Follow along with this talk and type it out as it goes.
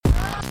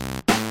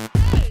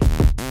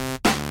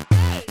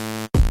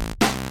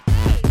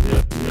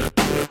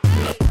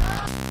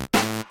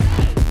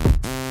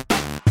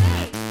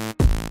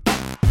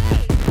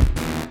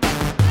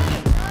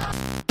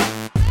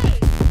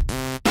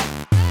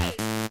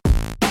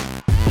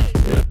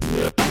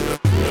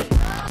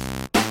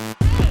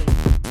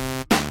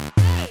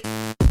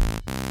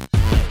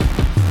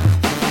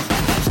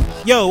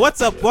Yo, what's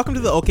up? Welcome to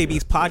the OK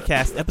Beast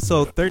Podcast,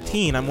 episode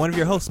 13. I'm one of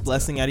your hosts,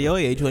 Blessing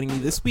Adeoye. Joining me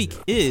this week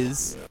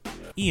is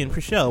Ian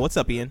Prichelle. What's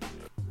up, Ian?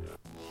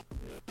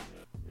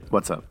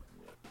 What's up?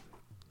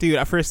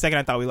 Dude, for a second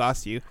I thought we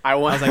lost you. I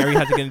was like,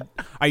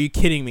 are you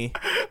kidding me?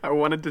 I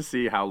wanted to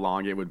see how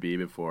long it would be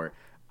before,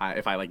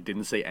 if I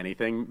didn't say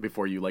anything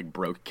before you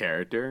broke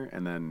character,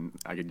 and then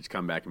I could just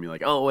come back and be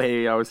like, oh,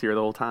 hey, I was here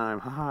the whole time.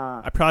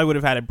 Haha. I probably would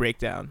have had a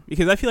breakdown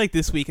because I feel like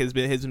this week has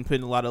been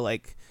putting a lot of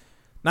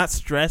not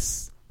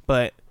stress,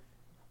 but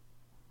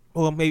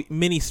maybe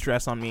mini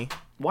stress on me.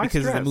 Why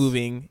because stress? of the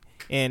moving,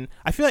 and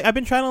I feel like I've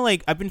been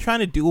trying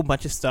to do a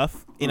bunch of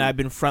stuff, and I've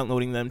been front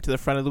loading them to the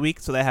front of the week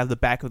so that I have the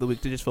back of the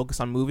week to just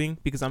focus on moving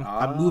because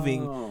I'm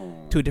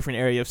moving to a different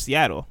area of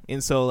Seattle,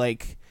 and so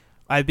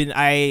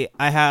I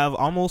have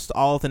almost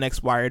all of the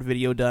next Wired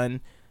video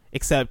done,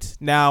 except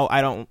now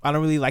I don't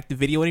really like the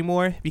video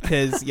anymore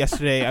because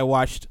yesterday I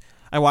watched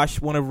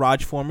one of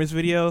Raj Former's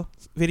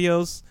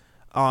videos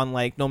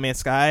on No Man's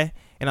Sky,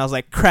 and I was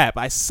like, crap,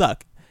 I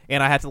suck.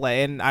 And I had to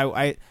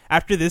I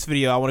after this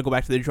video I want to go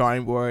back to the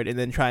drawing board and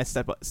then try and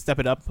step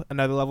it up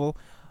another level.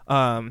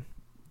 But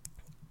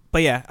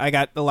yeah, I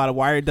got a lot of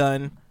Wired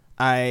done.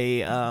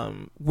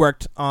 I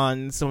worked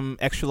on some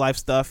Extra Life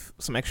stuff,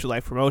 some Extra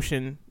Life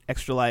promotion,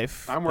 Extra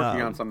Life. I'm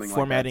working on something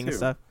formatting like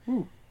that too. And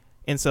stuff.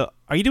 And so,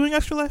 are you doing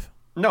Extra Life?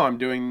 No, I'm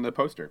doing the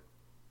poster.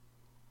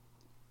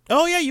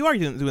 Oh yeah, you are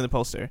doing the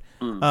poster,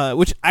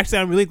 which actually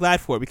I'm really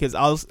glad for because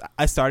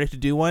I started to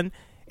do one.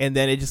 And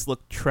then it just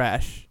looked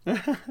trash.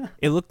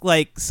 It looked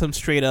like some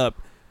straight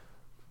up,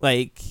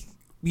 you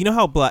know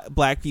how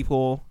black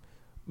people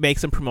make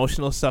some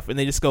promotional stuff and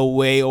they just go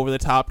way over the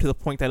top to the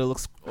point that it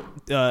looks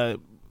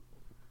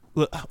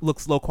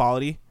low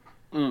quality.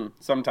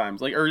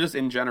 Sometimes, or just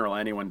in general,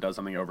 anyone does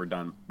something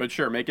overdone. But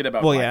sure, make it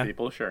about black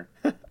people. Sure.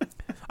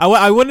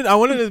 I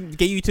wanted to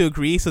get you to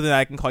agree so that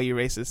I can call you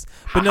racist.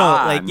 But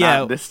no,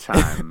 not this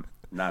time.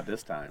 Not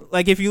this time.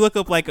 If you look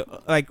up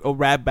a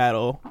rap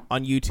battle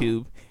on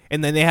YouTube.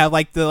 And then they have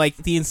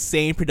the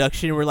insane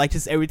production where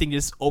just everything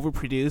just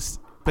overproduced.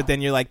 But then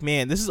you're like,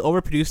 man, this is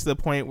overproduced to the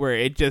point where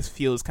it just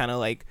feels kind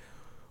of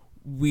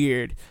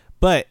weird.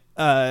 But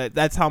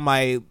that's how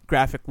my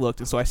graphic looked,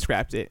 and so I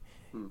scrapped it.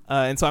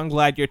 And so I'm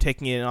glad you're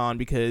taking it on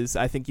because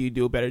I think you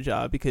do a better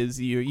job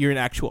because you're an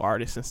actual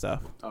artist and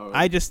stuff.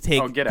 I just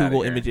take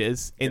Google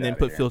images and then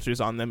put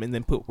filters on them and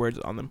then put words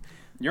on them.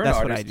 You're an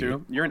artist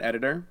too. You're an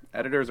editor.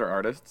 Editors are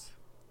artists.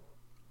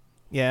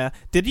 Yeah.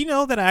 Did you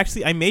know that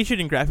I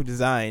majored in graphic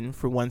design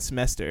for one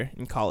semester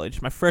in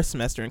college, my first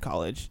semester in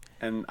college.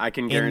 And I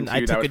can guarantee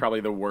you that was probably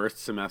the worst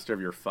semester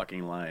of your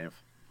fucking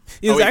life.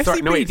 It was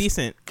pretty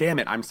decent. Damn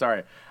it. I'm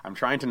sorry. I'm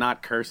trying to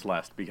not curse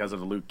less because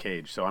of Luke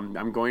Cage. So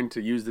I'm going to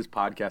use this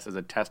podcast as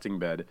a testing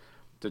bed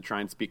to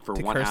try and speak for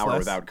 1 hour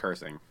without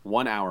cursing.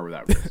 1 hour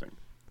without cursing.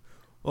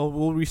 Well,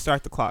 we'll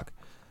restart the clock.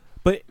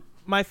 But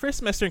my first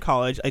semester in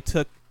college, I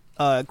took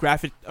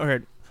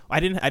I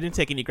didn't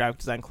take any graphic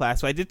design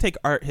class, so I did take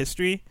art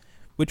history,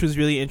 which was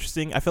really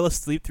interesting. I fell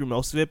asleep through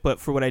most of it, but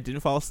for what I didn't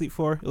fall asleep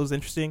for, it was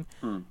interesting.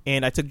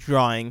 And I took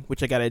drawing,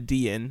 which I got a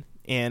D in,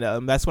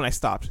 and that's when I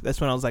stopped.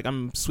 That's when I was like,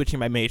 I'm switching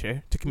my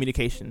major to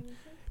communication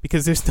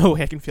because there's no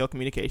way I can fail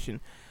communication.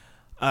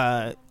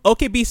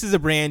 OK Beast is a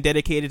brand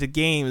dedicated to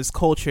games,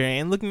 culture,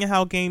 and looking at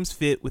how games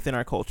fit within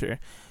our culture.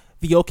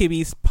 The OK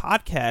Beast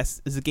Podcast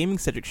is a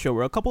gaming-centric show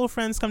where a couple of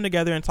friends come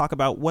together and talk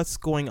about what's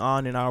going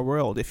on in our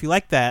world. If you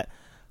like that,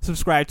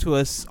 subscribe to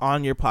us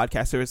on your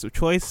podcast service of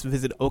choice.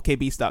 Visit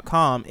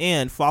okbeast.com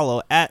and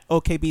follow at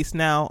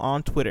okbeastnow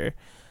on Twitter.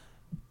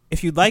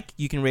 If you'd like,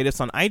 you can rate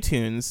us on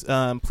iTunes.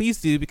 Please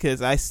do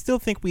because I still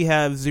think we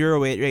have 0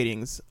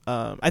 ratings.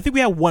 I think we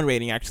have 1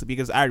 rating actually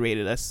because I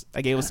rated us.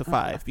 I gave us a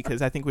 5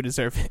 because I think we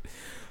deserve it.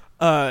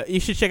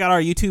 You should check out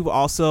our YouTube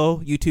also,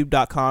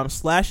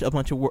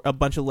 youtube.com/a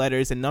bunch of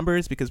letters and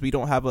numbers because we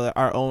don't have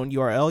our own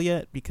URL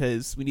yet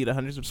because we need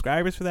 100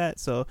 subscribers for that.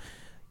 So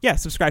yeah,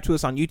 subscribe to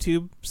us on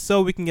YouTube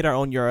so we can get our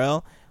own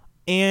URL.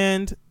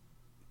 And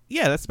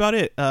yeah, that's about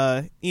it.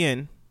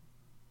 Ian.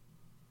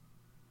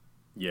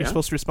 Yeah. You're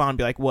supposed to respond and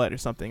be like, what, or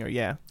something, or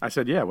yeah. I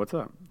said, yeah, what's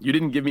up? You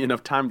didn't give me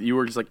enough time. You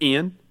were just like,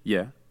 Ian?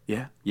 Yeah.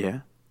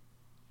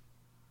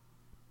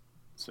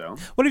 So?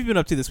 What have you been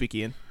up to this week,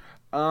 Ian?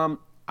 So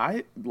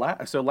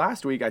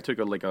last week I took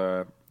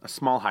a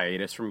small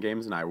hiatus from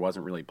games and I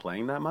wasn't really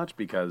playing that much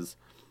because,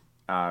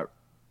 are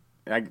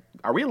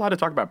we allowed to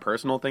talk about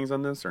personal things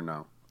on this or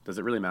no? Does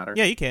it really matter?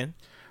 Yeah, you can.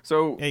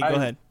 So yeah, go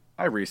ahead.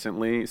 I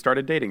recently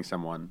started dating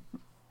someone,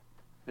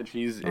 and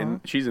she's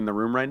in the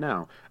room right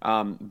now.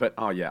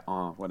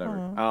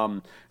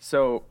 Whatever.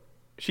 So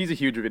she's a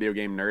huge video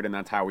game nerd, and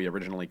that's how we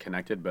originally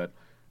connected. But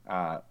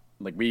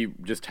we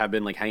just have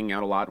been hanging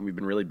out a lot, and we've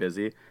been really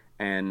busy,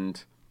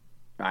 and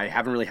I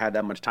haven't really had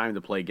that much time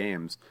to play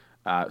games.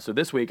 So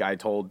this week I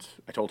told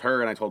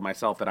her and I told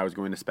myself that I was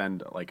going to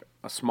spend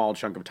a small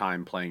chunk of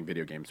time playing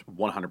video games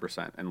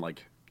 100%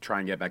 and try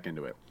and get back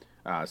into it.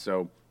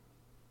 So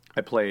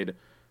I played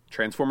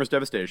Transformers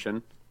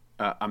Devastation.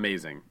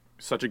 Amazing.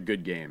 Such a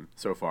good game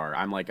so far.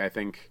 I'm I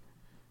think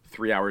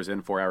 3 hours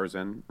in, 4 hours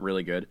in.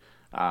 Really good.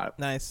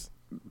 Nice.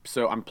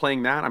 so I'm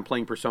playing that. I'm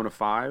playing Persona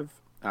 5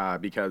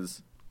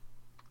 because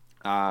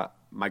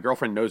my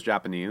girlfriend knows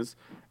Japanese,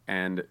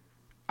 and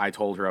I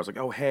told her, I was like,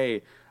 oh,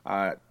 hey,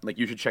 like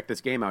you should check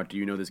this game out. Do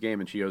you know this game?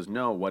 And she goes,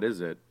 no, what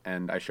is it?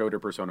 And I showed her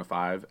Persona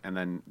 5, and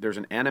then there's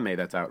an anime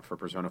that's out for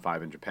Persona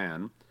 5 in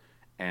Japan,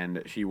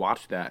 and she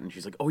watched that, and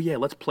she's like, oh yeah,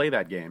 let's play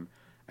that game.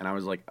 And I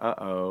was like,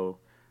 uh-oh.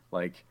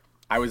 Like,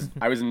 I was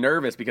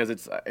nervous because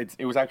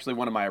it was actually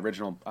one of my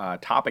original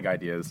topic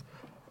ideas,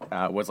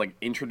 was like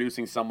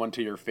introducing someone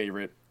to your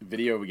favorite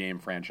video game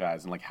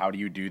franchise, and like how do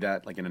you do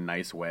that like in a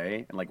nice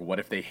way, and like what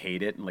if they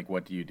hate it, and like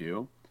what do you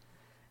do?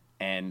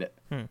 And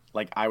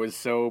like I was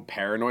so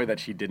paranoid that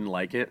she didn't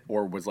like it,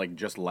 or was like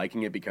just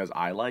liking it because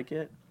I like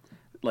it.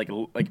 Like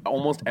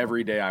almost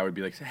every day I would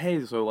be like,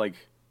 hey, so like,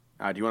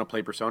 do you want to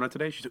play Persona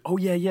today? She's like, oh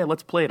yeah,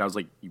 let's play it. I was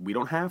like, we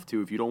don't have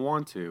to if you don't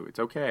want to. It's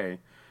okay.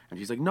 And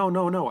she's like, no,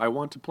 I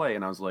want to play.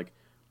 And I was like,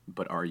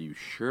 but are you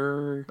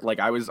sure? Like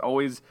I was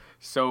always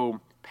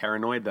so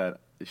paranoid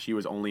that she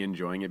was only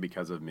enjoying it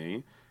because of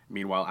me.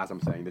 Meanwhile, as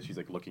I'm saying this, she's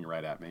like looking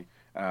right at me.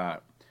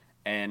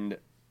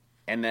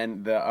 And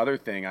then the other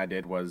thing I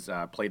did was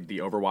played the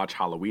Overwatch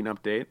Halloween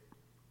update,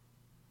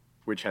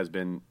 which has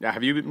been.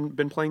 Have you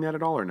been playing that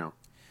at all or no?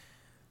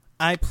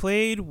 I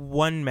played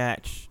one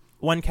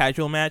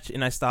casual match,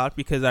 and I stopped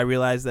because I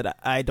realized that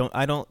I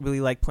don't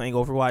really like playing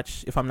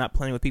Overwatch if I'm not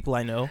playing with people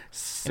I know.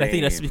 Same. And I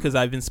think that's because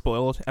I've been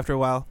spoiled after a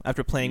while.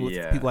 After playing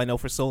with people I know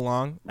for so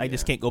long, I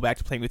just can't go back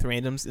to playing with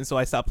randoms, and so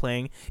I stopped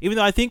playing. Even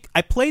though I think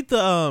I played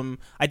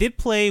I did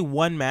play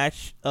one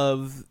match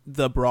of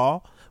the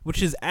Brawl,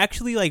 which is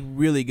actually like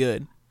really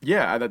good.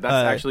 Yeah, that's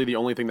actually the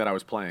only thing that I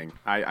was playing.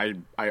 I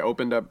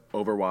opened up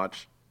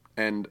Overwatch,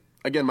 and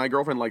again, my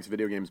girlfriend likes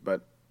video games,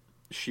 but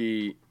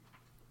she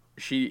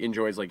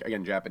enjoys like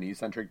again Japanese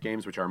centric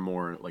games, which are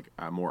more like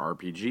more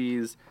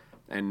RPGs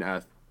and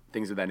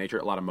things of that nature.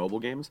 A lot of mobile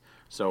games.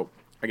 So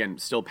again,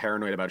 still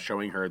paranoid about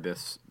showing her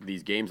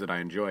these games that I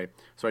enjoy.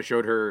 So I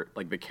showed her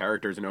like the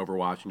characters in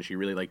Overwatch, and she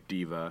really liked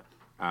Diva,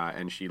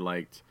 and she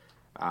liked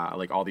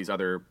like all these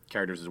other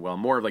characters as well.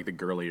 More of like the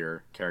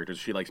girlier characters.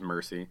 She likes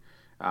Mercy.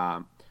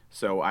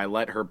 So I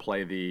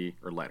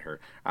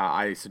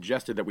I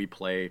suggested that we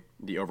play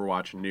the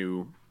Overwatch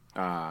new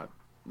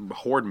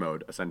Horde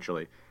mode,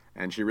 essentially.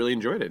 And she really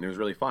enjoyed it, and it was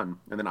really fun.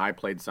 And then I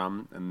played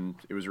some, and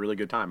it was a really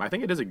good time. I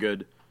think it is a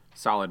good,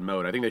 solid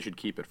mode. I think they should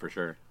keep it for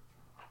sure.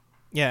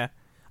 Yeah.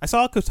 I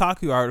saw a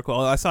Kotaku article.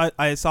 I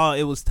saw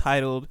it was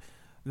titled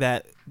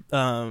that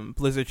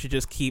Blizzard should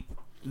just keep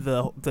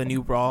the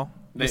new Brawl.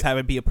 Just have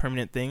it be a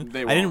permanent thing.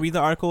 I didn't read the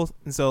article,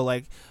 and so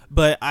like,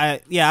 but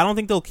I don't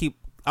think they'll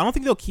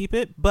keep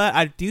it, but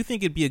I do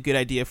think it'd be a good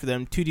idea for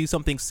them to do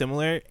something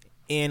similar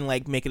and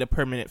like make it a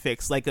permanent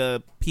fix, like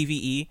a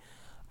PvE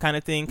kind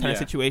of thing, kind of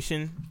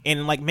situation,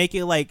 and like make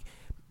it like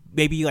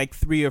maybe like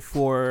 3 or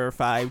 4 or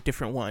 5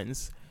 different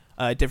ones,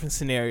 different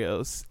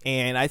scenarios,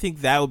 and I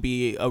think that would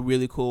be a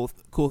really cool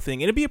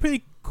thing. It'd be a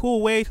pretty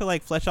cool way to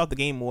like flesh out the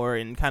game more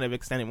and kind of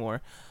extend it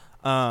more.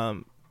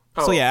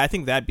 So yeah, I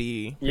think that'd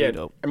be pretty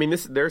dope. I mean,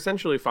 they're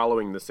essentially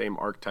following the same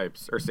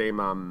archetypes or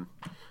same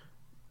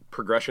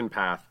progression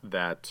path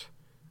that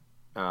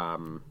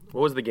what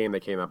was the game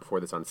that came out before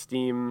this on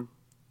Steam?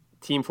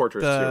 Team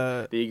Fortress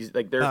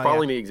 2. They're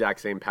following the exact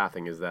same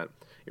pathing. Is that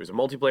it was a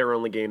multiplayer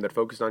only game that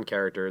focused on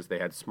characters. They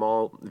had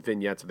small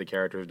vignettes of the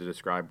characters to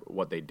describe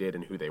what they did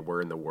and who they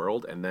were in the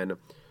world, and then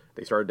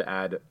they started to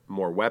add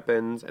more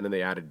weapons, and then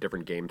they added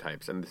different game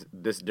types. And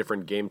this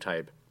different game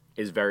type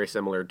is very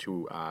similar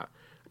to I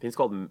think it's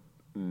called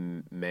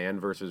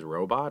Man versus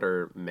Robot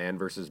or Man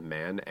versus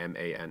Man,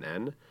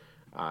 MANN.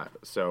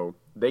 So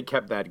they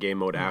kept that game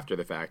mode after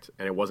the fact,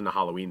 and it wasn't a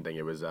Halloween thing.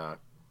 It was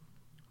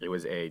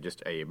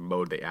just a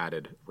mode they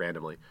added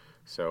randomly.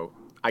 So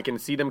I can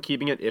see them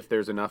keeping it if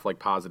there's enough like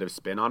positive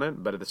spin on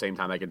it, but at the same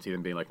time I can see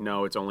them being like,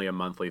 no, it's only a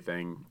monthly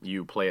thing.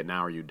 You play it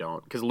now or you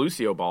don't. Because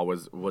Lucio Ball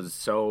was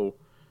so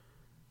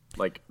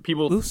like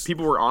people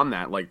were on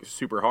that like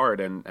super hard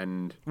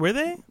and were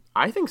they?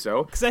 I think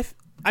so. Because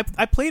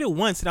I played it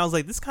once and I was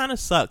like, this kind of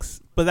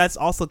sucks. But that's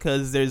also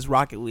because there's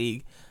Rocket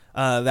League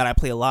that I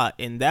play a lot,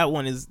 and that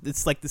one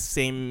it's like the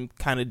same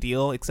kind of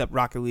deal, except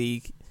Rocket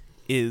League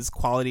is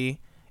quality.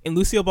 And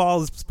Lucio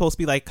Ball is supposed to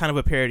be like kind of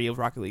a parody of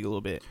Rocket League a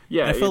little bit.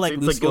 Yeah, and I feel like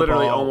Lucio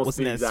literally Ball almost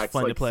wasn't the as exact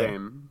fun to play.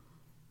 same.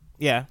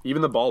 Yeah,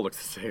 even the ball looks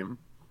the same.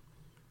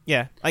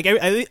 Yeah, like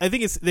I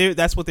think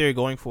that's what they're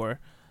going for.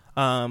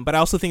 But I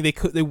also think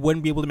they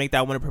wouldn't be able to make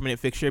that one a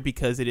permanent fixture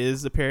because it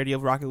is a parody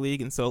of Rocket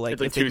League, and so like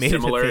it's like if they too made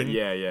similar. It a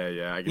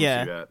thing, I can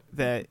see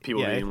that.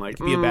 People being like,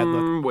 it'd be a bad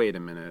look. Wait a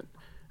minute.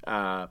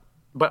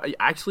 But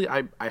actually,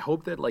 I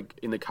hope that like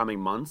in the coming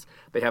months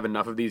they have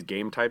enough of these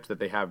game types that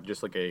they have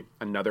just like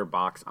another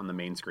box on the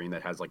main screen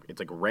that has like it's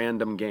like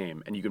random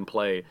game, and you can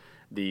play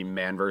the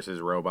Man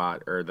versus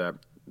Robot or the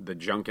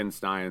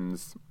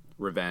Junkenstein's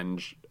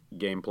Revenge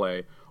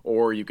gameplay,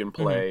 or you can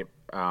play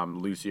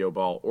Lucio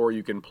Ball, or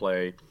you can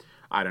play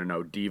I don't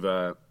know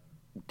Diva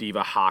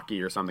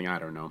Hockey or something. I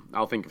don't know.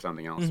 I'll think of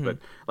something else. But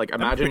like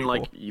imagine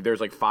like there's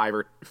like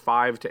 5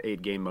 to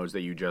 8 game modes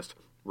that you just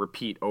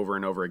repeat over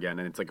and over again,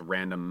 and it's like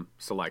random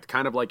select,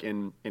 kind of like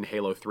in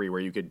Halo 3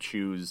 where you could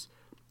choose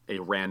a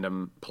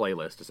random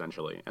playlist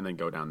essentially and then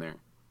go down there.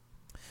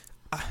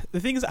 The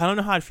thing is, I don't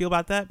know how I'd feel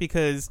about that,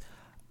 because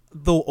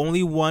the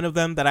only one of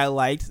them that I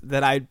liked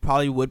that I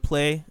probably would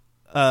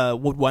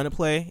want to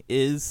play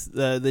is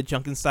the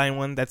Junkenstein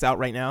one that's out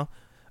right now,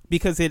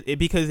 because it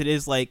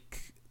is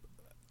like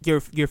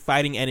you're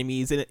fighting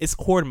enemies and it's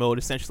horde mode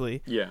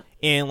essentially. Yeah.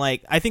 And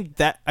like I think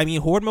that, I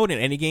mean, horde mode in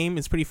any game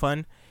is pretty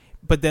fun,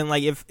 but then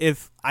like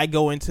if I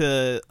go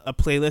into a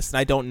playlist and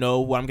I don't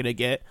know what I'm gonna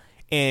get,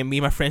 and me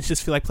and my friends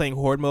just feel like playing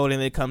horde mode,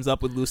 and it comes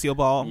up with Lucio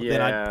Ball,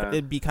 then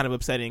it'd be kind of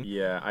upsetting.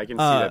 Yeah, I can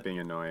see that being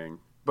annoying.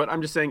 But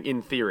I'm just saying,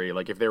 in theory,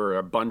 like if there were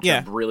a bunch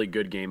of really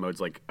good game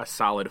modes, like a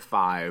solid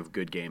 5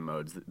 good game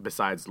modes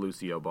besides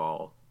Lucio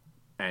Ball,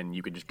 and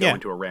you could just go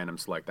into a random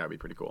select, that would be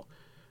pretty cool.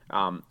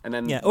 And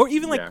then or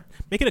even like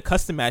make it a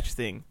custom match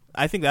thing.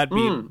 I think that'd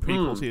be pretty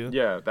cool too.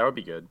 Yeah, that would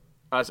be good.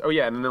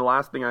 And then the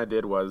last thing I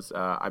did was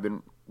I've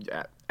been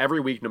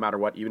every week, no matter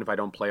what, even if I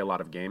don't play a lot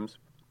of games,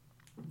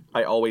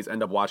 I always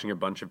end up watching a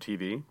bunch of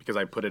TV because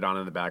I put it on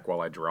in the back while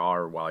I draw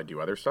or while I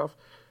do other stuff.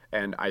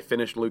 And I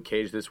finished Luke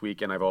Cage this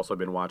week, and I've also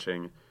been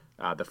watching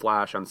The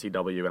Flash on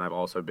CW, and I've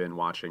also been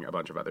watching a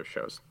bunch of other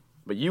shows.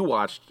 But you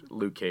watched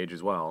Luke Cage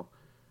as well.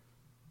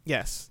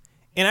 Yes.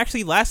 And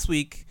actually last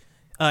week,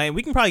 and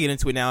we can probably get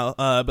into it now,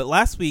 but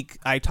last week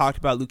I talked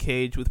about Luke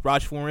Cage with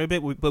Raj Former a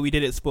bit, but we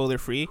did it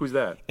spoiler-free. Who's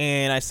that?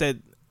 And I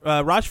said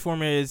Raj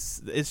Former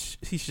is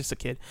he's just a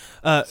kid.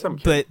 Some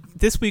kid. But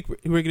this week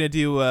we're going to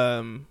do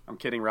I'm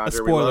kidding,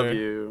 Roger. We love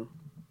you.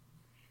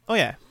 Oh,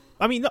 yeah.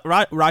 I mean,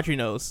 Roger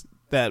knows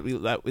that we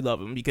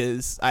love him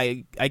because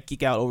I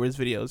geek out over his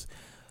videos.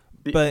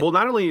 But well,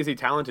 not only is he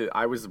talented,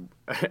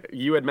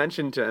 you had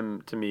mentioned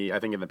to me, I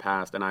think in the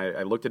past, and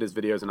I looked at his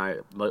videos and I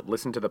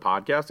listened to the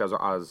podcast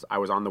as I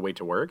was on the way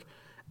to work,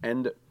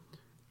 and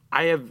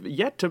I have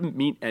yet to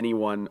meet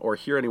anyone or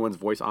hear anyone's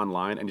voice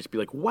online and just be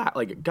like, wow,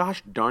 like,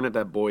 gosh darn it,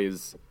 that boy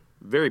is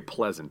very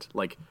pleasant.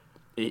 Like,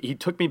 he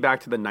took me back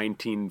to the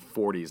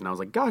 1940s, and I was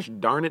like, gosh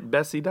darn it,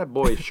 Bessie, that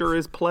boy sure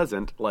is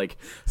pleasant. Like,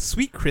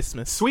 Sweet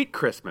Christmas. Sweet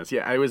Christmas.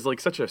 Yeah, it was like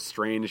such a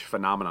strange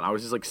phenomenon. I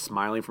was just like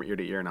smiling from ear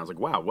to ear, and I was like,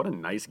 wow, what a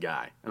nice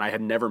guy. And I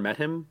had never met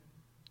him.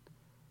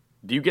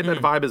 Do you get that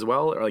vibe as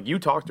well? Or like, you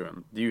talk to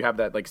him. Do you have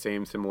that like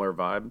similar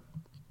vibe?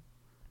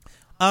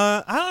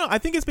 I don't know. I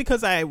think it's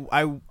because I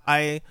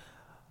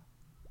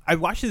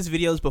watched his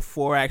videos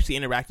before I actually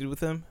interacted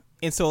with him.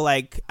 And so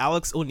like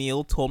Alex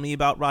O'Neill told me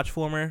about Raj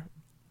Former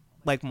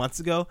like months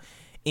ago,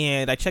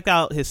 and I checked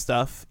out his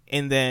stuff,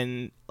 and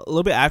then a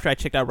little bit after I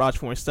checked out Raj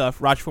Former's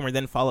stuff, Raj Former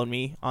then followed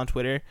me on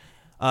Twitter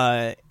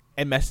and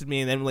messaged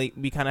me, and then like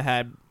we kind of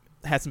had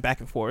some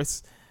back and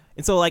forths.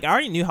 And so like I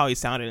already knew how he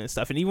sounded and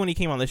stuff, and even when he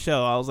came on the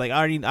show, I was like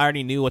I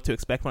already knew what to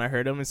expect when I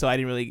heard him, and so I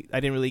didn't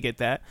really get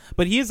that.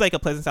 But he is like a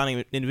pleasant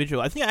sounding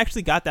individual. I think I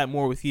actually got that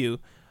more with you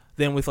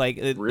than with like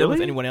than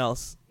with anyone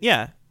else.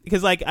 Yeah,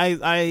 because like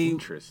I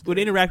would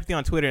interact with you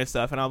on Twitter and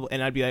stuff, and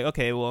I'd be like,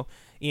 okay, well,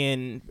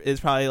 Ian is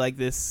probably like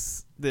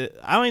this.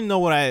 I don't even know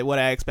what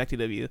I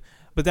expected of you,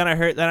 but then I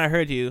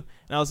heard you,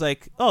 and I was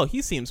like, oh,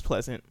 he seems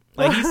pleasant.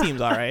 Like he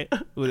seems all right.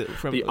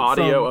 From the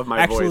audio of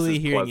my voice is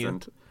hearing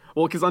pleasant. You.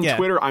 Well, because on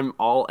Twitter I'm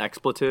all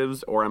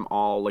expletives or I'm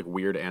all like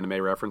weird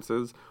anime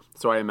references.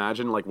 So I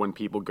imagine like when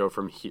people go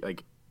from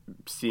like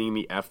seeing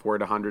me F word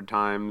 100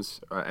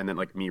 times and then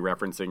like me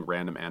referencing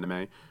random anime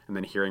and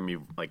then hearing me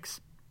like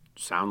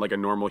sound like a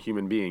normal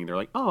human being, they're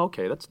like, oh,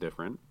 okay, that's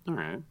different. All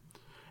right.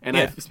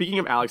 And speaking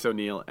of Alex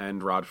O'Neill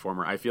and Raj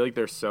Former, I feel like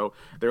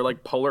they're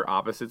like polar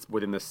opposites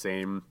within the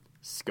same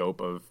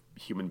scope of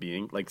human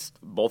being. Like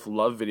both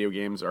love video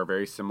games, are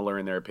very similar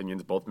in their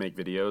opinions, both make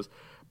videos,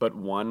 but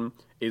one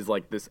is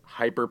like this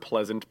hyper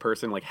pleasant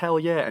person, like hell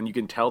yeah, and you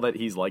can tell that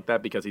he's like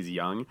that because he's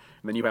young. And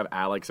then you have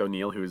Alex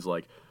O'Neill who's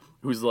like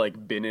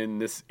been in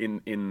this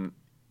in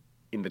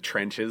the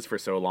trenches for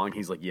so long.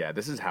 He's like, yeah,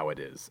 this is how it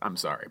is. I'm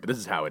sorry, but this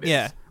is how it is.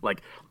 Yeah.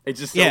 Like, it's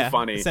just so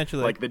funny.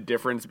 Essentially. Like, the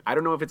difference, I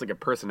don't know if it's like a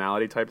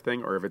personality type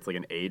thing or if it's like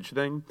an age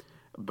thing,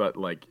 but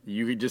like,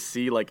 you could just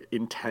see like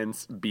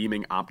intense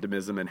beaming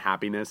optimism and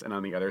happiness. And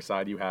on the other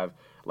side, you have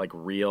like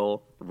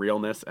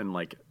realness and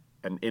like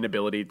an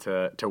inability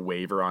to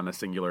waver on a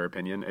singular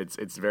opinion.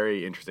 It's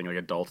very interesting, like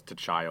adult to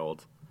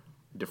child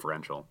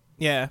differential.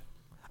 Yeah.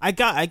 I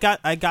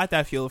got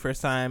that feel the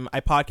first time I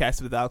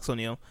podcasted with Alex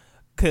O'Neill.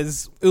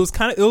 Because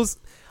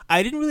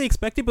I didn't really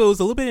expect it, but it was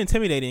a little bit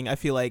intimidating. I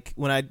feel like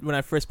when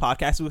I first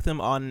podcasted with him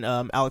on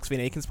Alex Van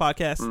Aken's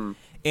podcast,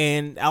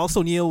 and Alex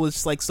O'Neill was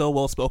just, like so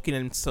well spoken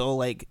and so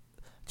like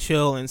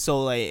chill and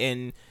so like,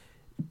 and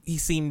he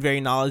seemed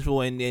very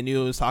knowledgeable and knew what he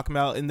was talking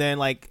about. And then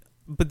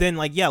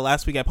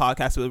last week I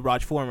podcasted with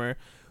Raj Former,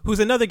 who's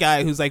another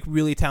guy who's like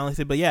really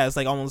talented, but yeah, it's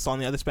like almost on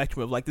the other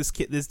spectrum of like this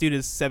dude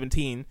is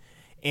 17,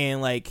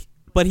 and like,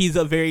 but he's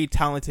a very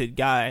talented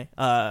guy.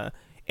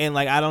 And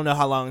like I don't know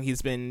how long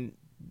he's been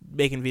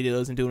making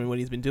videos and doing what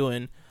he's been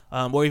doing,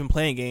 or even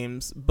playing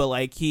games. But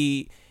like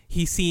he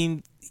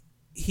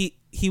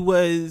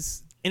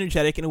was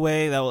energetic in a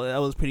way that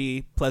was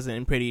pretty pleasant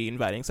and pretty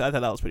inviting. So I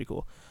thought that was pretty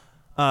cool.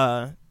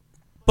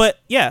 But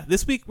yeah,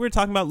 this week we're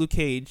talking about Luke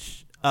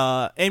Cage,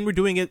 and we're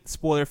doing it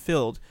spoiler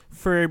filled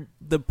for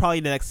probably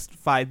the next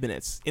 5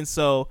 minutes. And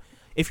so,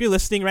 if you're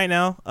listening right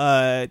now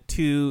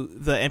to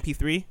the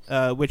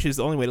MP3, which is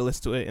the only way to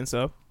listen to it, and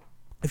so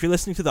if you're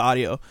listening to the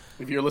audio,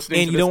 if you're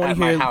listening and to you this don't want at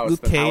to hear my house,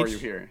 Luke then Cage, how are you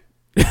here?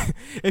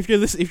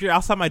 if you're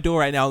outside my door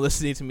right now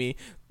listening to me,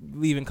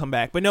 leave and come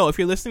back. But no, if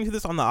you're listening to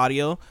this on the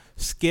audio,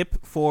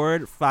 skip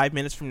forward 5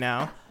 minutes from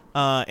now.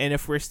 And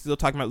if we're still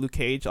talking about Luke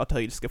Cage, I'll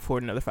tell you to skip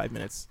forward another 5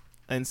 minutes.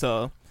 And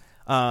so,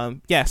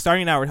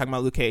 starting now, we're talking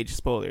about Luke Cage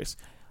spoilers.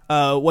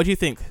 What do you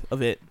think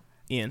of it,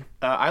 Ian?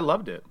 I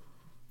loved it.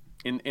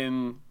 Do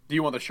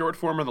you want the short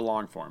form or the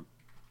long form?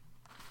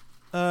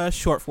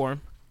 Short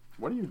form.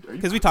 What are you?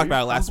 Because we talked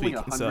about it last week.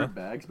 100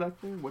 bags back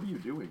there. What are you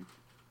doing?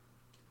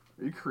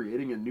 Are you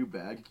creating a new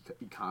bag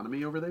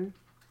economy over there?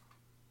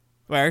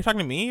 Wait, are you talking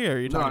to me or are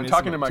you talking? No, I'm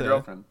talking to my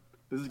girlfriend.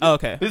 This is good. Oh,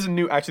 okay. This is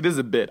new. Actually, this is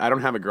a bit. I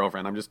don't have a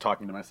girlfriend. I'm just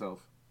talking to myself.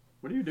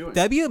 What are you doing?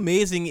 That'd be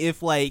amazing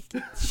if like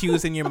she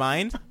was in your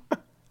mind.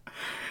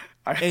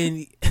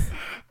 And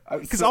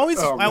because I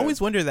always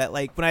wonder that,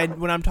 like,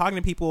 when I'm talking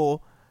to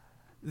people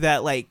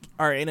that like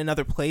are in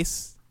another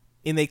place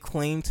and they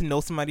claim to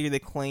know somebody or they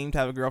claim to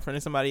have a girlfriend or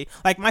somebody,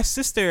 like my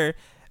sister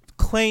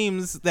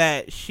claims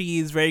that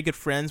she's very good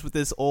friends with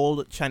this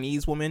old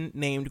Chinese woman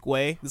named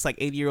Gui, this like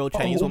 80-year-old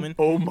Chinese woman.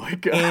 Oh my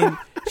god!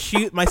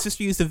 And my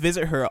sister used to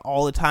visit her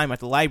all the time at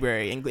the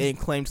library and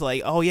claims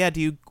like, oh yeah,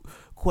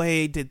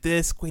 Gui did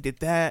this, Gui did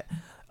that.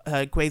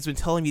 Gui's been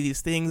telling me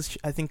these things.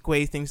 I think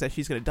Gui thinks that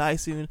she's gonna die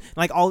soon.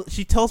 Like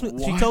she tells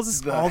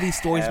us all these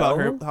stories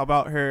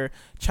about her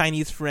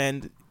Chinese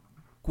friend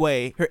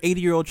Gui, her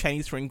 80-year-old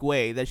Chinese friend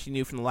Gui that she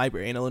knew from the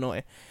library in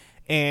Illinois.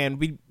 And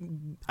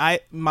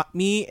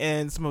me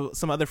and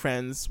some other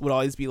friends would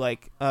always be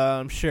like,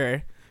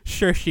 sure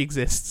she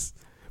exists.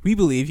 We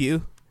believe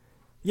you.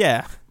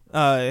 Yeah.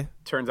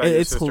 Turns out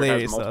your sister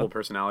hilarious, has multiple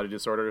personality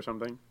disorder or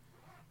something.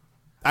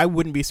 I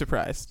wouldn't be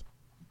surprised.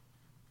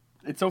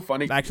 It's so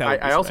funny. Actually,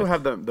 I also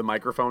have the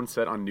microphone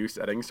set on new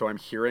settings, so I'm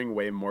hearing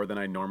way more than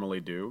I normally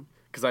do.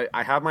 Because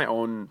I have my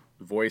own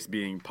voice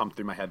being pumped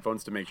through my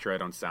headphones to make sure I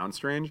don't sound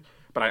strange.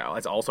 But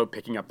it's also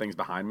picking up things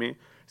behind me.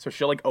 So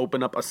she'll like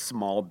open up a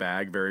small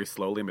bag very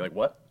slowly and be like,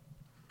 "What?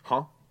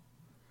 Huh?"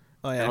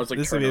 Oh yeah, like,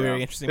 this is gonna be a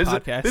very interesting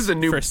podcast. This is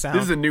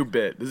a new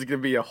bit. This is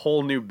gonna be a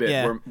whole new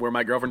bit where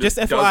my girlfriend just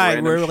does FYI,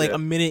 random we're shit. like a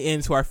minute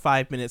into our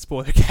 5-minute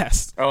spoiler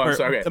cast. Oh, I'm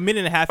sorry. Okay. A minute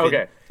and a half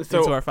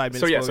into our 5 minutes.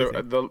 So yeah,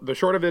 so the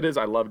short of it is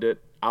I loved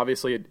it.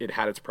 Obviously, it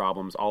had its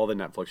problems. All the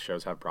Netflix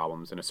shows have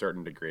problems in a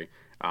certain degree.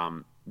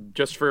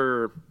 Just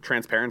for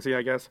transparency,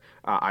 I guess,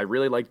 I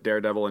really liked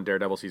Daredevil and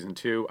Daredevil Season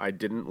 2. I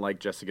didn't like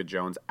Jessica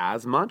Jones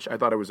as much. I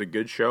thought it was a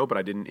good show, but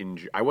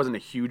I wasn't a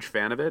huge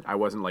fan of it. I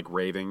wasn't like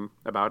raving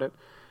about it.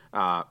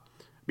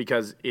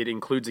 Because it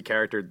includes a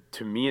character,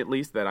 to me at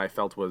least, that I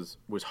felt was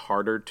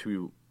harder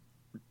to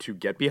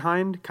get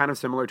behind, kind of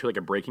similar to like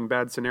a Breaking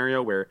Bad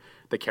scenario where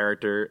the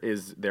character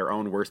is their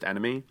own worst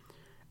enemy,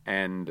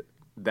 and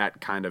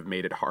that kind of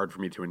made it hard for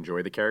me to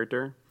enjoy the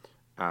character.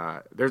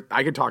 I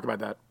could talk about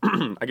that.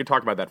 I could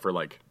talk about that for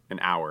like an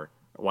hour.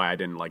 Why I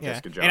didn't like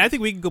Jessica Jones, and I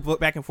think we can go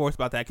back and forth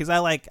about that because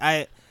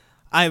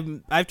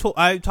I've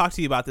talked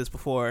to you about this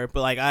before,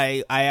 but like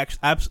I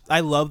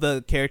love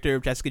the character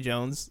of Jessica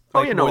Jones.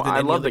 Like,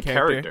 I love the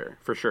character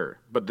for sure.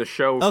 But the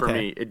show for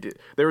me,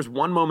 there was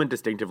one moment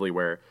distinctively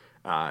where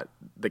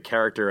the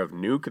character of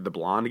Nuke, the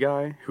blonde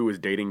guy who was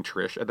dating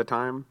Trish at the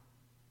time.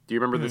 Do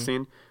you remember the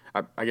scene?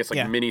 I guess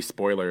mini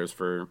spoilers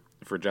for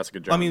Jessica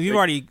Jones. I mean,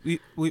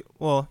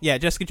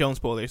 Jessica Jones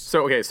spoilers.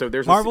 So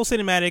there's Marvel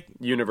Cinematic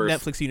Universe,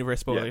 Netflix universe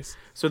spoilers.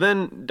 Yeah. So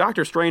then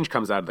Doctor Strange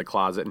comes out of the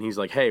closet and he's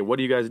like, "Hey, what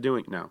are you guys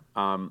doing?" No.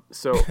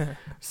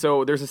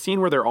 So there's a scene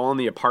where they're all in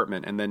the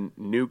apartment and then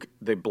Nuke,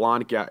 the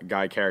blonde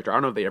guy character, I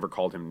don't know if they ever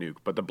called him Nuke,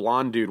 but the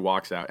blonde dude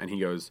walks out and he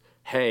goes,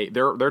 "Hey,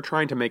 they're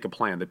trying to make a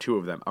plan, the two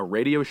of them, a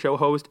radio show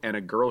host and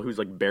a girl who's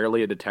like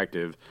barely a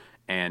detective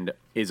and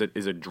is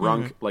a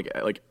drunk like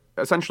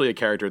essentially a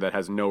character that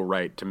has no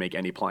right to make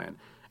any plan."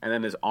 And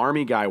then this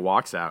army guy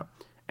walks out,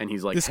 and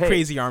he's like, "This hey.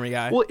 crazy army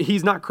guy." Well,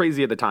 he's not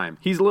crazy at the time.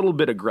 He's a little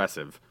bit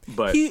aggressive,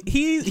 but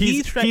he's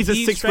a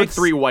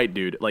 6'3" white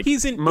dude. Like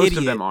he's an most idiot.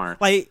 of them are.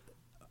 Like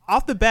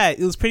off the bat,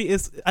 it was pretty.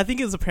 I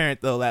think it was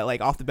apparent though that like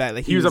off the bat,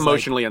 like he was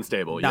emotionally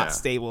unstable, not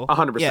stable,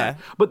 100%. Yeah.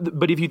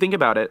 But if you think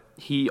about it,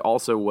 he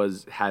also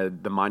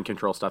had the mind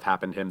control stuff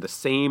happen to him. The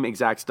same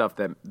exact stuff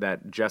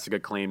that Jessica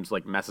claims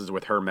like messes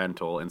with her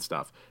mental and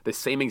stuff. The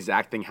same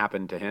exact thing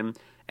happened to him.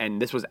 And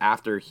this was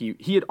after he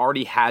had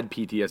already had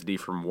PTSD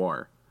from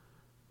war.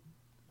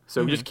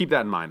 So just keep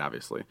that in mind,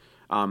 obviously.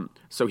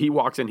 So he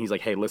walks in, he's like,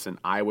 "Hey, listen,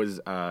 I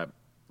was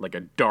like a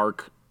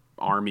dark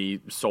army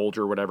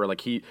soldier or whatever."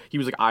 Like he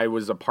was like, "I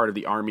was a part of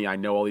the army. I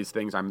know all these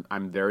things.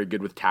 I'm very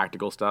good with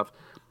tactical stuff."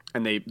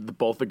 And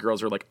both the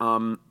girls are like,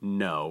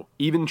 no.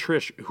 Even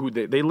Trish, who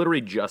they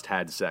literally just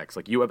had sex.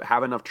 Like you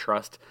have enough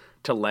trust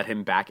to let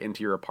him back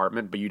into your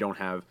apartment, but you don't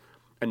have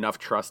enough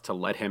trust to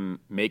let him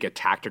make a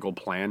tactical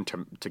plan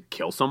to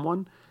kill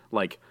someone.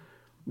 Like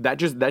that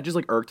just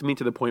like irked me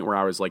to the point where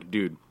I was like,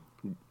 dude,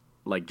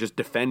 like just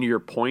defend your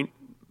point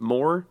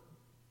more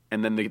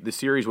and then the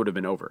series would have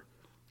been over.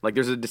 Like,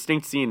 there's a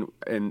distinct scene,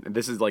 and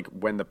this is like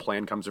when the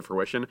plan comes to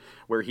fruition,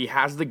 where he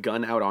has the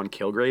gun out on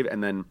Kilgrave,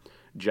 and then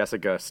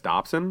Jessica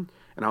stops him,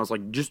 and I was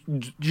like, just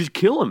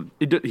kill him.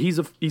 He's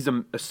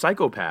a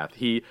psychopath.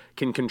 He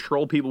can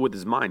control people with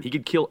his mind. He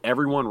could kill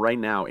everyone right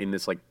now in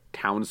this like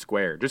town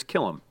square. Just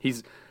kill him.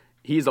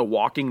 He's a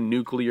walking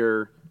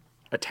nuclear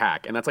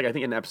attack, and that's like I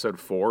think in episode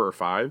 4 or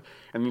 5,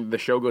 and the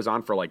show goes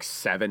on for like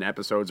 7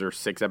 episodes or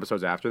 6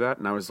 episodes after that,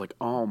 and I was like,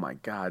 oh my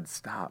god,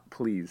 stop,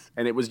 please.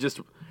 And it was just,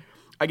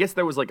 I guess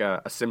that was like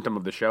a symptom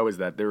of the show, is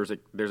that there's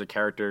a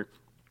character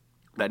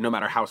that no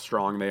matter how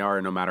strong they are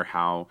and no matter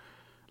how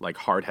like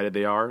hard-headed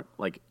they are,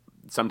 like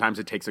sometimes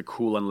it takes a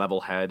cool and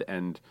level head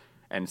and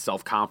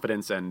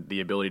self-confidence and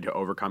the ability to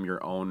overcome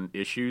your own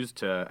issues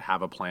to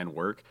have a plan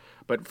work.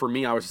 But for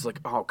me, I was just like,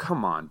 oh,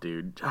 come on,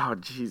 dude. Oh,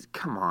 jeez,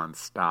 come on,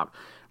 stop.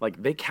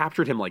 Like, they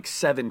captured him like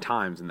 7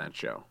 times in that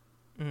show.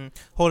 Mm-hmm.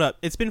 Hold up.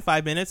 It's been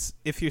 5 minutes.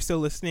 If you're still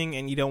listening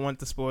and you don't want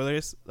the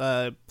spoilers,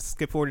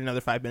 skip forward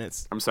another 5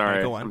 minutes. I'm sorry.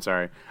 Right, go on. I'm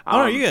sorry.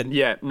 Oh, no, you're good.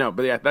 Yeah, no,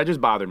 but yeah, that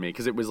just bothered me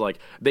because it was like,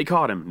 they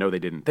caught him. No, they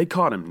didn't. They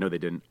caught him. No, they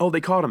didn't. Oh,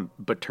 they caught him.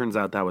 But turns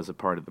out that was a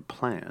part of the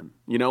plan.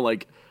 You know,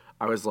 like,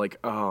 I was like,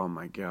 oh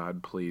my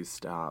God, please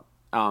stop.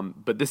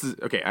 But this is,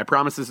 okay, I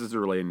promise this is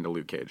relating to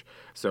Luke Cage.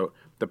 So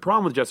the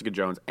problem with Jessica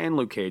Jones and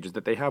Luke Cage is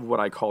that they have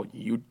what I call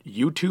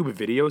YouTube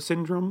video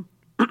syndrome.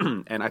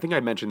 And I think I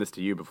mentioned this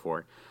to you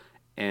before.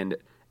 And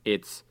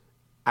it's,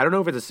 I don't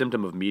know if it's a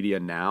symptom of media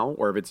now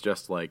or if it's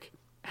just like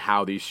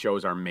how these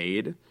shows are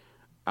made.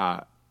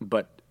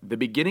 But the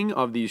beginning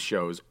of these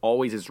shows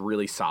always is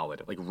really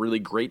solid, like really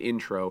great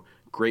intro,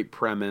 great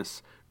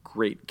premise,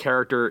 great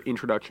character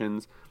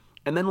introductions.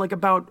 And then like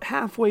about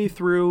halfway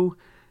through,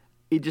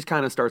 it just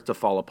kind of starts to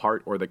fall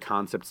apart or the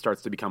concept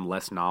starts to become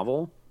less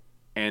novel.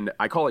 And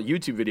I call it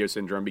YouTube video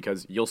syndrome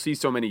because you'll see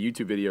so many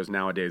YouTube videos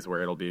nowadays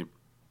where it'll be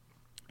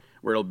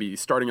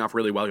starting off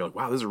really well. You're like,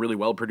 wow, this is a really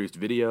well-produced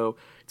video.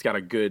 It's got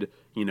a good,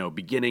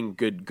 beginning,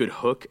 good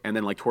hook. And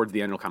then like towards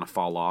the end, it'll kind of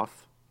fall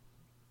off.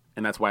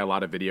 And that's why a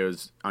lot of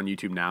videos on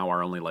YouTube now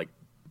are only like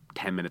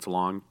 10 minutes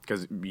long,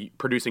 because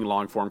producing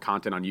long-form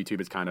content on YouTube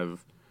is kind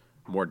of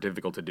more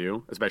difficult to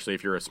do, especially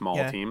if you're a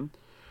small team.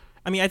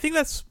 I mean, I think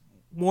that's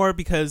more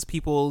because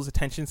people's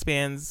attention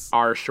spans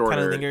are shorter.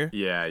 Kind of linger.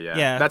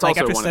 Yeah. That's like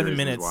also after one 7 of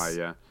the reasons minutes.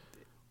 why,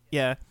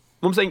 Yeah.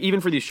 Well, I'm saying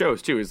even for these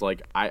shows too is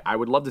like I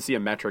would love to see a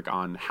metric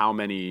on how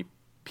many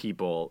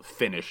people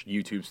finish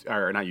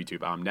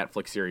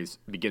Netflix series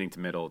beginning to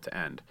middle to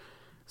end.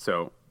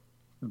 So,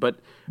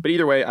 but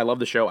either way, I love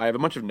the show. I have a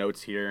bunch of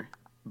notes here,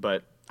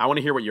 but I want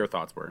to hear what your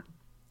thoughts were.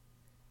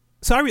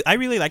 So I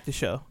really like the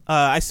show.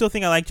 I still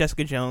think I like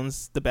Jessica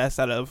Jones the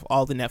best out of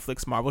all the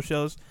Netflix Marvel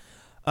shows.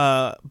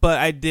 But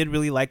I did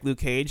really like Luke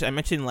Cage. I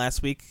mentioned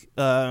last week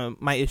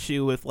my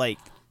issue with like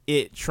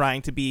it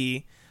trying to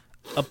be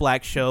a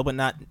black show, but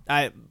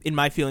in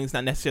my feelings,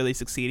 not necessarily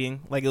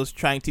succeeding. Like it was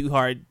trying too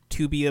hard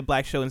to be a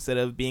black show instead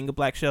of being a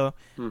black show.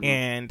 Mm-hmm.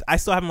 And I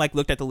still haven't like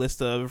looked at the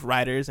list of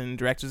writers and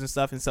directors and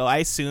stuff. And so I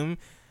assume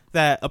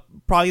that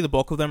probably the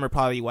bulk of them are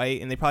probably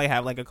white, and they probably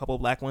have like a couple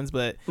of black ones.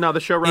 But no, the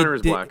showrunner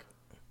is black.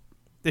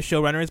 The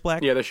showrunner is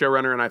black? Yeah, the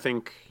showrunner, and I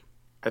think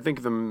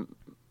don't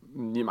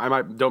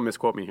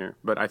misquote me here,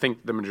 but I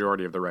think the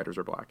majority of the writers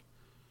are black.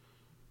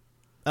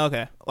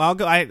 Okay, well I'll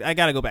go. I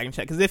gotta go back and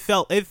check because it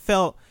felt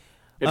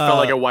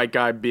like a white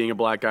guy being a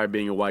black guy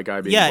being a white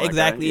guy being a black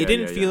exactly. guy. It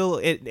didn't feel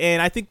it,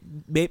 and I think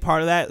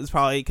part of that was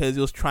probably because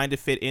it was trying to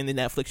fit in the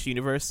Netflix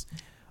universe.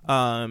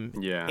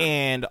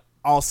 And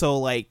also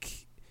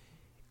like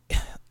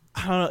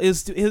I don't know.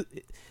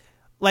 It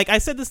like I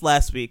said this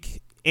last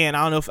week. And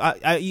I don't know if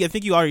I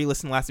think you already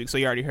listened last week, so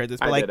you already heard this.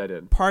 But I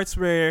did. Parts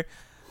where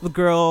the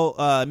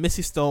girl,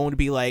 Missy Stone, would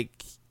be like,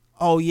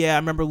 "Oh yeah, I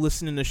remember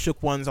listening to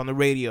Shook Ones on the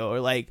radio,"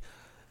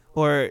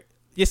 or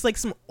just like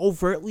some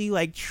overtly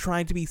like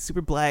trying to be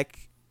super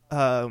black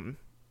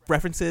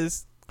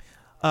references.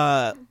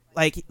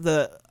 Like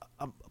the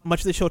much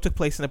of the show took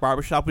place in a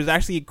barbershop, which was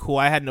actually cool.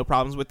 I had no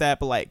problems with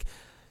that. But like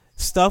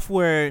stuff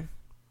where,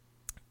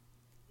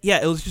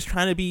 it was just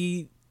trying to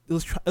be.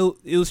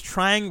 It was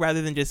trying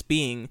rather than just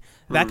being.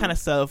 That kind of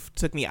stuff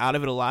took me out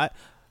of it a lot.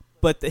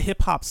 But the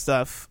hip hop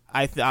stuff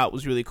I thought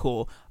was really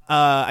cool.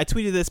 I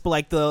tweeted this, but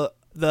like the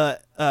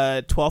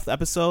 12th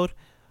episode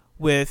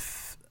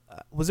with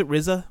was it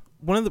RZA?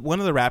 One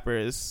of the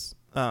rappers.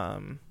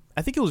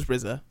 I think it was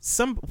RZA.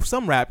 Some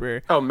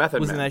rapper. Oh, Method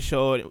was Man. in that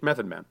show.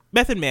 Method Man.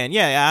 Method Man.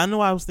 Yeah. I don't know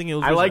why I was thinking it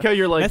was RZA. I like how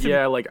you're like,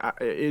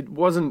 it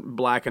wasn't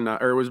black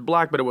enough, or it was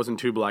black, but it wasn't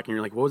too black. And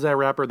you're like, what was that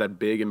rapper? That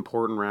big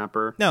important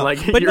rapper? No, like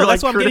but you're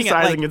that's like what I'm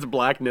criticizing getting at, its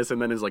blackness, and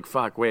then is like,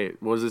 fuck,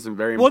 wait, was this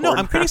very important? Well, no,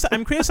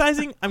 I'm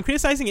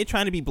criticizing it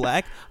trying to be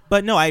black,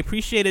 but no, I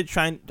appreciate it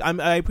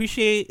I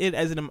appreciate it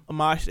as an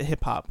homage to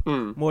hip hop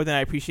more than I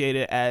appreciate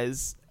it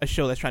as a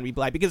show that's trying to be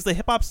black, because the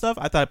hip hop stuff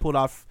I thought I pulled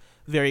off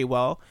very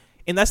well.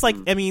 And that's like,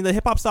 I mean, the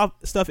hip hop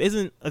stuff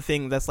isn't a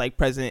thing that's like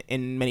present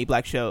in many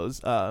black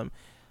shows.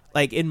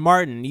 Like in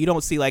Martin, you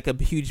don't see like a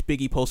huge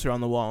Biggie poster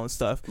on the wall and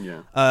stuff.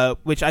 Yeah.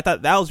 Which I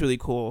thought that was really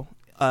cool.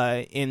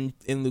 In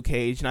Luke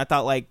Cage, and I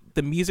thought like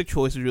the music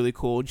choice was really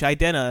cool.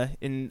 Jidena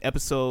in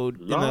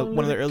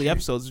one of the early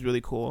episodes was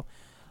really cool.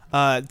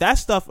 That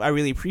stuff I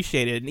really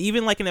appreciated, and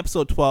even like in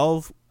episode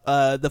 12,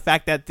 the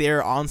fact that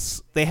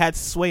they had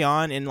Sway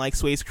on and like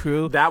Sway's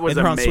crew. That was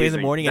and amazing. On Sway in the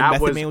morning, and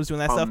Method Man was doing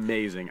that stuff.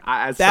 Amazing.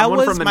 As that someone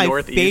was from the my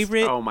Northeast,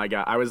 favorite. Oh my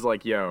god, I was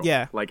like, yo,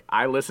 yeah. Like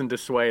I listened to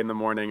Sway in the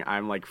morning.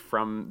 I'm like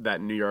from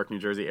that New York, New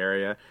Jersey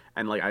area,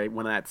 and like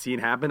when that scene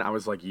happened, I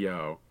was like,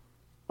 yo,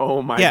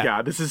 oh my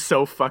god, this is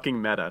so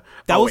fucking meta.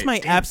 That was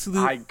my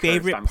absolute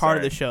favorite part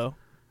of the show.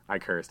 I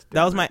cursed.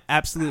 That was my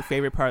absolute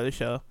favorite part of the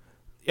show.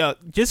 Yo,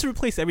 just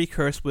replace every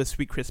curse with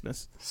Sweet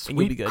Christmas, and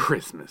you'll be good.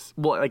 Christmas.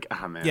 Well, like,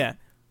 oh man. Yeah.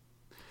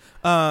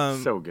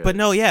 So good. But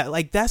no, yeah,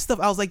 like that stuff.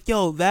 I was like,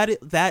 yo,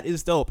 that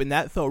is dope, and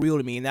that felt real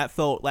to me, and that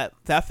felt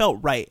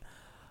right.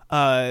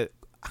 I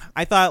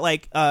thought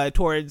like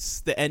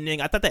towards the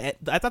ending, I thought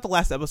the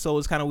last episode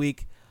was kind of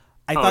weak.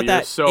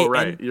 You're so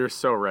right. You're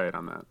so right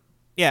on that.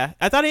 Yeah,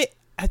 I thought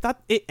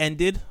it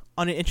ended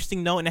on an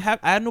interesting note, and I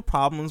had no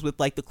problems with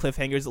like the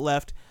cliffhangers it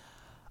left.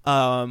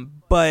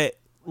 But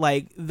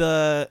like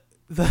the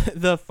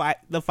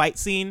fight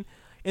scene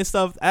and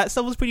stuff, that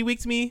stuff was pretty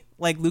weak to me.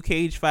 Like Luke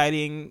Cage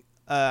fighting.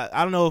 I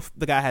don't know if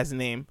the guy has a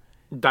name.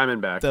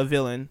 Diamondback. The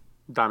villain.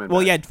 Diamondback.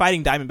 Well, yeah,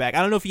 fighting Diamondback. I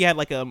don't know if he had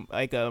like a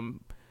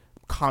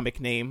comic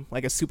name,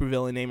 like a super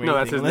villain name or anything.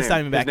 That's his Unless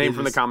name. Diamondback His name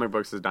from the comic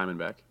books is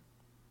Diamondback.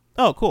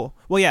 Oh, cool.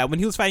 Well, yeah, when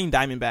he was fighting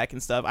Diamondback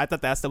and stuff, I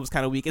thought that stuff was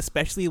kind of weak,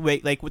 especially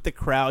like with the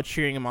crowd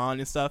cheering him on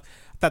and stuff.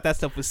 I thought that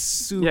stuff was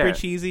super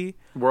cheesy.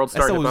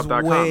 WorldStarHipHop.com. That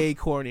stuff was way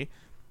corny.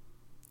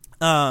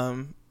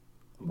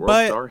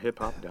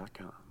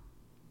 WorldStarHipHop.com.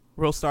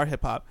 WorldStar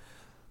Hip Hop.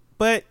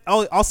 But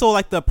also,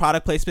 like, the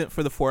product placement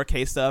for the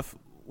 4K stuff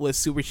was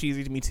super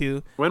cheesy to me,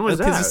 too. When was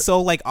that? Because it's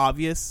so, like,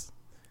 obvious.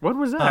 When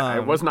was that?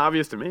 It wasn't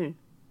obvious to me.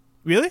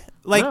 Really?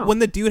 Like, No. when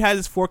the dude had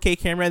his 4K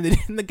camera and the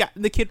dude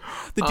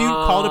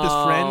called up his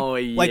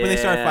friend, like, when they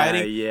started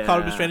fighting,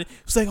 called up his friend. He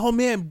was like, oh,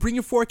 man, bring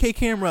your 4K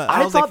camera.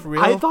 I was like, for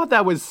real? I thought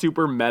that was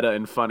super meta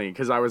and funny,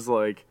 because I was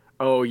like,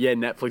 oh, yeah,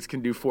 Netflix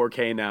can do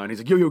 4K now. And he's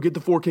like, yo, get the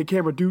 4K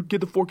camera, dude.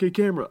 Get the 4K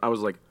camera. I was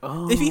like,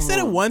 oh. If he said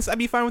it once, I'd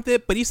be fine with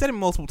it. But he said it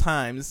multiple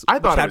times. I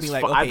thought it was,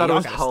 like, okay, I thought it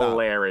was gotta stop.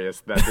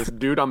 hilarious that this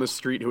dude on the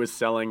street who was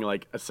selling,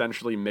 like,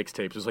 essentially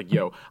mixtapes was like,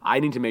 yo, I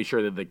need to make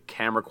sure that the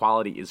camera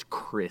quality is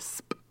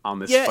crisp on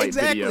this fight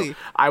video.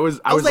 I was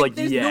like,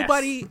 there's yes.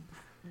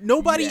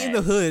 Nobody in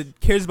the hood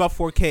cares about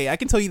 4K. I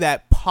can tell you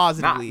that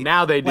positively.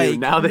 Now they do. Like,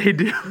 now they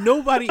do.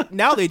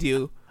 Now they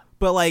do.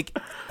 But, like,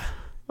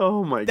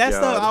 oh my god. That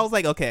stuff, I was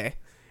like, okay.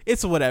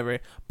 It's whatever.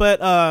 But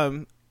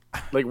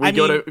like we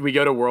go to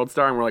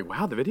WorldStar and we're like,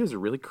 wow, the videos are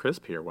really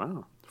crisp here.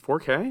 Wow.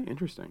 4K?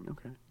 Interesting.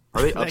 Okay.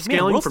 Are they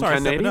upscaling from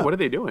 1080? What are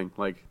they doing?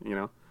 Like, you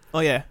know.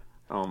 Oh yeah.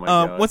 Oh my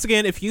god. Once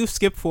again, if you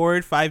skip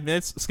forward 5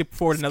 minutes, skip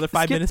forward another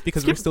 5 minutes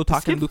because we're still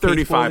talking skip Luke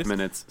Cage 35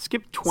 minutes.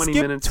 Skip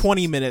 20 minutes.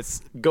 20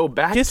 minutes. Go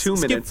back just 2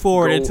 minutes. Skip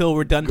forward until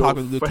we're done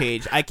talking Luke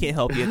Cage. I can't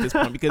help you at this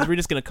point because we're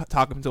just going to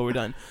talk until we're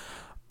done.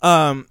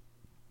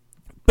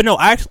 But no,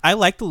 I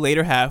like the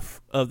later half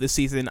of the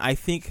season. I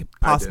think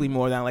possibly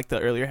more than I like the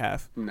earlier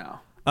half. No.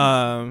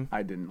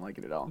 I didn't like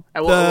it at all.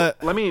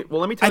 Let me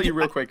tell you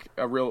real quick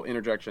a real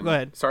interjection. Go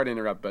ahead. Sorry to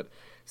interrupt, but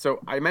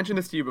so I mentioned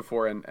this to you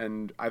before,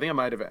 and I think I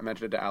might have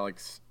mentioned it to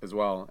Alex as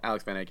well,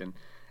 Alex Van Aken.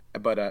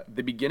 But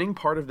the beginning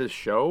part of this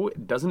show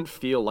doesn't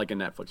feel like a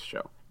Netflix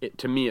show.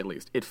 To me, at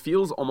least, it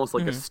feels almost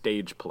like a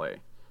stage play.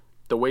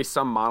 The way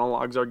some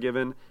monologues are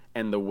given,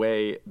 and the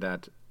way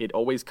that it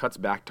always cuts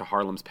back to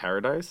Harlem's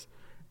Paradise.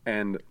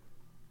 And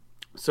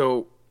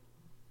so,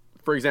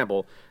 for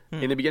example,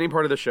 in the beginning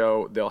part of the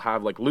show, they'll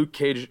have like Luke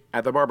Cage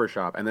at the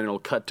barbershop, and then it'll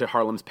cut to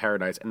Harlem's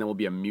Paradise, and there will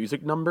be a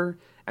music number,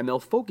 and they'll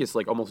focus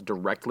like almost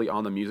directly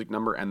on the music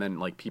number, and then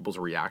like people's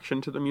reaction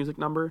to the music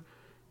number.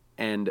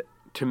 And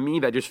to me,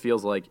 that just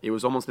feels like it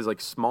was almost this like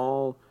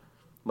small,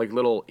 like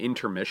little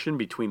intermission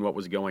between what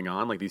was going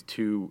on, like these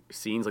two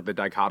scenes, like the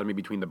dichotomy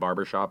between the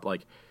barbershop,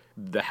 like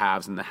the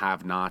haves and the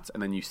have-nots,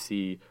 and then you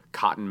see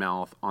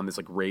Cottonmouth on this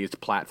like raised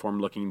platform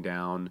looking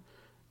down,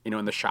 you know,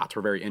 and the shots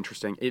were very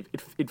interesting.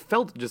 It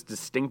felt just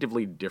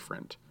distinctively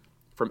different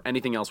from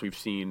anything else we've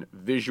seen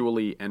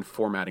visually and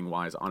formatting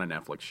wise on a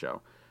Netflix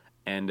show.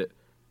 And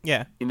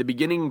yeah, in the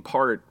beginning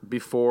part,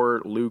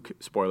 before Luke,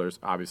 spoilers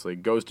obviously,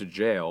 goes to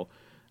jail,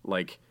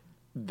 like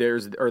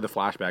the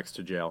flashbacks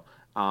to jail,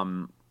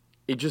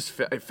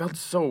 it felt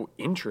so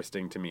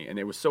interesting to me, and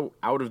it was so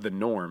out of the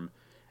norm,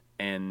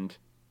 and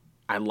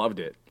I loved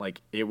it. Like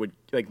it would,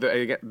 like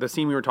the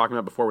scene we were talking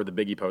about before with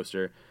the Biggie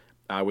poster,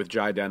 with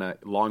Jidena,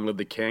 "Long live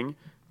the king,"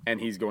 and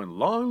he's going,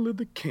 "Long live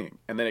the king,"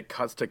 and then it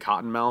cuts to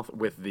Cottonmouth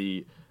with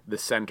the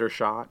center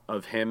shot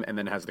of him, and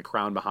then has the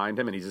crown behind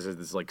him, and he just has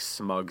this like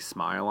smug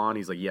smile on.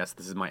 He's like, "Yes,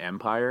 this is my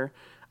empire."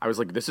 I was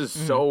like, this is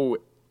so,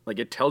 like,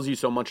 it tells you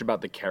so much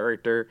about the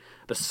character.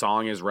 The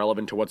song is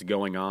relevant to what's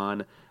going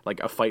on, like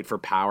a fight for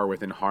power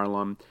within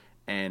Harlem.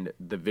 And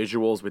the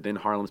visuals within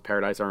Harlem's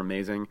Paradise are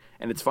amazing.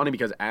 And it's funny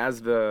because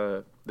as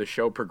the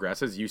show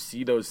progresses, you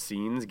see those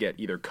scenes get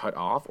either cut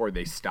off or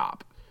they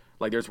stop.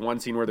 Like there's one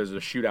scene where there's a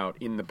shootout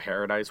in the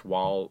Paradise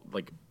while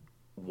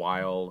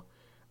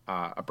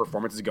a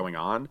performance is going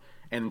on.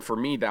 And for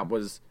me, it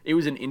was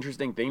an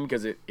interesting thing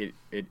because it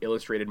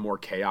illustrated more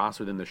chaos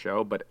within the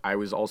show. But I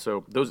was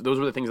also those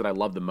were the things that I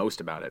loved the most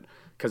about it.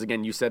 Because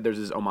again, you said there's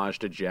this homage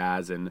to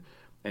jazz and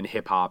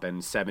hip hop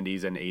and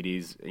 70s and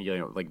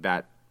 80s, like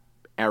that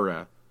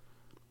era.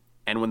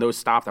 And when those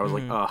stopped, I was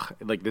like, ugh,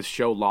 like this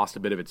show lost a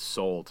bit of its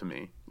soul to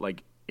me.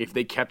 Like if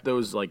they kept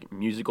those like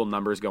musical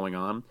numbers going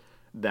on,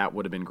 that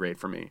would have been great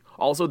for me.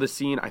 Also, the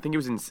scene, I think it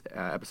was in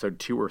episode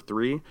 2 or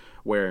 3,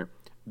 where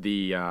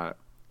the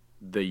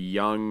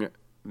young,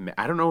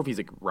 I don't know if he's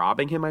like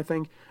robbing him. I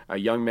think a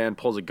young man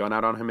pulls a gun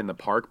out on him in the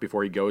park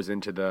before he goes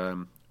into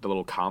the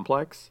little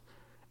complex,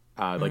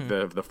 like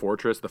the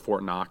fortress, the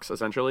Fort Knox,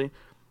 essentially.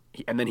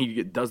 And then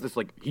he does this,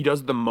 like he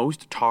does the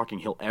most talking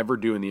he'll ever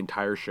do in the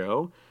entire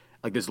show,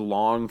 like this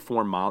long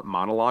form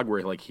monologue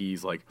where like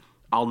he's like,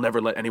 I'll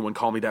never let anyone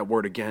call me that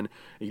word again.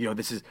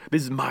 This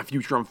is my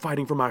future. I'm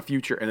fighting for my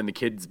future. And then the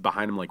kids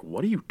behind him like,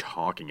 what are you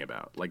talking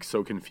about? Like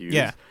so confused.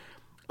 Yeah.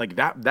 Like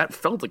that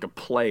felt like a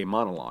play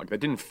monologue. That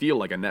didn't feel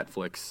like a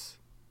Netflix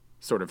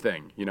sort of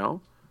thing,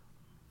 No,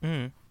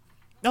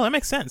 that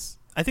makes sense.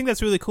 I think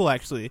that's really cool,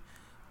 actually.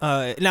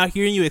 Now,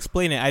 hearing you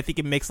explain it, I think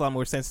it makes a lot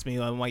more sense to me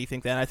on why you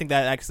think that. I think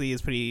that actually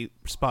is pretty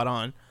spot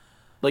on.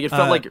 Like it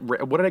felt like,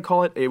 what did I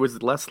call it? It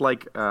was less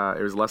like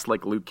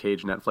Luke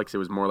Cage Netflix. It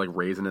was more like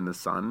Raisin in the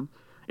Sun.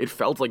 It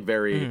felt like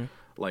very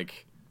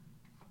like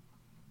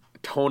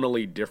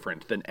tonally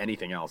different than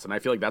anything else, and I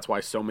feel like that's why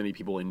so many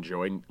people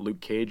enjoy Luke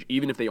Cage,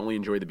 even if they only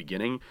enjoy the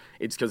beginning.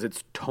 It's because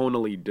it's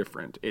tonally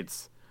different.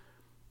 It's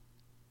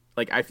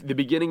like the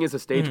beginning is a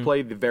stage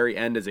play, the very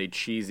end is a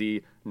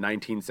cheesy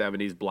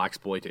 1970s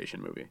blaxploitation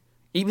movie.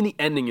 Even the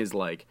ending is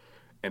like,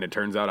 and it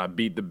turns out I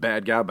beat the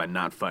bad guy by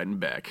not fighting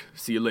back.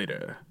 See you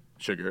later,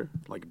 sugar.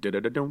 Like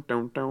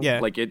don't. Yeah.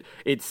 Like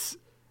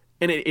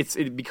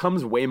it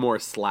becomes way more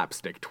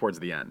slapstick towards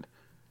the end.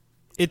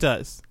 It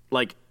does.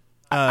 Like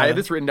I have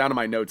this written down in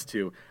my notes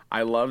too.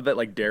 I love that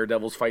like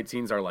Daredevil's fight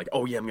scenes are like,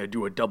 oh yeah, I'm gonna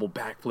do a double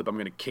backflip. I'm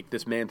gonna kick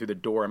this man through the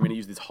door. I'm gonna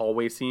use these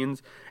hallway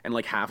scenes, and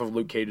like half of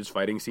Luke Cage's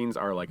fighting scenes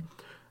are like,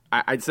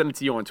 I sent it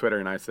to you on Twitter,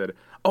 and I said,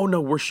 oh no,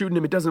 we're shooting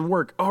him. It doesn't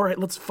work. All right,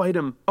 let's fight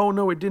him. Oh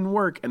no, it didn't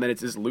work. And then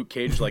it's this Luke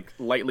Cage like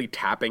lightly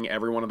tapping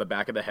everyone on the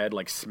back of the head,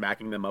 like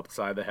smacking them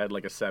upside the head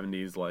like a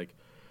 70s like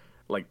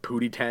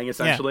Pootie Tang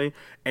essentially. Yeah.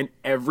 And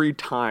every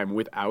time,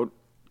 without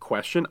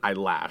question, I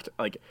laughed.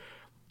 Like,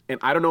 and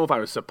I don't know if I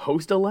was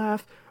supposed to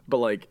laugh, but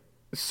like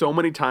so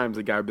many times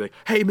the guy would be like,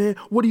 hey man,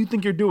 what do you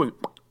think you're doing?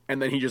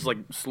 And then he just like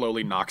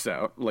slowly knocks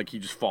out. Like he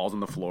just falls on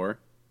the floor.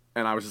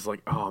 And I was just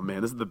like, oh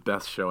man, this is the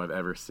best show I've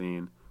ever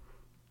seen.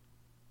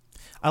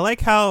 I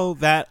like how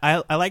that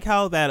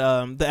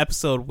the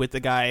episode with the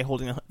guy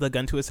holding the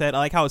gun to his head, I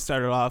like how it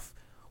started off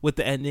with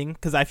the ending,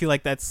 because I feel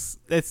like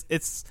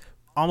it's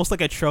almost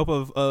like a trope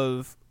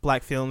of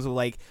black films of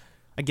like,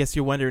 I guess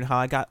you're wondering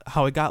how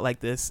it got like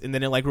this, and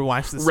then it like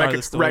rewinds to the start of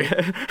the story.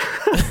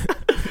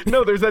 Right.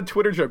 No, there's that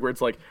Twitter joke where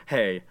it's like,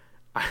 hey,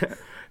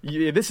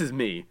 this is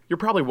me. You're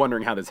probably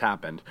wondering how this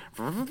happened.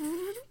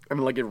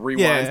 And like it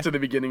rewinds to the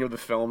beginning of the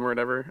film or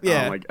whatever.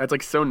 Yeah. Like that's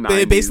like so nice.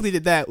 They basically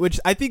did that, which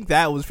I think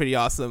that was pretty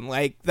awesome.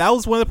 Like that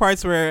was one of the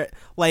parts where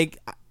like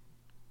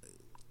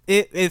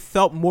it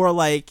felt more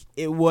like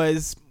it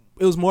was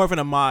more of an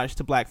homage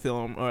to black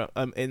film, or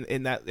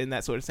in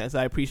that sort of sense.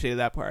 I appreciated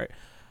that part.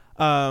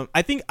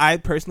 I think I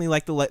personally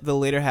like the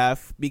later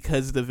half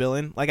because of the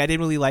villain. Like I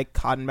didn't really like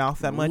Cottonmouth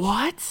that much.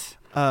 What?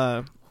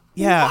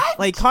 Yeah, what?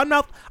 like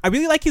Cottonmouth. I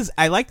really like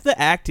I liked the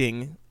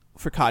acting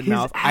for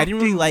Cottonmouth. I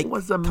didn't really like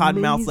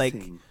Cottonmouth's like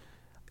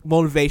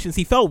motivations.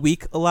 He felt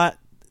weak a lot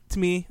to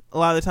me a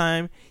lot of the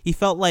time. He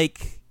felt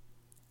like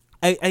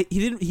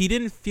he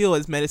didn't feel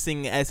as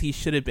menacing as he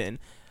should have been.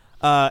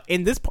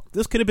 And this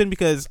could have been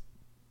because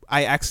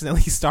I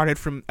accidentally started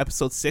from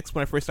episode 6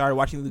 when I first started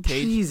watching Luke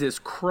Cage. Jesus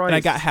Christ! And I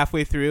got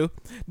halfway through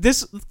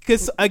this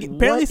because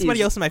apparently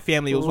somebody else in my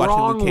family was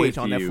watching Luke Cage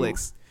on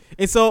Netflix,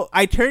 and so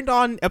I turned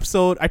on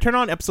episode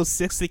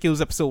 6. I think it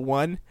was episode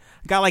 1.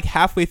 I got like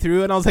halfway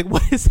through, and I was like,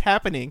 "What is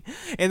happening?"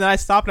 And then I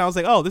stopped, and I was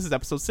like, "Oh, this is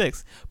episode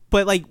 6."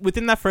 But like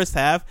within that first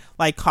half,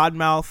 like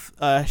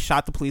Cottonmouth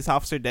shot the police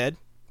officer dead,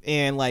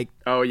 and like,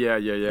 oh yeah.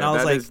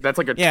 That's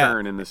like a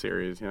turn in the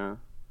series, yeah.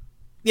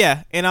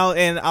 Yeah, and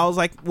I was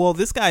like, well,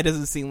 this guy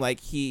doesn't seem like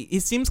he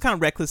seems kind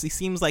of reckless. He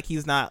seems like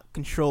he's not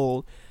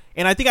controlled,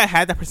 and I think I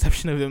had that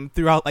perception of him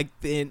throughout like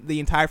the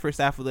entire first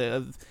half of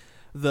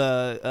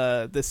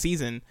the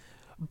season.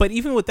 But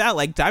even with that,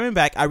 like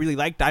Diamondback, I really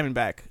liked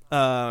Diamondback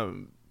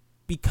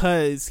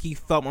because he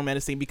felt more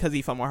menacing, because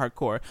he felt more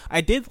hardcore. I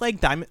did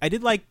like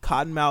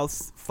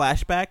Cottonmouth's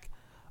flashback,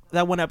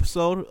 that one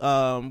episode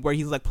where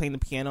he's like playing the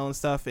piano and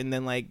stuff, and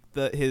then like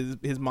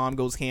his mom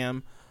goes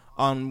ham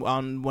on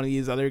one of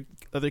these other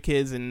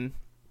kids, and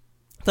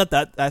I thought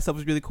that stuff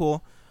was really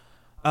cool.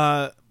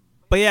 But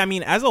yeah, I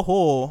mean, as a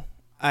whole,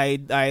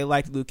 I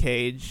liked Luke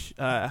Cage.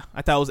 I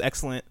thought it was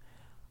excellent.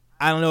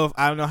 I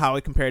don't know how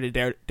it compared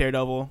to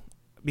Daredevil,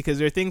 because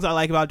there are things I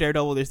like about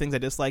Daredevil. There's things I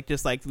dislike,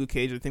 just like Luke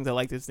Cage. There are things I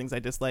like. There's things I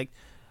dislike.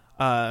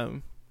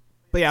 But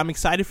yeah, I'm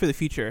excited for the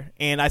future.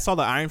 And I saw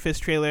the Iron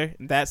Fist trailer.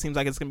 That seems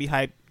like it's gonna be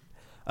hype.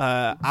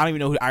 I don't even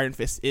know who Iron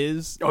Fist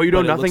is. Oh, you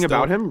know nothing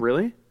about him,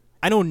 really?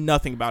 I know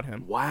nothing about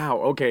him. Wow.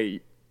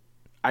 Okay.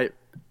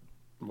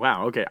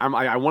 Wow. Okay.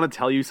 I want to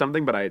tell you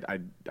something, but I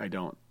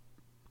don't.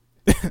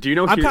 Do you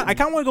know? I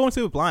kind of want to go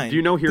into it blind. Do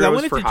you know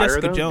Heroes for Hire?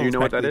 Though? Do you know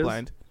what that is?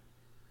 Blind.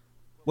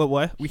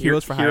 What?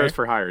 Heroes for Hire. Heroes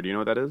for Hire. Do you know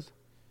what that is?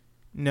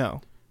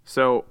 No.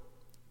 So,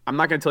 I'm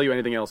not going to tell you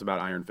anything else about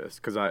Iron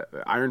Fist because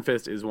Iron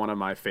Fist is one of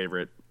my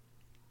favorite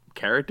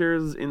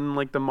characters in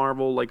like the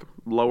Marvel like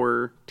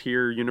lower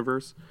tier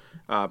universe.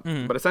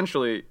 But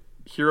essentially,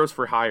 Heroes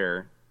for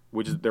Hire,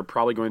 which is they're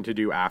probably going to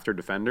do after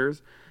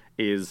Defenders,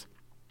 is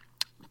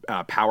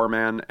Power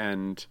Man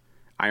and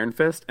Iron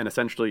Fist, and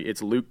essentially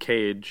it's Luke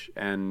Cage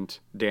and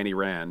Danny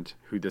Rand,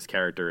 who this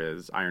character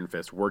is, Iron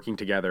Fist, working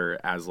together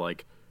as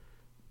like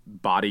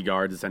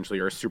bodyguards essentially,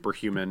 or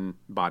superhuman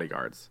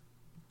bodyguards.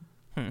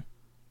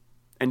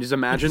 And just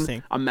imagine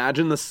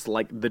this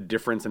like the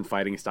difference in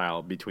fighting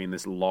style between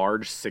this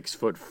large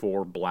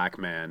 6'4" black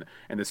man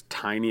and this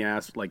tiny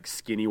ass like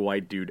skinny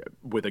white dude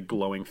with a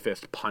glowing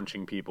fist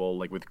punching people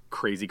like with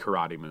crazy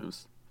karate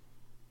moves.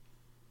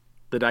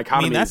 The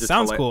dichotomy. I mean, that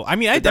sounds cool. I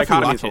mean, I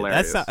definitely watch it.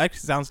 That actually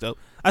sounds dope.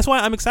 That's why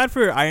I'm excited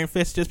for Iron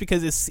Fist, just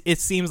because it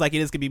seems like it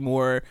is gonna be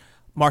more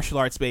martial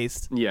arts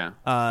based. Yeah,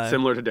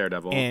 similar to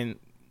Daredevil. And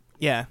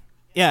yeah.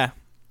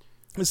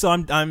 So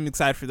I'm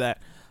excited for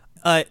that.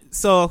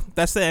 So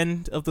that's the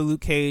end of the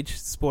Luke Cage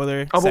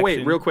spoiler. Oh, but section.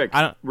 wait, real quick.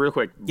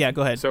 Yeah,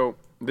 go ahead. So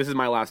this is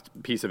my last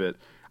piece of it.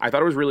 I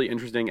thought it was really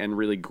interesting and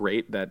really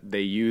great that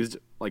they used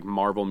like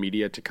Marvel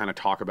media to kind of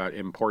talk about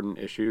important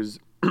issues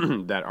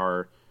that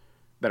are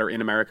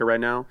in America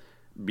right now,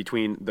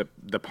 between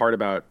the part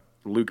about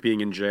Luke being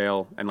in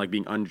jail and like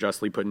being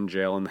unjustly put in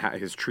jail and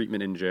his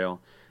treatment in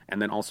jail,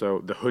 and then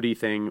also the hoodie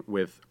thing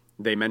with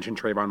they mentioned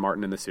Trayvon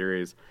Martin in the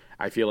series.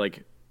 I feel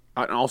like.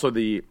 And also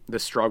the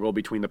struggle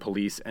between the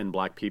police and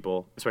black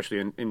people,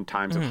 especially in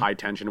times of high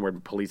tension where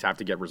police have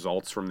to get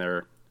results from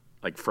their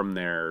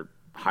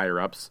higher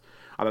ups.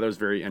 I thought that was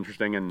very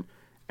interesting,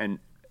 and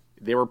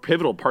they were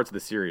pivotal parts of the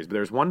series. But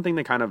there's one thing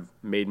that kind of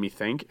made me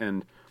think,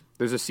 and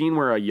there's a scene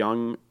where a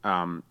young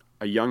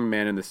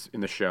man in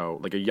the show,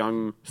 like a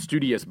young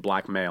studious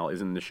black male,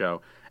 is in the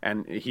show,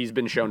 and he's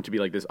been shown to be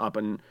like this up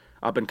and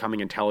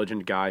coming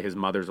intelligent guy. His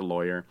mother's a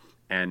lawyer,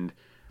 and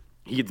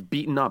he gets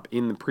beaten up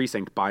in the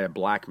precinct by a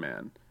black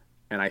man.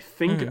 And I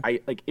think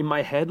in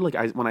my head,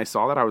 when I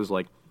saw that, I was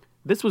like,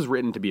 this was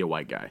written to be a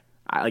white guy.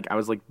 I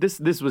was like, this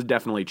was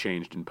definitely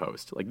changed in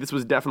post. Like, this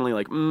was definitely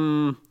like,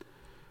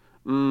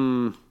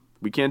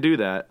 we can't do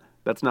that.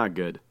 That's not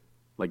good.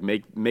 Like,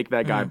 make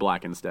that guy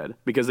black instead.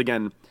 Because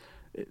again,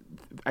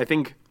 I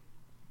think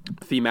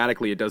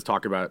thematically it does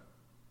talk about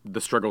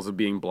the struggles of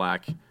being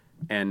black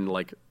and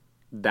like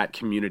that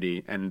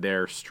community and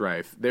their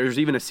strife. There's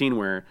even a scene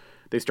where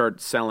they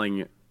start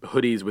selling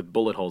hoodies with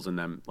bullet holes in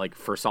them, like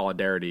for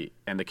solidarity,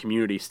 and the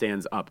community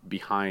stands up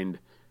behind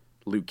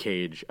Luke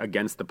Cage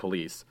against the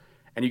police.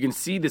 And you can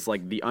see this,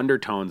 like, the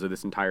undertones of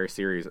this entire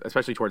series,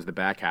 especially towards the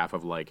back half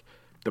of, like,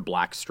 the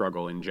black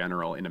struggle in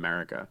general in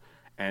America.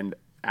 And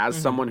as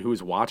someone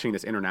who's watching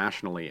this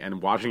internationally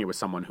and watching it with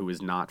someone who is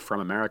not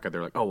from America,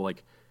 they're like, oh,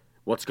 like,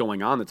 what's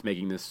going on that's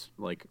making this,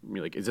 like,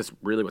 is this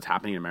really what's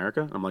happening in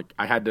America? I'm like,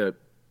 I had to,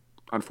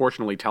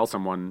 unfortunately, tell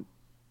someone,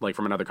 like,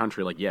 from another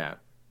country, like, yeah,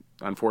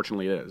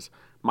 unfortunately it is.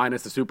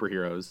 Minus the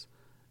superheroes.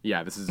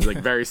 Yeah, this is like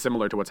very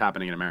similar to what's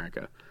happening in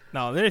America.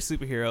 No, they're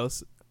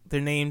superheroes. They're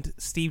named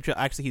Steve Jobs.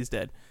 Actually, he's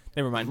dead.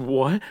 Never mind.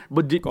 What?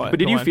 But did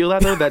you feel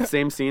that though? That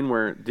same scene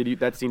where did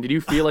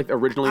you feel like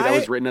originally that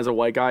was written as a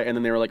white guy, and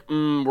then they were like,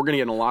 we're gonna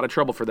get in a lot of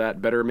trouble for that.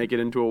 Better make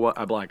it into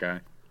a black guy.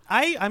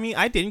 I mean,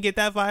 I didn't get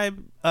that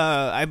vibe.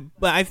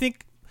 But I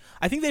think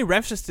they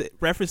referenced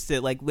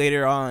it like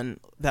later on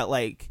that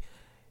like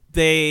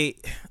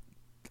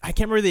I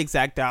can't remember the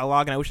exact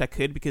dialogue, and I wish I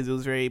could because it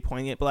was very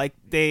poignant. But like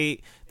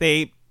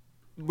they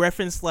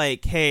referenced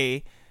like,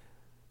 hey,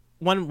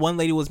 one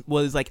lady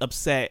was like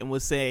upset and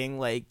was saying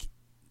like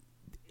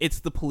it's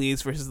the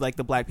police versus like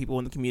the black people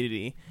in the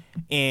community,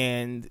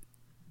 and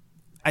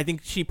I think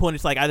she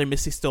pointed to like either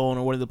Misty Stone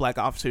or one of the black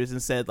officers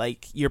and said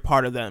like you're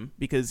part of them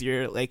because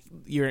you're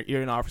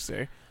an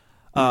officer.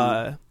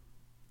 And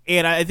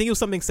I think it was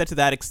something said to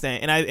that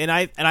extent, and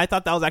I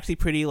thought that was actually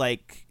pretty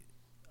like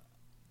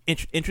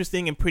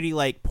interesting and pretty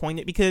like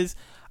poignant, because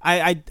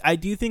I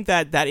do think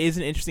that is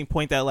an interesting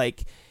point that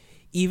like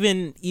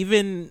even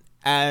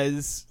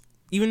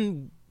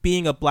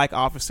being a black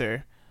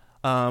officer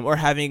or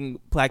having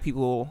black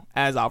people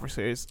as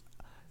officers,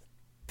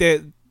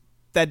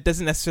 that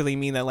doesn't necessarily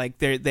mean that like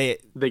they're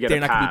not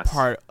going to be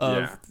part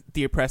of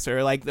the oppressor,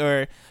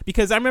 or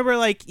because I remember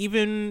like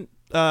even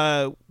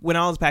when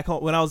I was back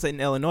home, when I was in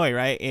Illinois,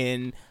 right,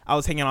 and I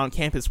was hanging out on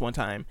campus one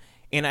time,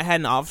 and I had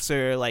an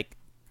officer like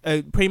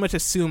pretty much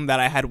assumed that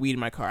I had weed in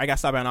my car. I got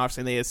stopped by an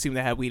officer and they assumed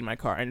I had weed in my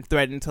car and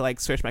threatened to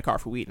like search my car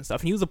for weed and stuff.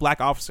 And he was a black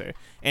officer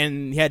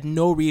and he had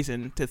no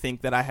reason to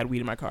think that I had weed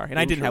in my car. And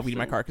I didn't have weed in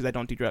my car because I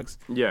don't do drugs.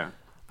 Yeah.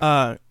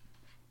 But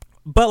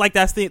like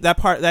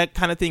that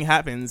kind of thing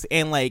happens,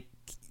 and like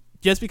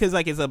just because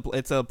like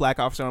it's a black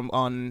officer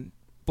on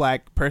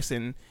black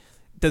person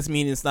doesn't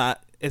mean it's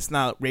not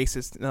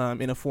racist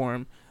in a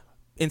form.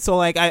 And so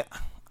like I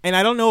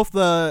don't know if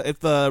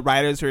the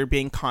writers are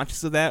being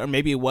conscious of that, or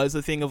maybe it was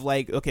a thing of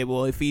like, okay,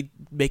 well, if we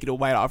make it a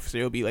white officer,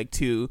 it'll be like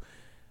too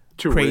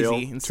crazy, real.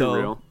 and too so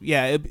real.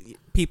 yeah,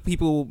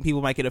 people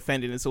might get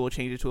offended, and so we'll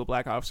change it to a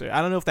black officer.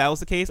 I don't know if that was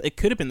the case. It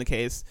could have been the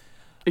case.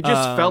 It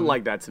just felt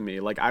like that to me.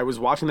 Like I was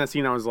watching that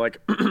scene, I was like,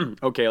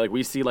 okay, like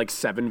we see like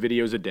 7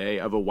 videos a day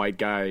of a white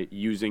guy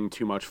using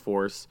too much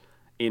force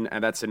in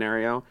that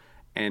scenario,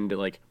 and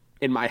like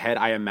in my head,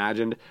 I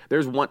imagined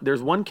there's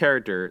one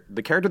character.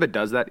 The character that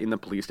does that in the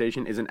police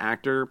station is an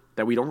actor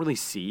that we don't really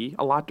see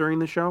a lot during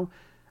the show.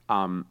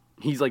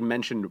 He's like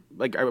mentioned,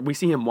 like we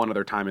see him one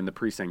other time in The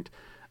Precinct.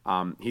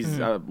 He's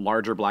a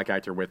larger black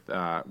actor with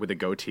a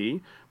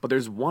goatee, but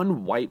there's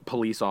one white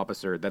police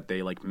officer that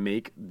they like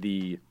make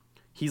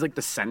he's like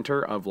the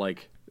center of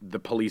like the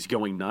police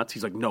going nuts.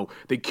 He's like, no,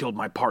 they killed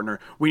my partner.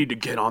 We need to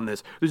get on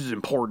this. This is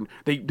important.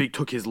 They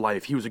took his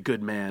life. He was a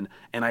good man.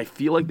 And I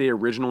feel like they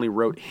originally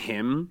wrote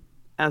him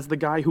as the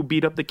guy who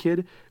beat up the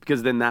kid,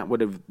 because then that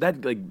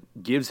like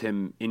gives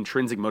him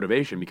intrinsic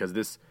motivation, because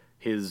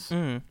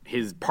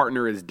his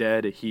partner is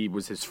dead. He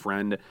was his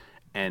friend.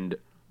 And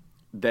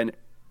then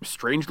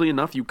strangely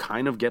enough, you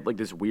kind of get like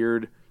this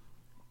weird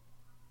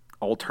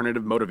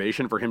alternative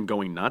motivation for him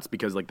going nuts,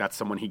 because like that's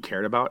someone he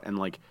cared about, and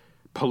like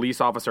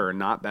police officer or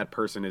not, that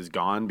person is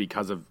gone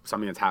because of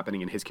something that's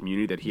happening in his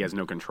community that he has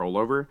no control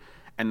over.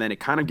 And then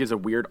it kind of gives a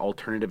weird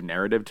alternative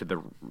narrative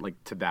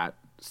to that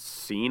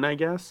scene, I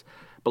guess.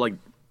 But like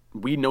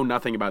we know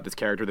nothing about this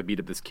character that beat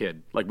up this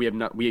kid. Like we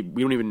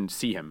don't even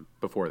see him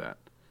before that.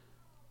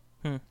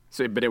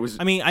 So, but it was.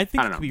 I mean, I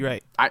think you could be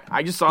right.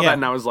 I just saw that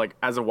and I was like,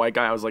 as a white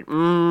guy, I was like,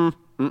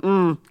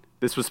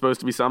 this was supposed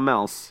to be something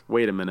else.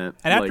 Wait a minute.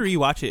 I'd have to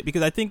rewatch it,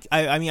 because I think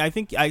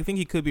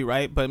he could be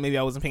right, but maybe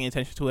I wasn't paying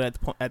attention to it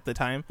at the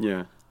time.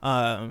 Yeah.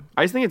 I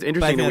just think it's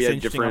interesting that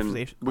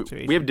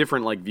we have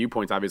different like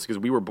viewpoints, obviously,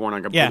 because we were born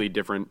on completely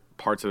different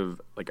parts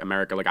of like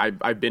America. Like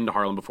I've been to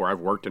Harlem before. I've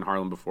worked in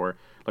Harlem before.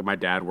 Like my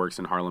dad works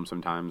in Harlem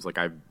sometimes. Like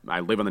I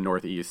live on the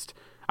Northeast.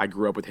 I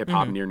grew up with hip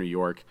hop near New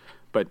York.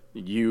 But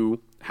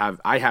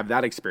I have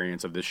that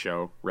experience of this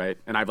show, right?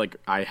 And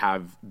I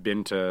have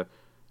been to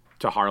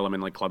Harlem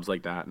and like clubs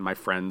like that, and my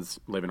friends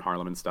live in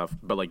Harlem and stuff.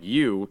 But like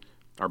you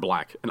are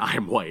black and I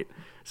am white,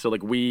 so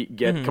like we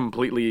get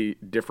completely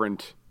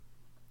different,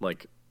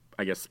 like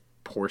I guess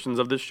portions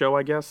of this show.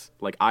 I guess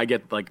like I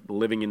get like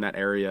living in that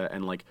area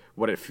and like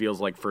what it feels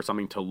like for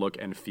something to look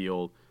and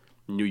feel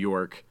New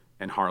York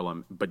and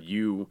Harlem. But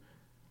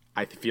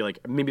I feel like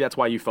maybe that's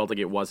why you felt like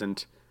it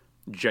wasn't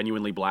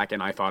genuinely black,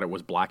 and I thought it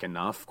was black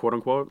enough, quote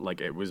unquote. Like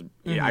it was,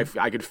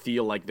 I could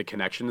feel like the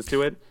connections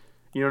to it.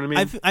 You know what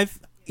I mean?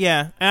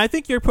 Yeah, and I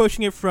think you're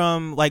approaching it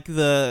from like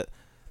the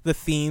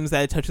themes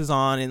that it touches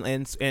on,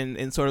 and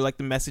sort of like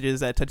the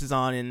messages that it touches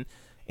on,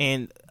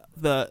 and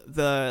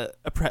the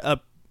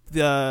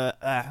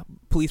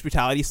police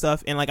brutality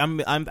stuff. And like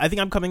I think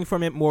I'm coming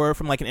from it more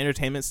from like an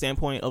entertainment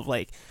standpoint of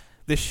like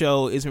this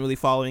show isn't really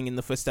following in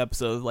the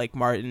footsteps of like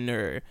Martin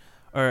or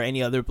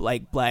any other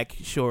like black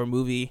show or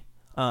movie.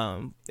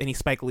 Any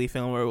Spike Lee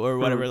film or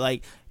whatever,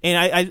 like, and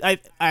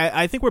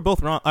I think we're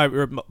both wrong.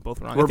 We're both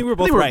wrong. I think we're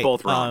both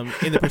right.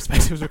 In the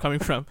perspectives we're coming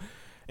from,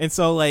 and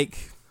so like,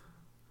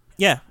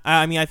 yeah.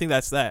 I mean, I think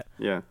that's that.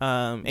 Yeah.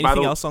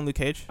 Anything else on Luke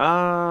Cage?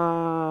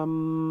 I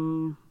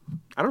don't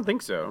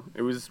think so.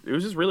 It was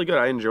just really good.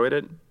 I enjoyed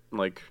it.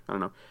 Like, I don't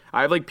know.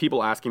 I have like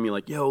people asking me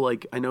like, yo,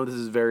 like I know this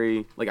is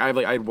very like I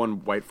had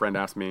one white friend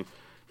ask me.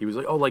 He was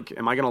like, oh, like,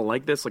 am I going to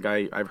like this? Like,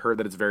 I've heard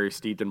that it's very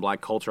steeped in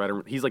black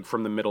culture. He's, like,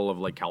 from the middle of,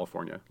 like,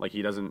 California. Like,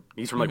 he's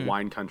from, like,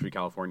 wine country,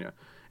 California.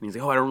 And he's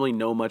like, oh, I don't really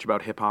know much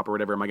about hip-hop or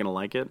whatever. Am I going to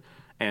like it?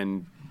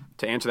 And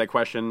to answer that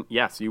question,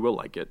 yes, you will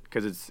like it.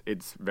 Because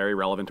it's very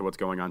relevant to what's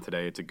going on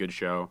today. It's a good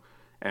show.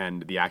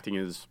 And the acting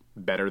is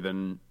I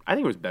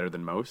think it was better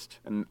than most.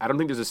 And I don't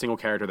think there's a single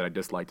character that I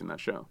disliked in that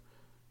show.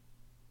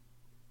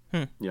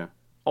 Yeah.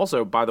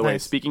 Also, by the way,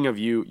 speaking of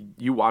you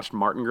watched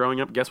Martin growing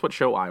up. Guess what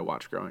show I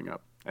watched growing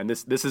up? And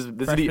this is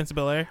Prince of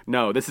Bel-Air?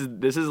 No, this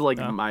is like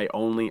my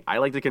only. I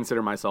like to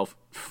consider myself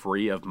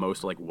free of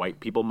most like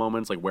white people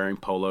moments, like wearing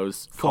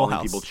polos, calling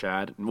people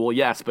Chad. Well,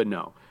 yes, but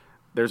no.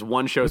 There's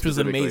one show which was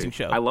an amazing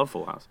show. I love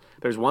Full House.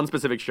 There's one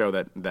specific show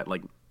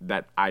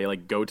that I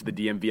like go to the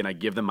DMV and I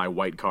give them my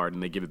white card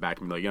and they give it back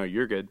to me like, yo,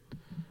 you're good.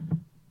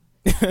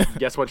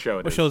 Guess what show it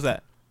is? What show is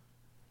that?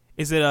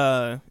 Is it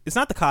It's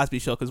not the Cosby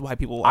Show, because white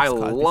people watch the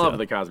Cosby Show. I love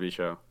the Cosby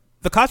Show.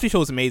 The Cosby Show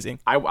is amazing.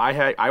 I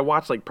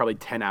watched like probably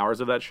 10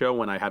 hours of that show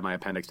when I had my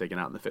appendix taken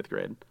out in the 5th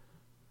grade.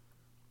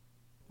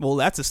 Well,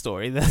 that's a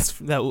story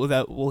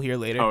that we'll hear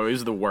later. Oh, it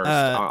was the worst.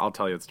 I'll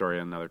tell you the story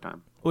another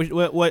time.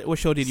 What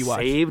show did you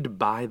watch? Saved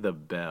by the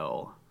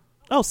Bell.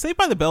 Oh, Saved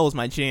by the Bell was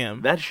my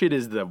jam. That shit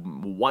is the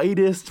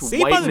whitest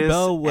Saved by the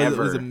Bell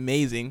ever. was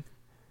amazing.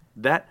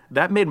 That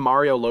made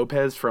Mario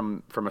Lopez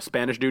from a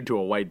Spanish dude to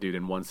a white dude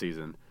in one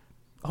season.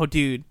 Oh,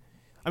 dude.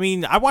 I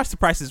mean, I watched The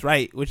Price is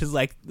Right, which is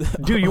like...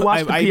 Dude, you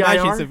watched the PIR?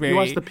 You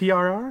watched the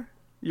PRR?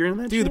 You're in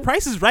that Dude, shit? The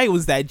Price is Right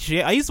was that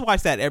jam. I used to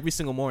watch that every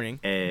single morning.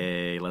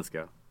 Hey, let's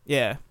go.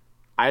 Yeah.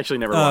 I actually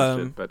never watched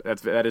it, but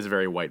that is a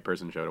very white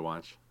person show to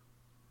watch.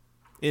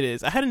 It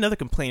is. I had another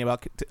complaint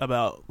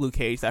about Luke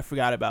Cage that I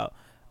forgot about.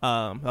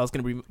 I was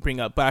going to bring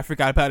up, but I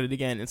forgot about it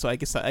again, and so I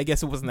guess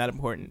it wasn't that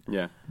important.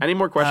 Yeah. Any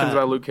more questions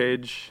about Luke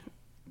Cage?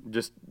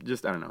 Just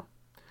I don't know.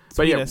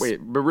 But yeah,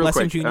 but real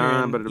Lesson quick. Jr.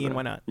 and Ian,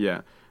 why not?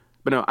 Yeah.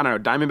 But no, I don't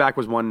know. Diamondback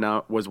was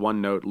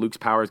one note. Luke's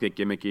powers get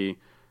gimmicky.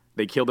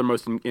 They killed their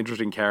most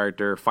interesting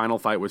character. Final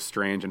fight was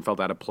strange and felt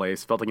out of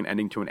place. Felt like an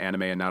ending to an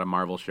anime and not a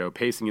Marvel show.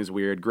 Pacing is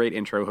weird. Great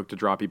intro hook to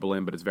draw people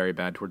in, but it's very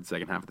bad towards the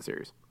second half of the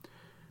series.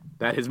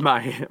 That is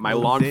my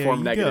long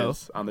form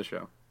negatives on the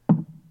show.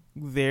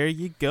 There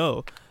you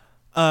go.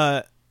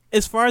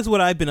 As far as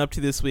what I've been up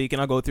to this week,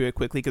 and I'll go through it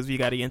quickly because we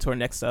got to get into our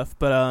next stuff.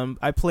 But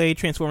I played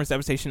Transformers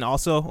Devastation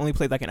also. Only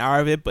played like an hour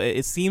of it, but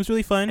it seems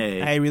really fun.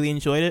 Hey. I really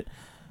enjoyed it.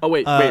 Oh,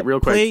 wait, real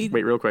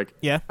quick.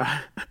 Yeah.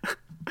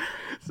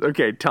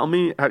 Okay, tell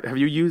me, have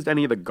you used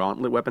any of the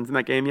gauntlet weapons in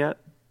that game yet?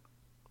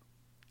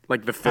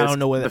 Like the fist, I don't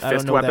know what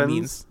that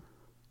means.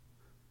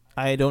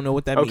 I don't know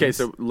what that means. Okay,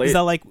 so is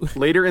that like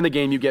later in the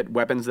game you get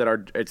weapons that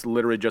are, it's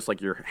literally just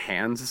like your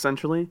hands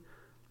essentially.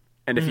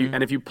 And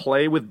if you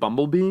play with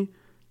Bumblebee,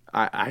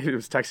 I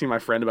was texting my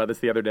friend about this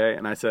the other day,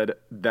 and I said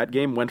that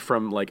game went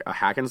from like a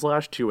hack and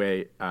slash to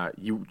a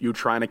you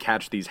trying to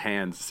catch these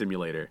hands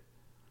simulator.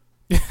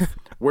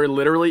 Where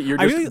literally you're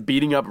just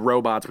beating up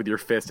robots with your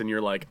fist, and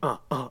you're like,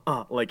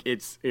 like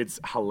it's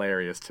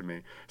hilarious to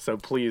me. So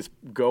please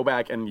go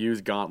back and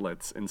use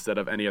gauntlets instead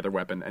of any other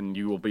weapon, and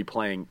you will be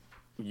playing.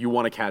 You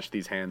want to catch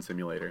these hands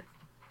simulator.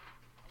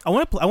 I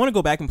want to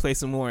go back and play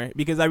some more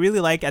because I really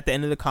like at the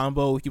end of the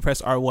combo, you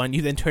press R1,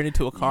 you then turn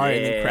into a car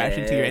and then crash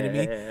into your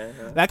enemy.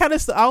 That kind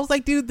of stuff. I was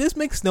like, dude, this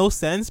makes no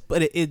sense,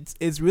 but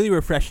it's really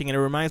refreshing, and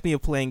it reminds me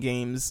of playing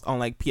games on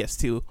like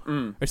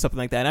PS2 or something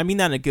like that. And I mean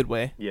that in a good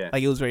way. Yeah,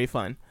 like it was very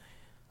fun.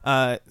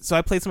 So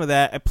I played some of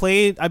that.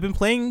 I've been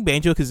playing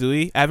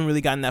Banjo-Kazooie. I haven't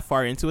really gotten that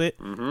far into it.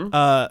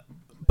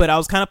 But I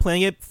was kind of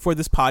playing it for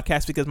this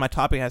podcast because my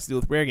topic has to do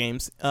with rare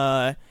games.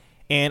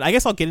 And I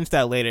guess I'll get into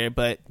that later,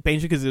 but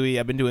Banjo-Kazooie,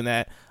 I've been doing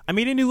that. I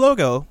made a new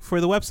logo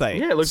for the website.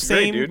 Yeah, it looks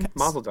great, dude.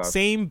 Mazel tov.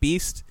 Same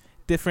beast,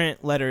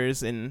 different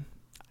letters, and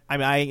I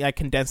mean, I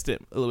condensed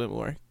it a little bit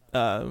more.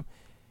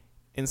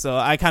 And so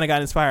I kind of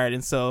got inspired.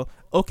 And so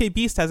OK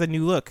Beast has a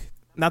new look.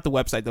 Not the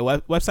website. The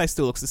website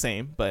still looks the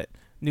same, but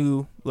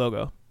new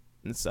logo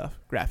and stuff,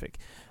 graphic.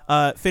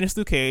 Finished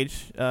Luke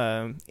Cage,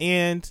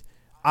 and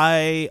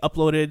I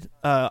uploaded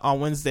on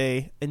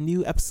Wednesday a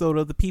new episode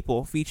of The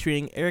People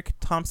featuring Eric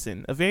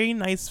Thompson, a very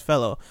nice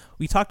fellow.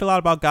 We talked a lot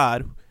about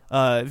God.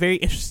 Very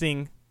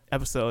interesting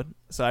episode,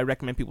 so I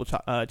recommend people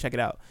check it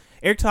out.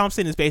 Eric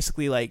Thompson is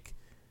basically like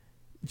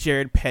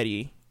Jared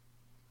Petty,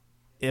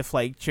 if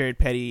like Jared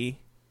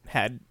Petty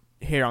had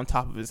hair on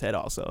top of his head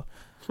also.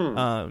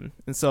 And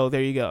so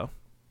there you go.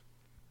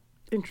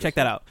 Check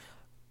that out.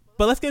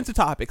 But let's get into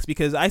topics,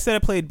 because I said I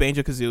played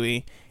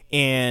Banjo-Kazooie,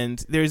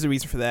 and there's a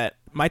reason for that.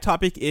 My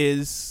topic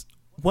is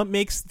what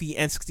makes the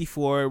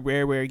N64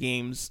 rare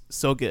games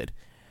so good.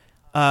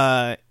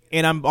 And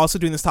I'm also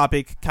doing this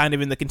topic kind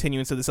of in the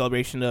continuance of the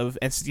celebration of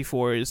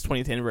N64's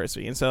 20th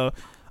anniversary. And so,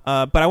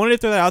 but I wanted to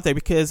throw that out there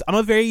because I'm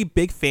a very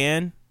big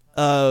fan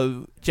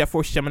of Jet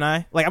Force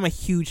Gemini. Like, I'm a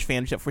huge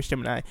fan of Jet Force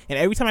Gemini. And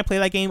every time I play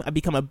that game, I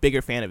become a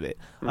bigger fan of it.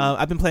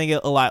 I've been playing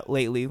it a lot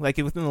lately. Like,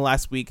 within the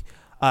last week,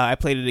 I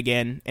played it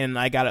again, and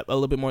I got a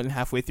little bit more than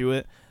halfway through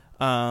it.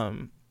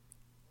 And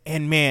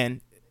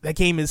man, that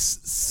game is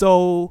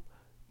so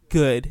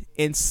good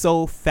and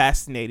so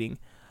fascinating.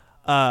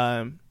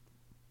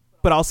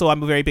 But also,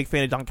 I'm a very big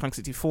fan of Donkey Kong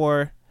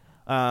 64.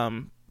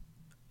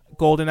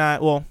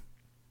 GoldenEye, well,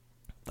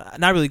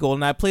 not really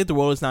GoldenEye. I played The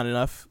World Is Not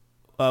Enough,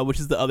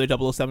 which is the other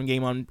 007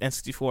 game on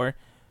N64.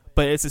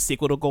 But it's a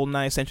sequel to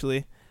GoldenEye,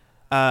 essentially.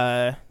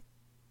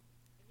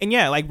 And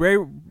yeah, like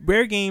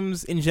rare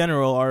games in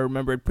general are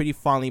remembered pretty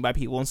fondly by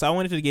people. And so I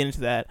wanted to get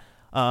into that.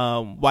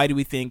 Why do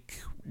we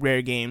think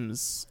rare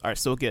games are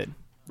so good?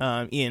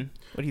 Ian,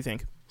 what do you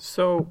think?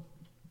 So,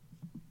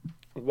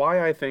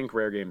 why I think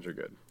rare games are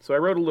good. So I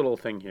wrote a little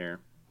thing here,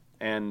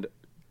 and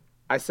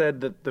I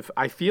said that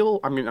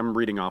I'm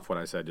reading off what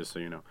I said just so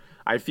you know.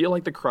 I feel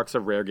like the crux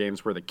of rare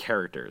games were the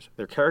characters.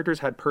 Their characters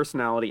had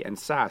personality and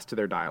sass to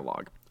their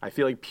dialogue. I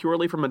feel like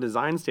purely from a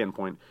design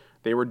standpoint,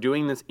 they were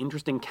doing this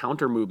interesting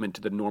counter movement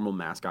to the normal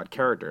mascot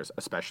characters,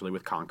 especially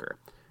with Conker.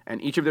 And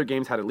each of their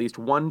games had at least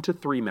 1 to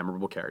 3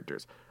 memorable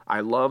characters. I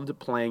loved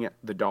playing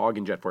the dog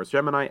in Jet Force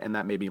Gemini, and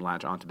that made me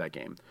latch onto that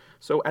game.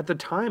 So at the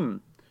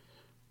time,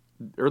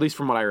 or at least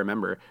from what I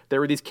remember,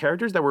 there were these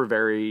characters that were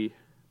very,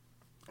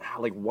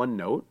 like, one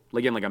note.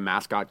 Like, again, like a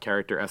mascot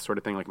character-esque sort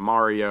of thing, like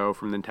Mario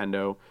from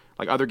Nintendo,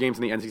 like other games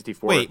in the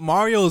N64. Wait,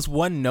 Mario's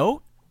one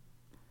note?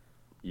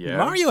 Yeah.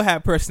 Mario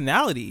had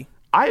personality.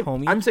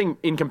 I'm saying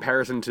in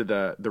comparison to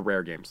the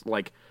rare games.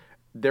 Like,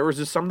 there was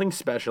just something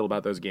special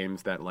about those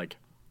games that, like,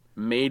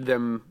 made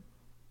them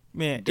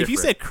different. If you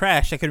said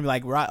Crash, I could be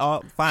like, right,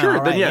 fine, sure,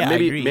 all then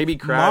right, maybe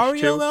Crash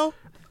Mario, too. though?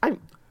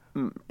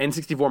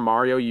 N64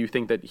 Mario, you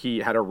think that he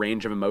had a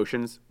range of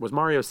emotions. Was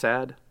Mario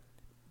sad?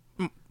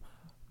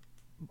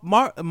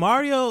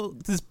 Mario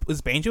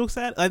is Banjo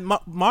sad?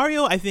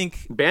 Mario, I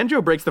think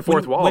Banjo breaks the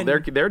fourth wall. Their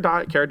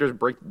characters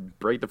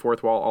break the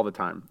fourth wall all the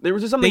time. There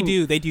was just something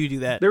they do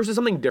that. There was just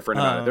something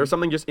different about it. There was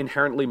something just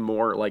inherently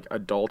more like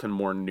adult and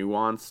more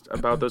nuanced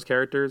about those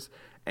characters,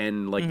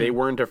 and like they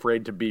weren't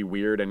afraid to be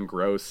weird and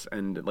gross,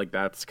 and like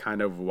that's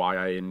kind of why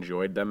I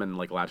enjoyed them and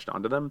like latched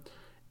onto them.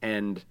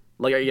 And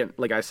like again,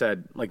 like I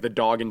said, like the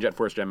dog in Jet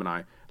Force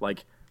Gemini,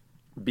 like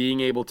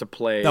being able to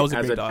play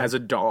as a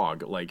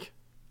dog, like.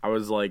 I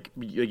was like,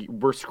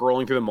 we're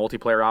scrolling through the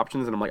multiplayer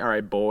options, and I'm like, all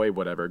right, boy,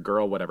 whatever,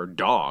 girl, whatever,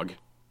 dog,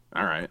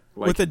 all right.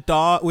 Like, with a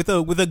dog, with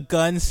a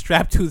gun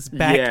strapped to his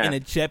back and a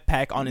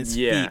jetpack on his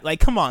feet.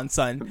 Like, come on,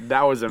 son.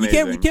 That was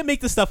amazing. You can't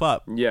make this stuff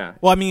up. Yeah.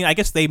 Well, I mean, I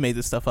guess they made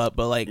this stuff up,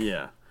 but like,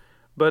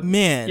 but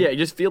man,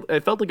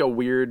 it felt like a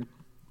weird,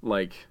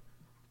 like,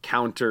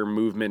 counter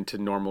movement to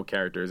normal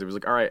characters. It was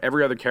like, all right,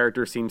 every other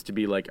character seems to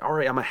be like, all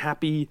right, I'm a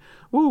happy,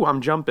 woo, I'm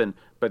jumping,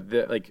 but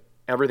like.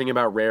 Everything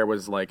about Rare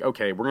was like,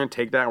 okay, we're going to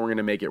take that and we're going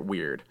to make it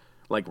weird.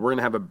 Like, we're going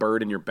to have a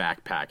bird in your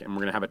backpack and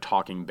we're going to have a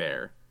talking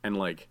bear. And,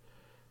 like,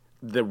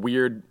 the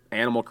weird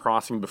Animal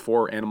Crossing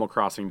before Animal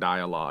Crossing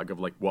dialogue of,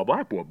 like, blah,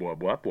 blah, blah, blah,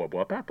 blah, blah,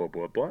 blah, blah, blah,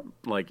 blah, blah.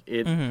 Like,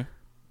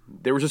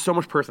 there was just so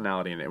much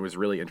personality in it. It was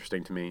really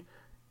interesting to me.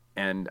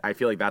 And I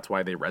feel like that's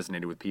why they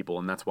resonated with people.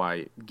 And that's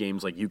why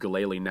games like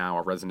Yooka-Laylee now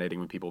are resonating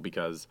with people,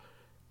 because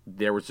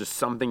there was just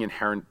something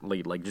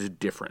inherently, like, just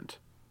different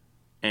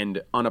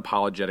and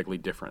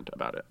unapologetically different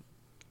about it.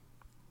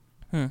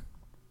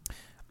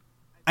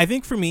 I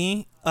think for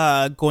me,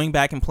 going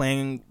back and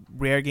playing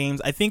Rare games,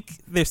 I think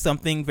there's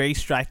something very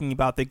striking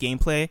about their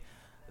gameplay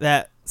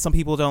that some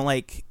people don't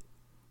like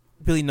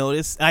really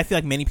notice. And I feel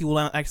like many people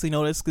don't actually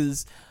notice,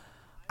 because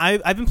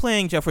I've been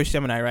playing Jet Force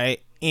Gemini, right?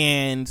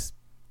 And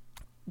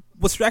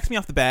what strikes me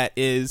off the bat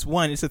is,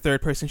 one, it's a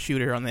third-person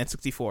shooter on the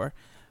N64,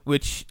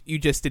 which you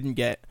just didn't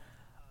get.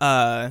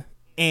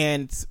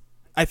 And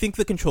I think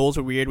the controls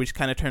are weird, which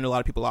kind of turned a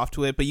lot of people off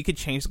to it, but you could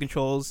change the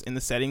controls in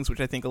the settings, which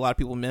I think a lot of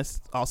people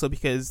missed also,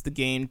 because the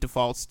game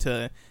defaults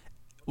to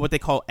what they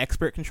call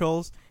expert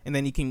controls, and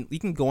then you can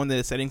go into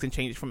the settings and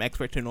change it from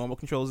expert to normal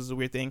controls. Is a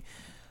weird thing.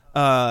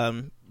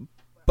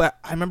 But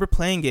I remember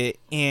playing it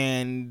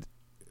and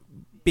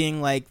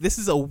being like, this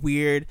is a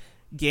weird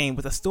game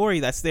with a story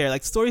that's there.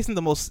 Like, the story isn't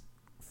the most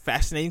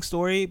fascinating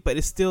story, but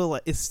it's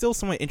still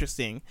somewhat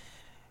interesting.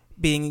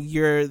 Being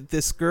you're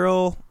this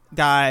girl,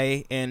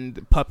 guy,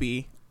 and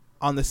puppy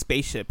on the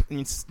spaceship. I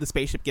mean, the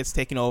spaceship gets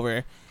taken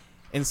over,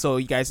 and so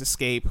you guys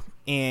escape.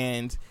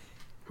 And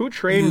who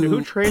trained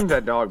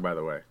that dog, by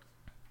the way?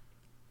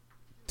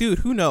 Dude,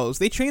 who knows?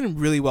 They train him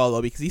really well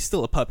though, because he's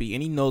still a puppy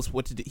and he knows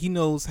what to do. He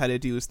knows how to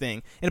do his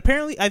thing. And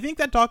apparently, I think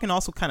that dog can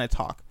also kind of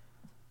talk,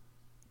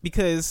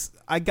 because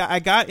I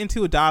got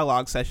into a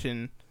dialogue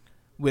session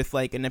with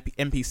like an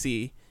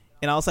NPC,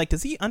 and I was like,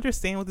 does he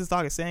understand what this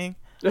dog is saying?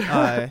 So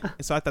I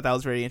thought that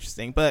was very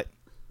interesting. But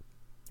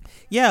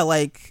yeah,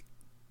 like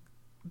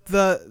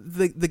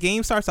the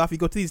game starts off, you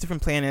go to these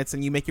different planets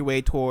and you make your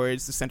way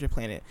towards the center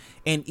planet,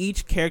 and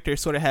each character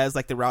sort of has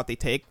like the route they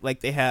take.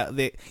 Like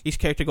each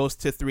character goes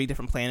to 3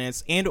 different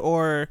planets and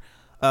or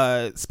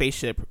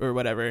spaceship or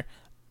whatever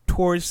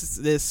towards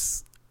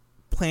this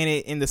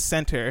planet in the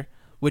center,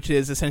 which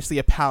is essentially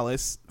a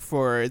palace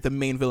for the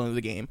main villain of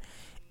the game.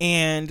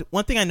 And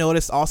one thing I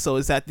noticed also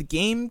is that the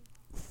game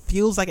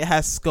feels like it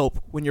has scope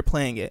when you're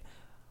playing it.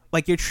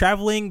 Like, you're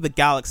traveling the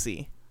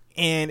galaxy.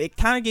 And it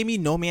kind of gave me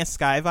No Man's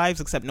Sky vibes,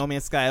 except No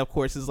Man's Sky, of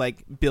course, is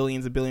like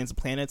billions and billions of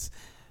planets.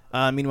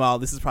 Meanwhile,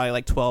 this is probably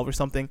like 12 or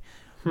something.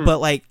 But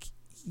like,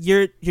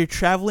 you're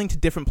traveling to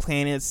different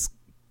planets,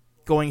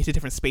 going into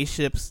different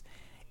spaceships,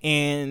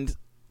 and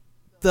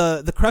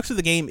the crux of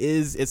the game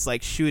is it's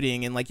like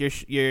shooting, and like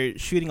you're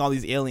shooting all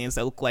these aliens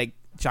that look like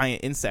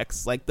giant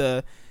insects. Like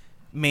the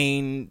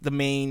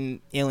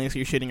main aliens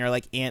you're shooting are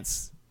like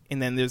ants,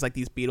 and then there's like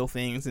these beetle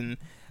things, and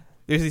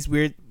there's these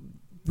weird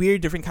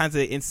different kinds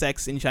of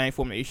insects in giant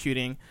form that you're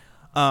shooting.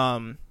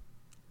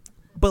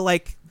 But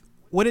like,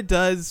 what it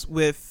does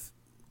with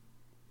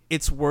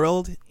its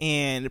world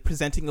and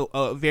presenting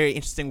a very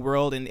interesting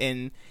world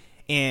and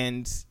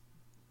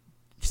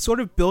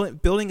sort of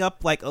building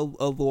up like a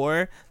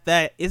lore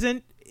that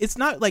it's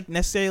not like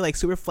necessarily like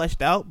super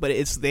fleshed out, but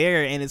it's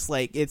there, and it's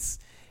like it's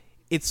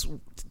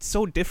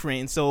so different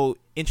and so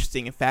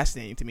interesting and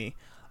fascinating to me.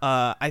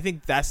 I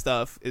think that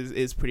stuff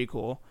is pretty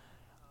cool.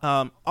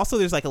 Also,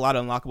 there's like a lot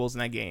of unlockables in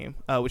that game,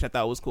 which I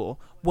thought was cool.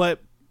 What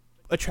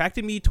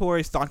attracted me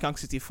towards Donkey Kong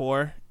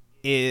 64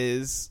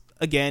 is,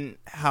 again,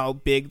 how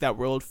big that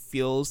world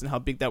feels and how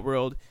big that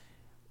world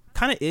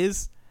kind of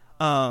is.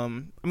 I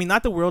mean,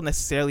 not the world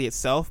necessarily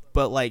itself,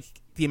 but like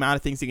the amount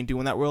of things you can do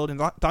in that world. And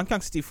Donkey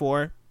Kong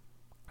 64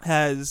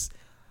 has,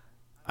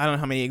 I don't know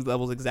how many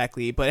levels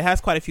exactly, but it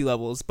has quite a few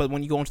levels. But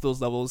when you go into those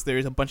levels,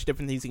 there's a bunch of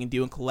different things you can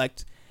do and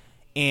collect.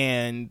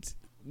 And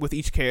with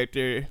each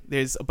character,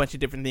 there's a bunch of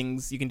different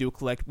things you can do and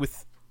collect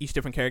with each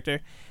different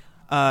character.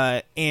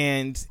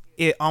 And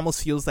it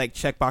almost feels like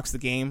checkbox the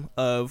game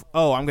of,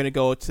 oh, I'm going to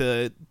go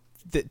to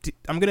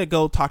I'm gonna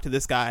go talk to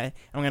this guy.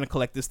 I'm gonna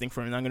collect this thing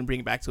from him. And I'm gonna bring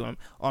it back to him.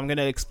 Or I'm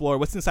gonna explore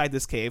what's inside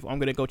this cave. Or I'm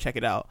gonna go check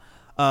it out.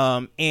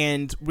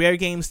 And Rare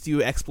games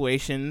do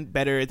exploration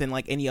better than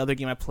like any other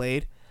game I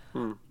played,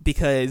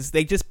 because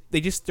they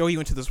just throw you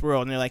into this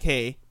world and they're like,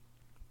 hey,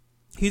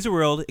 here's a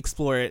world,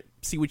 explore it,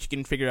 see what you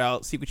can figure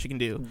out, see what you can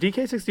do.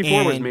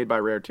 DK64 was made by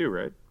Rare too,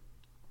 right?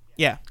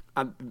 Yeah.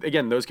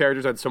 Again, those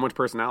characters had so much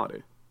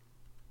personality.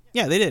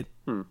 Yeah, they did.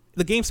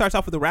 The game starts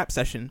off with a rap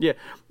session. Yeah,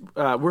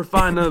 we're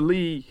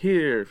finally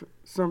here.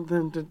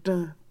 Something. Da,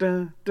 da,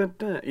 da, da,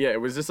 da. Yeah,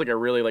 it was just like a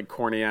really like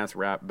corny ass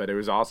rap, but it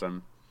was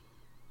awesome.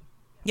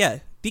 Yeah,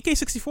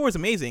 DK64 is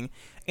amazing,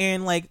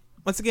 and like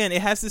once again,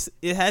 it has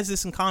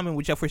this in common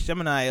with Jet Force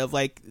Gemini of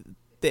like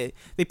they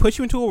push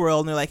you into a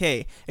world and they're like,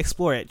 hey,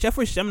 explore it. Jet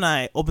Force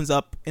Gemini opens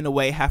up in a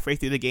way halfway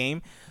through the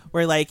game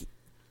where like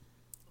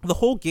the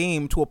whole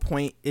game to a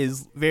point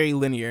is very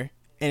linear.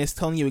 And it's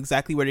telling you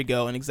exactly where to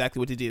go and exactly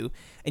what to do.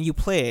 And you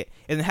play it.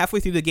 And then halfway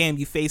through the game,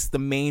 you face the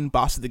main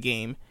boss of the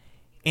game.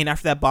 And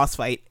after that boss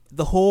fight,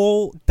 the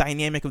whole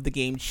dynamic of the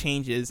game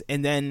changes.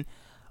 And then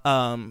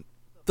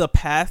the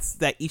paths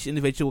that each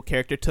individual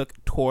character took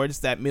towards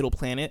that middle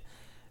planet,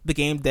 the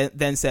game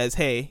then says,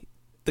 hey,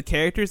 the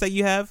characters that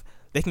you have,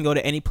 they can go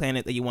to any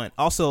planet that you want.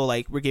 Also,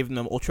 like, we're giving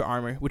them ultra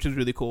armor, which is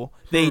really cool.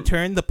 They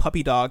turned the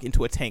puppy dog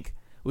into a tank,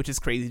 which is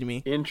crazy to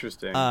me.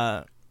 Interesting.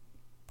 Yeah,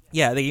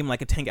 they gave him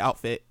like a tank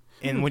outfit.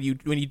 And when you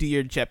do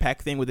your jetpack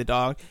thing with the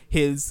dog,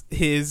 his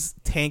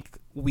tank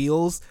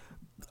wheels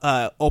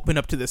open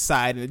up to the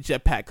side and the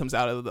jetpack comes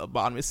out of the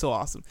bottom. It's so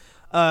awesome.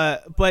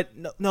 But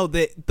no,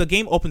 the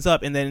game opens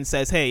up and then it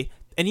says, hey,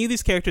 any of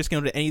these characters can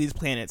go to any of these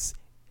planets.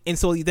 And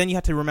so then you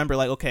have to remember,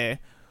 like, okay,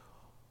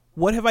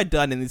 what have I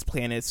done in these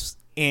planets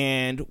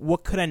and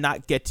what could I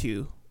not get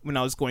to when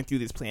I was going through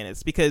these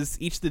planets? Because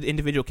each of the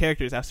individual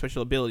characters have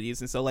special abilities.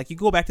 And so like you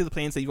go back to the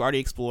planets that you've already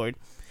explored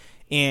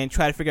and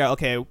try to figure out,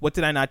 okay, what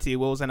did I not do?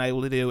 What was I not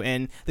able to do?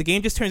 And the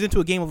game just turns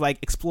into a game of, like,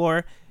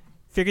 explore,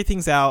 figure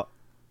things out,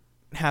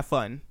 have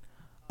fun.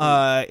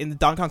 In the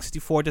Donkey Kong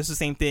 64 does the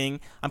same thing.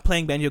 I'm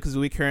playing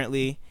Banjo-Kazooie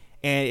currently,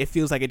 and it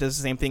feels like it does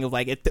the same thing of,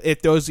 like,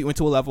 it throws you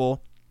into a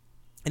level,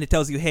 and it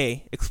tells you,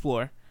 hey,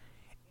 explore.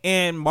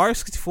 And Mario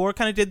 64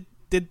 kind of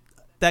did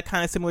that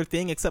kind of similar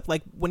thing, except,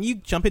 like, when you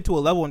jump into a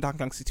level in Donkey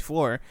Kong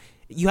 64,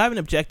 you have an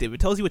objective. It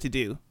tells you what to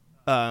do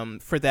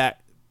for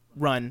that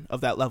run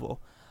of that level.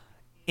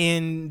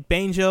 In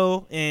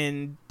Banjo,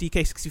 in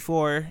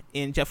DK64,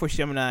 in Jet Force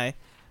Gemini,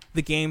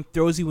 the game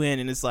throws you in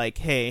and is like,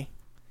 hey,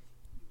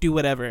 do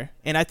whatever.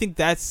 And I think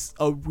that's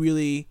a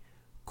really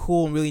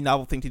cool and really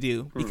novel thing to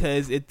do,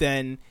 because it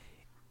then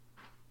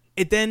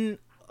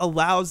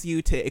allows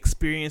you to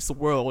experience the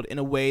world in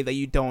a way that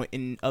you don't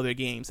in other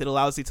games. It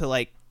allows you to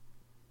like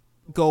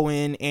go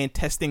in and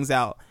test things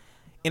out.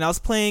 And I was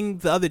playing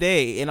the other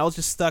day, and I was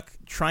just stuck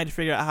trying to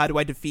figure out how do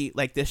I defeat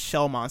like this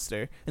shell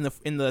monster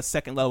in the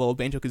second level of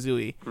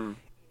Banjo-Kazooie.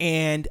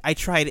 And I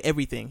tried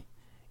everything,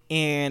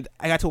 and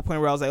I got to a point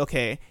where I was like,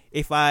 okay,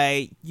 if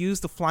I use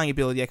the flying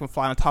ability, I can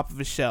fly on top of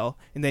a shell,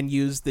 and then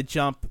use the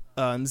jump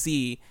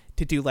Z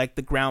to do like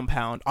the ground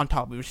pound on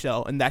top of a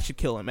shell, and that should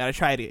kill him. And I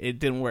tried it; it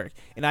didn't work,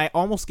 and I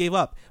almost gave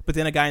up. But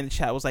then a guy in the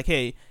chat was like,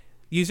 hey,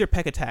 use your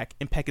peck attack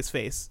and peck his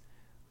face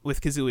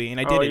with Kazooie, and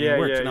I did it, and it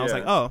worked. And I was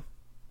like, oh,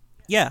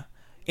 yeah.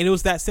 And it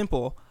was that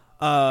simple,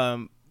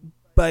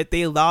 but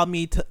they allowed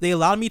me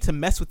to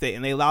mess with it,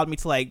 and they allowed me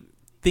to like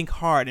think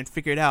hard and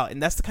figure it out.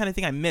 And that's the kind of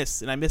thing I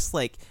miss. And I miss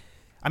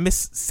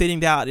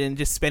sitting down and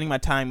just spending my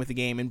time with the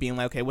game and being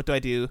like, okay, what do I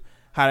do?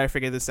 How do I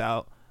figure this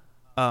out?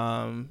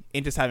 And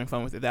just having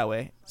fun with it that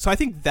way. So I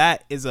think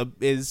that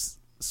is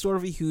sort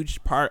of a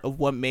huge part of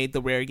what made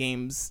the Rare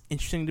games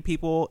interesting to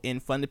people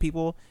and fun to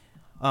people.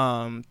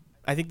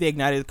 I think they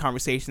ignited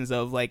conversations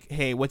of like,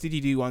 hey, what did you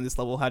do on this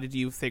level? How did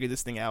you figure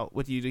this thing out?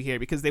 What did you do here?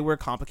 Because they were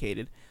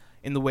complicated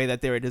in the way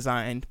that they were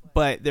designed,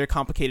 but they're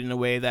complicated in a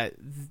way that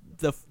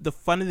the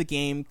fun of the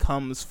game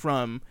comes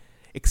from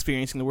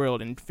experiencing the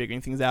world and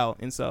figuring things out.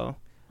 And so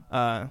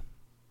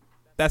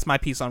that's my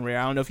piece on Rare.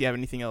 I don't know if you have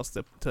anything else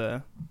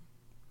to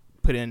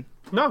put in.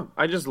 No,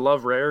 I just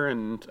love Rare,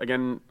 and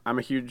again, I'm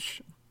a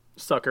huge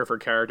sucker for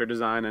character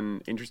design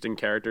and interesting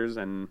characters,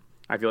 and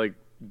I feel like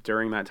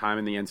during that time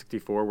in the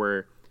N64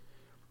 where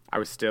I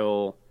was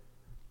still,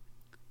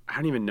 I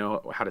don't even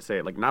know how to say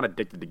it, like not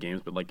addicted to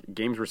games, but like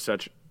games were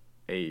such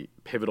a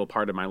pivotal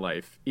part of my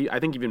life. I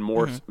think even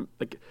more,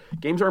 like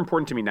games are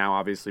important to me now,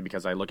 obviously,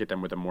 because I look at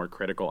them with a more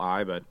critical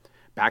eye, but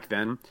back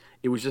then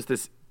it was just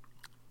this,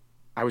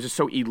 I was just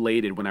so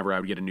elated whenever I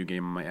would get a new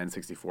game on my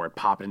N64. I'd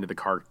pop it into the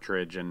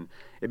cartridge, and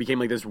it became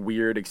like this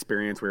weird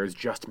experience where it was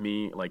just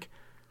me. Like,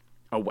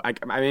 I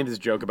made this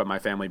joke about my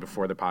family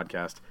before the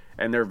podcast,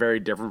 and they're very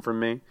different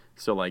from me.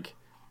 So like,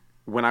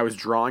 when I was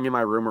drawing in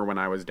my room or when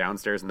I was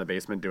downstairs in the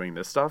basement doing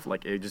this stuff,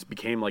 like it just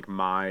became like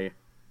my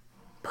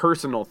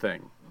personal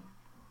thing.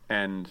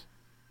 And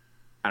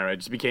I don't know, it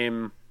just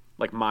became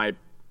like my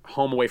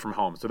home away from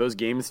home. So those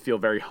games feel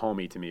very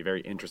homey to me,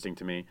 very interesting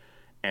to me,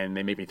 and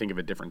they make me think of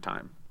a different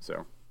time.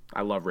 So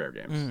I love Rare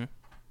games.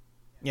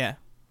 Yeah.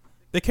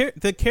 The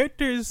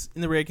characters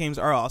in the Rare games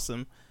are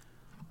awesome.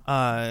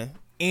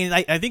 And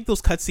I think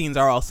those cutscenes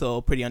are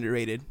also pretty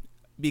underrated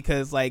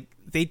because like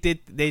they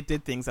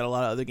did things that a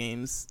lot of other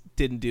games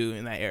didn't do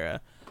in that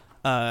era.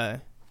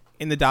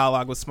 And the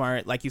dialogue was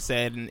smart, like you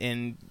said,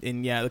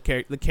 and yeah,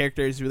 the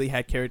characters really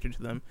had character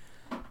to them.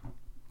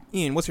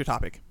 Ian, what's your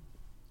topic?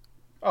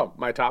 Oh,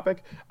 my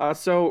topic.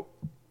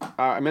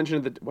 I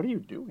mentioned that. What are you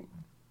doing?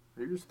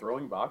 Are you just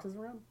throwing boxes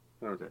around?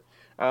 Okay.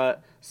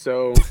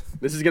 So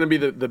this is gonna be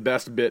the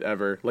best bit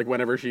ever. Like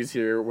whenever she's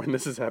here, when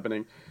this is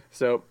happening.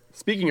 So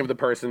speaking of the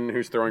person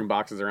who's throwing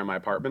boxes around my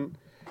apartment,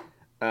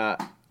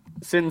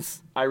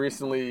 since I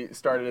recently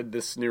started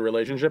this new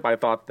relationship, I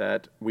thought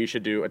that we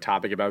should do a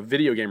topic about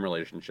video game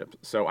relationships.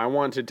 So I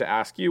wanted to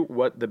ask you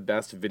what the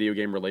best video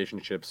game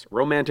relationships,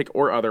 romantic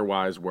or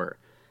otherwise, were.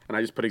 And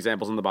I just put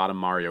examples on the bottom: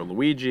 Mario,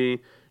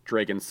 Luigi,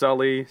 Drake and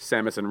Sully,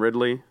 Samus and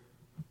Ridley.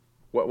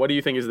 What do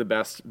you think is the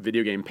best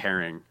video game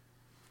pairing?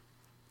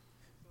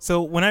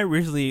 So when I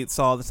originally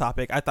saw the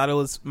topic, I thought it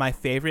was my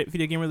favorite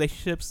video game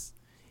relationships,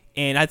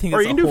 and I think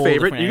it's you can do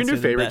favorite. You can do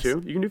favorite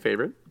too. You can do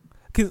favorite.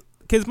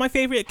 Because my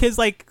favorite, because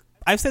like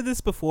I've said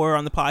this before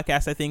on the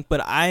podcast, I think,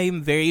 but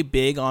I'm very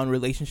big on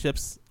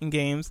relationships in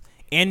games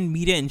and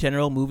media in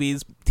general,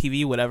 movies,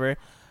 TV, whatever.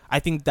 I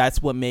think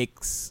that's what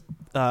makes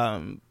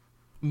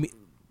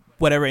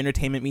whatever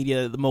entertainment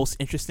media the most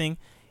interesting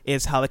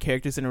is how the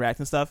characters interact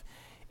and stuff.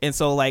 And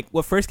so, like,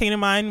 what first came to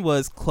mind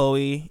was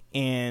Chloe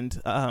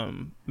and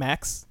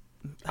Max.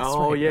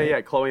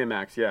 Yeah, Chloe and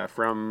Max,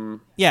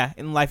 from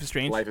in Life is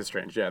Strange. Life is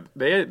Strange, yeah.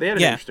 They had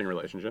an interesting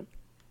relationship.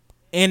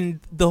 And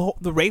the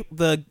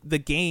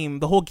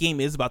whole game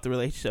is about the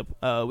relationship,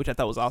 which I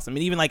thought was awesome.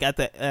 And even like at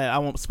the I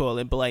won't spoil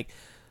it, but like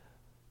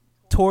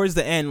towards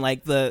the end,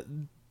 like the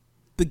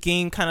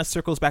game kind of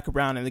circles back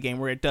around in the game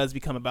where it does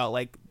become about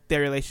like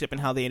their relationship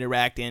and how they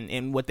interact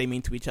and what they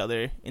mean to each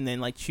other, and then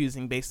like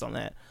choosing based on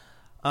that.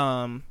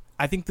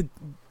 I think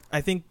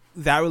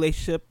that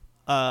relationship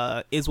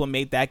is what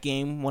made that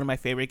game one of my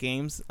favorite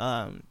games.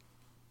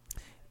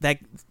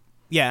 Like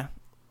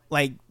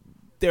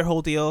their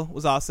whole deal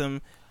was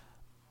awesome.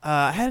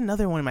 I had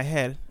another one in my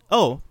head.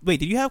 Oh wait,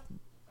 do you have?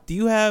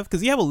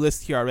 Because you have a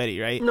list here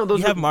already, right? No, those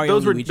you have Mario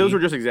and Luigi. Those were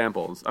just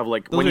examples of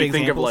like when you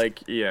think of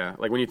like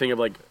when you think of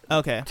like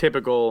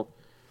typical,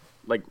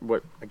 like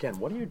what again?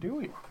 What are you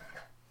doing?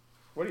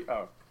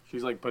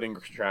 She's like putting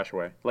trash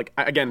away. Like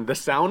again, the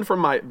sound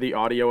from the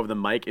audio of the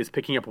mic is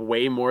picking up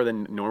way more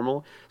than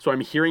normal. So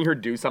I'm hearing her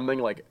do something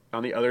like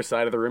on the other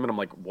side of the room, and I'm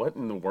like, "What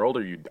in the world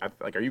are you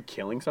like? Are you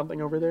killing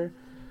something over there?"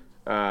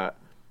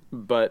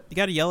 But you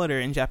gotta yell at her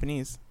in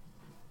Japanese.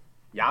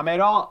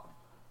 Yamero.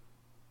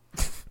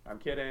 I'm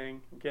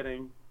kidding.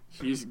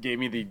 She just gave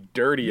me the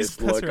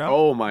dirtiest look.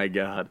 Oh my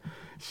god,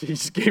 she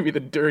just gave me the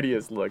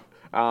dirtiest look.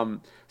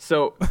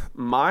 So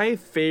my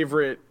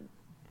favorite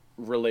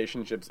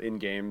relationships in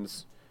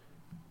games,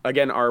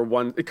 again, are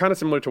kind of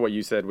similar to what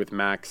you said with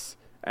Max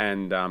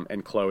and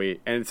Chloe,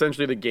 and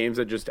essentially the games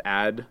that just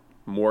add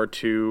more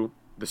to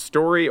the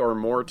story or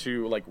more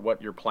to like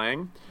what you're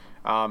playing.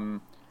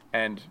 And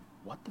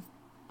what the.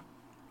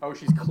 Oh,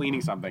 she's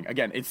cleaning something.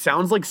 Again, it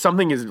sounds like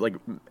something is like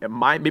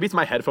maybe it's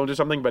my headphones or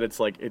something, but it's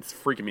like it's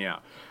freaking me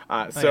out.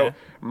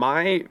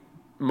 My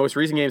most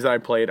recent games that I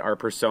played are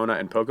Persona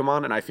and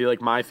Pokemon, and I feel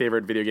like my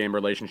favorite video game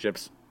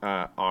relationships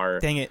are.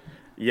 Dang it!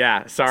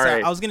 Yeah,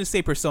 sorry. I was gonna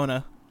say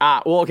Persona.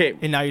 Well, okay.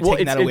 And now you're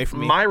taking that away from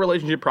me. My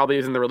relationship probably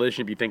isn't the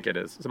relationship you think it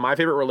is. So my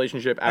favorite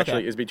relationship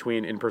actually is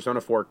between in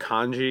Persona 4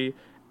 Kanji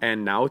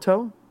and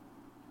Naoto.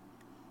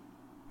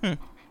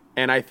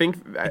 And I think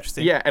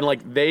and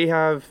like they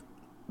have.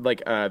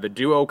 Like the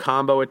duo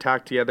combo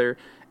attack together,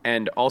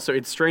 and also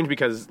it's strange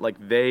because like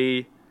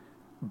they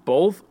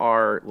both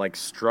are like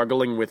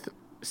struggling with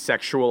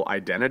sexual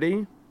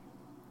identity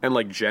and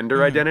like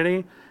gender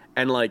identity,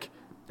 and like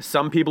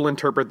some people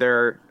interpret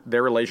their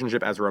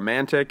relationship as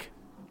romantic,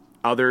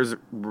 others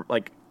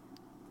like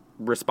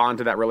respond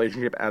to that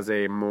relationship as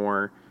a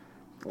more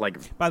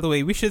like. By the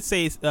way, we should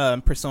say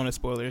Persona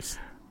spoilers.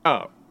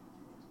 Oh.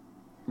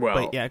 Well,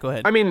 but yeah, go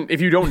ahead. I mean, if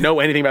you don't know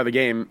anything about the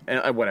game,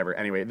 whatever.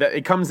 Anyway,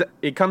 it comes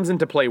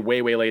into play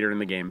way later in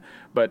the game.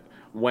 But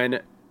when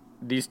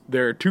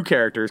there are two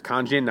characters,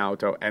 Kanji and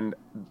Naoto, and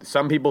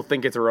some people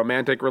think it's a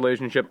romantic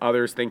relationship,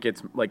 others think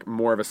it's like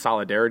more of a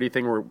solidarity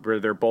thing where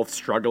they're both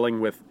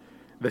struggling with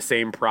the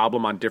same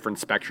problem on different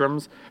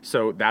spectrums.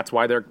 So that's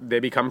why they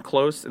become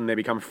close and they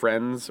become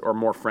friends or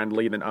more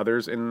friendly than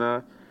others in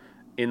the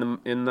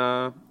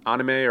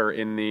anime or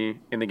in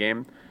the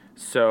game.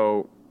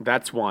 So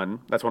that's one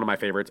of my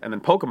favorites. And then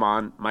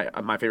Pokemon,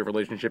 my favorite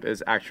relationship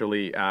is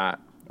actually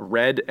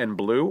Red and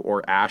Blue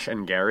or Ash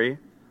and Gary.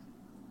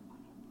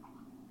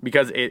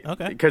 Because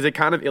it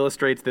kind of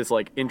illustrates this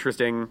like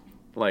interesting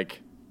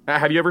like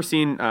have you ever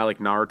seen like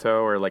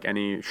Naruto or like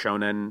any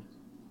shonen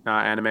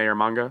anime or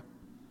manga?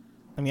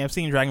 I mean, I've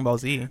seen Dragon Ball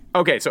Z.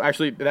 Okay, so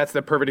actually that's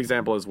the perfect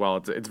example as well.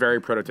 It's very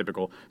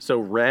prototypical. So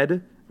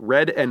Red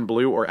and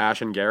Blue or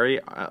Ash and Gary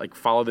like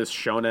follow this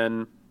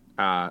shonen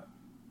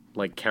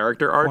like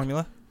character arc.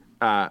 Formula?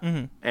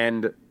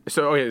 And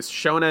so okay,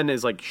 shonen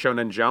is like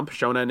Shonen Jump.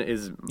 Shonen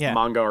is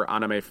manga or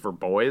anime for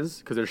boys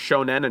because there's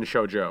shonen and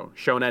shoujo.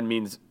 Shonen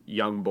means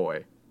young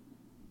boy.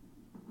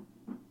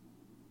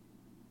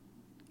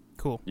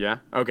 Cool. Yeah.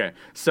 Okay.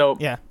 So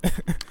yeah,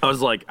 I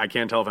was like, I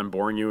can't tell if I'm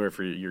boring you or if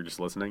you're just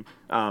listening.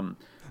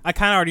 I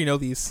kind of already know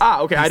these.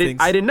 Okay. These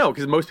I didn't know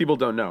because most people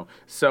don't know.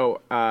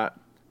 So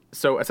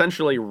so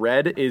essentially,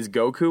 red is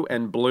Goku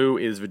and blue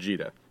is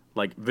Vegeta.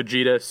 Like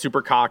Vegeta,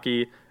 super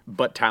cocky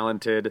but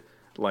talented.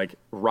 Like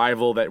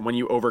rival that when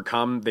you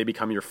overcome, they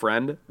become your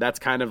friend. That's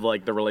kind of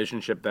like the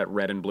relationship that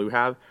red and blue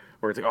have,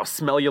 where it's like, oh,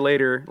 smell you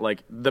later.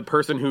 Like the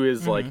person who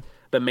is like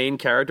the main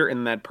character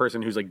and that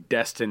person who's like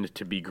destined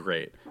to be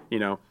great. You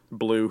know,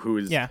 Blue,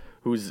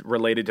 who's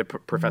related to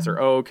Professor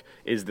Oak,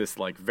 is this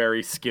like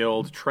very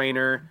skilled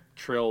trainer,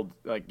 trilled,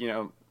 like, you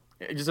know,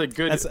 just a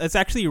good. It's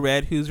actually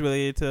Red who's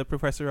related to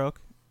Professor Oak.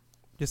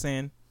 Just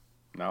saying.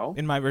 No.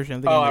 In my version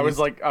of the game. I was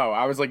like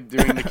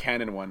doing the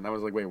canon one. I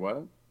was like, wait,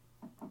 what?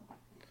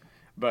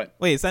 But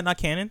wait, is that not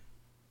canon?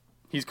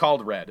 He's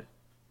called Red.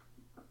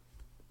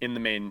 In the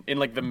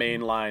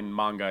mainline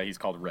manga, he's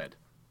called Red.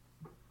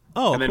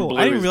 Oh, cool!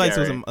 I didn't realize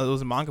there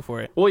was a manga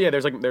for it. Well, yeah,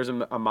 there's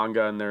a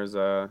manga and there's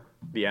the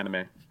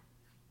anime.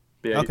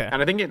 Yeah, okay.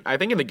 And I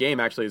think in the game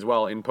actually as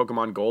well, in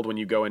Pokemon Gold, when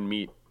you go and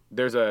meet,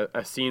 there's a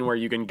scene where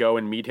you can go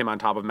and meet him on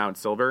top of Mount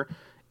Silver.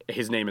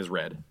 His name is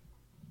Red.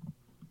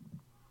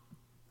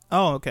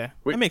 Oh, okay.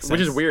 That makes sense.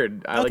 Which is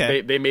weird. Okay.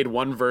 Like they made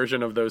one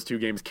version of those two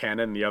games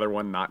canon, the other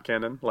one not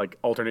canon, like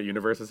alternate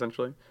universe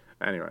essentially.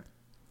 Anyway,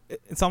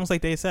 it's almost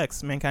like Deus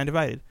Ex: Mankind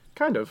Divided.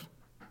 Kind of.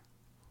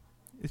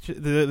 It's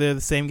just, they're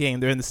the same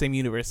game. They're in the same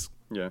universe.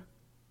 Yeah.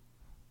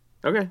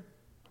 Okay.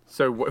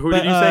 So who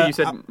did you say? You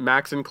said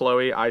Max and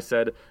Chloe. I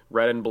said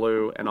Red and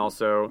Blue, and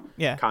also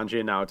Kanji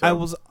and Naoto. I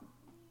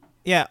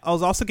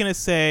was also gonna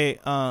say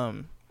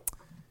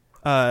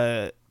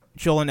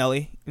Joel and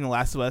Ellie in The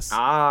Last of Us.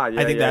 I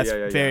think that's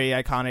very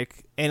iconic,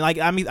 and like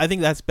I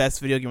think that's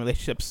best video game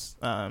relationships.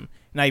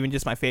 Not even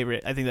just my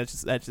favorite. I think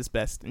that's just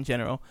best in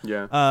general.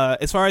 Yeah.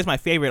 As far as my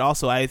favorite,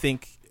 also I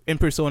think in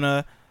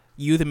Persona,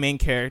 you the main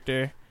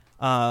character.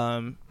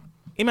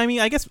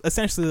 I guess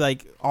essentially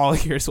like all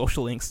your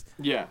social links.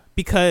 Yeah.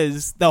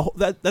 Because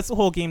that's the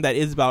whole game that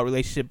is about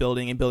relationship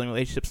building and building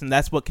relationships, and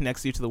that's what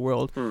connects you to the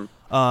world.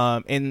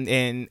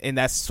 And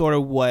that's sort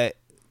of what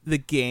the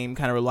game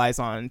kind of relies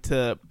on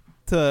to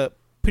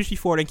push you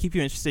forward and keep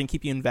you interested and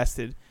keep you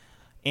invested.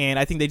 And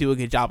I think they do a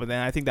good job of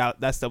that. I think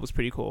that stuff was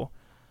pretty cool.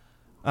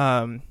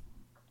 I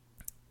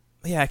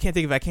can't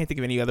think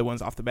of any other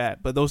ones off the bat,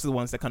 but those are the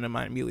ones that come to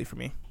mind immediately for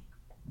me.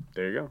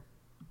 There you go.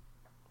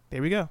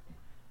 There we go.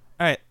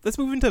 All right, let's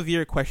move into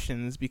viewer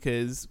questions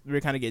because we're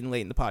kind of getting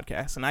late in the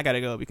podcast, and I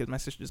gotta go because my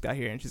sister just got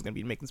here and she's gonna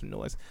be making some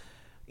noise.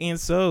 And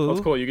so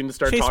that's cool. You can just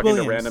start talking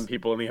to random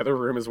people in the other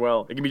room as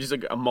well. It can be just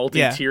like a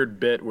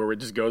multi-tiered bit where it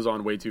just goes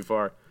on way too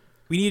far.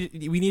 We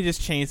need to just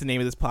change the name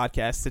of this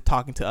podcast to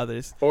Talking to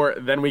Others. Or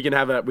then we can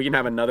have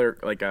another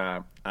like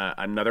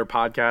another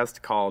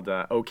podcast called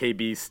OK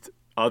Beast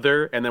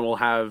Other, and then we'll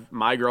have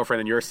my girlfriend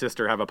and your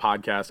sister have a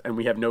podcast, and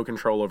we have no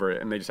control over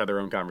it, and they just have their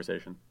own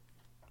conversation.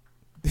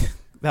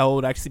 That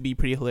would actually be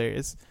pretty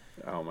hilarious.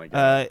 Oh my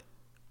god.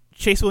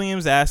 Chase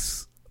Williams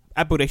asks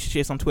at Bodacious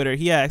Chase on Twitter.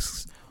 He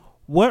asks,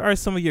 "What are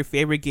some of your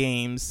favorite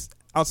games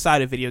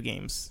outside of video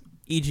games,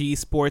 e.g.,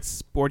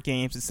 sports, board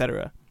games,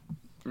 etc.?"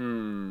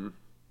 I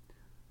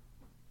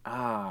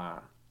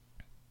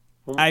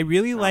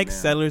really like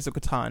Settlers of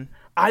Catan.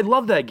 I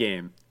love that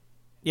game.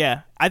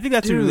 Yeah, I think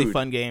that's a really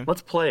fun game.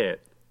 Let's play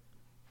it.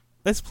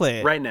 Let's play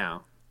it right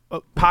now.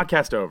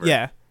 Podcast over.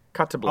 Yeah.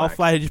 Cut to black. I'll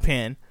fly to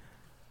Japan.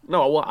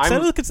 No, well,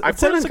 Settlers of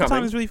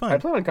Catan is really fun. I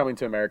plan on coming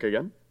to America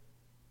again.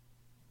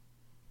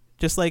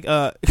 Just like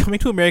Coming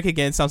to America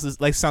Again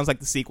sounds like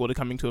the sequel to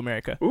Coming to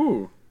America.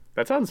 Ooh,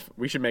 that sounds.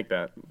 We should make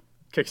that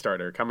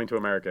Kickstarter. Coming to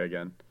America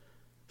Again,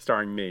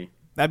 starring me.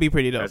 That'd be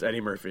pretty dope. As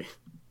Eddie Murphy.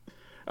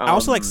 I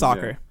also like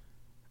soccer. Yeah.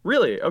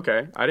 Really?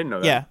 Okay, I didn't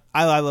know that. Yeah,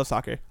 I love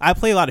soccer. I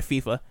play a lot of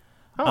FIFA.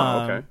 Oh,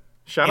 okay.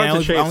 Shout out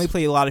to Chase. I only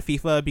play a lot of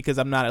FIFA because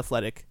I'm not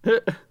athletic.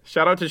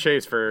 Shout out to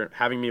Chase for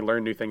having me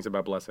learn new things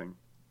about blessing.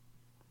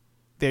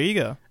 There you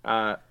go.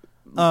 My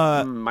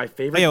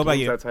favorite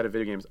games outside of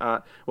video games.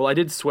 Well, I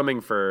did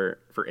swimming for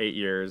 8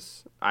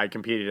 years. I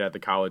competed at the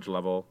college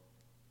level,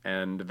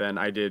 and then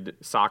I did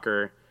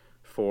soccer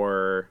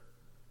for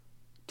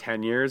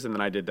 10 years, and then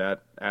I did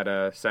that at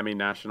a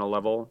semi-national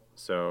level.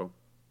 So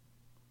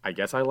I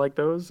guess I like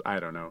those.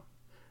 I don't know.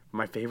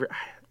 My favorite.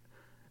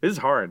 This is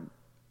hard.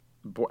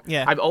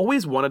 Yeah, I've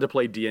always wanted to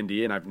play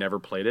D&D, and I've never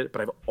played it,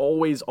 but I've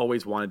always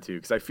wanted to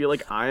because I feel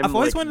like I've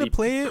always wanted to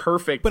play it.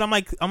 Perfect, but I'm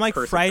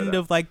frightened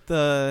of I'm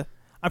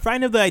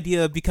frightened of the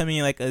idea of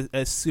becoming like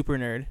a super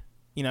nerd.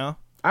 You know,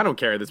 I don't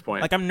care at this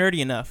point. Like I'm nerdy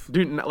enough,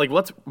 dude. Like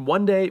let's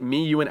one day,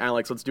 me, you, and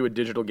Alex, let's do a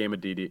digital game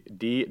of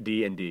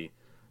D&D,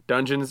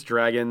 Dungeons,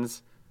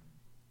 Dragons,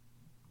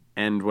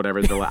 and whatever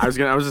I was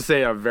gonna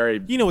say a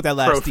very You know what that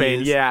last profane.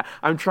 D is. Yeah,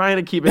 I'm trying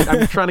to keep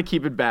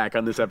it back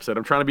on this episode.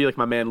 I'm trying to be like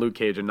my man Luke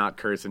Cage and not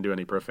curse and do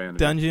any profanity.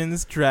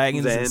 Dungeons,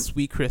 Dragons, and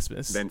Sweet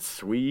Christmas. Then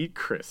Sweet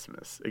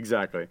Christmas,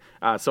 exactly.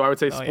 So I would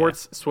say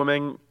sports,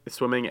 swimming,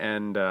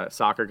 and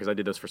soccer, because I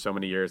did those for so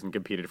many years and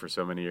competed for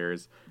so many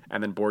years.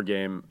 And then board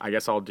game, I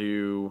guess I'll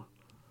do.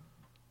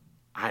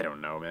 I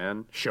don't know,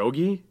 man.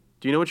 Shogi?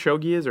 Do you know what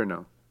shogi is or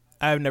no?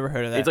 I've never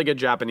heard of that. It's like a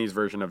Japanese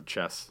version of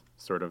chess,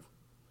 sort of.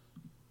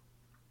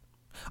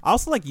 I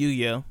also like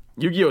Yu-Gi-Oh.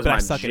 Yu-Gi-Oh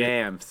is my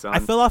jam, son. I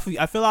fell off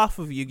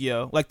of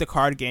Yu-Gi-Oh, like the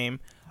card game,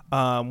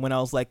 when I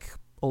was like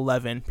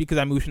 11 because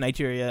I moved to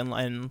Nigeria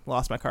and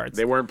lost my cards.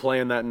 They weren't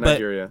playing that in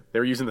Nigeria. They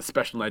were using the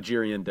special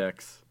Nigerian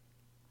decks.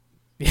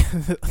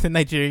 The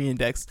Nigerian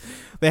decks.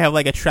 They have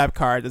like a trap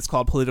card that's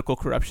called Political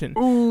Corruption.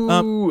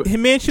 Ooh,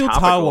 Himanshu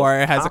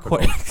Tawar has topical.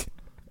 a question.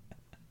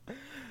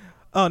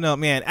 Oh no,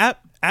 man! At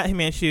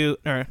Himanshu,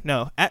 or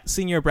no, at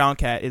Senior Brown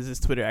Cat is his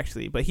Twitter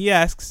actually, but he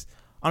asks,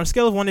 on a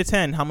scale of 1 to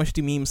 10, how much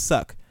do memes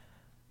suck?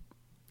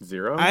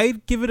 0.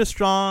 I'd give it a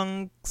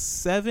strong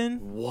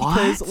 7. What?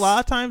 Because a lot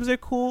of times they're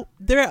cool.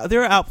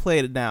 They're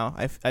outplayed now.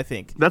 I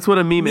think that's what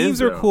a meme is.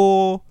 Memes are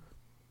cool.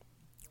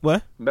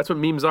 What? That's what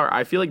memes are.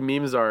 I feel like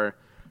memes are.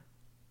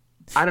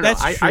 I don't know.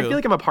 I feel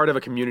like I'm a part of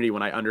a community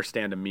when I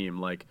understand a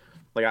meme.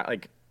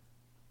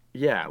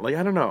 Yeah,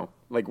 I don't know.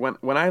 Like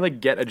when I like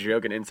get a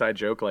joke, an inside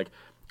joke, like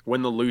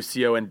when the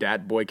Lucio and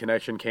Dat Boy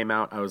connection came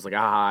out, I was like,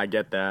 I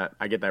get that.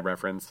 I get that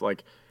reference.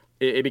 Like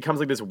it becomes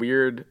like this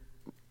weird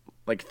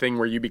like thing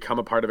where you become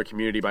a part of a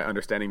community by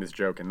understanding this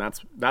joke, and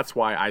that's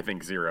why I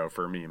think 0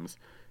 for memes.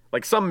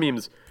 Like some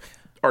memes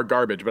are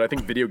garbage, but I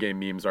think video game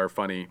memes are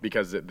funny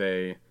because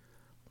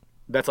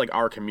that's like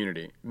our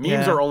community.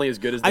 Memes are only as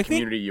good as the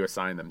community you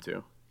assign them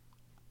to.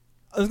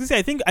 I was gonna say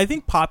I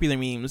think popular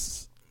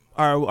memes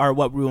are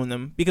what ruin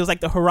them, because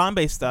like the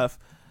Harambe stuff.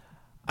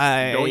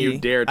 Don't you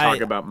dare talk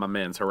about my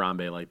man's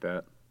Harambe like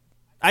that.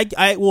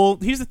 Well,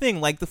 here's the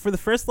thing. Like for the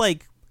first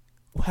like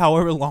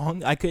however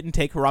long, I couldn't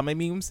take Harambe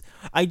memes.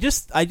 I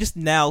just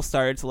now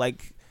started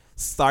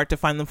to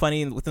find them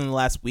funny within the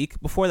last week.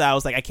 Before that, I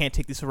was like, I can't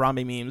take these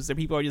Harambe memes. The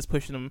people are just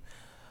pushing them,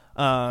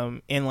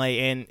 and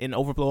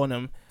overblowing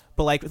them.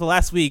 But like the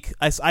last week,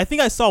 I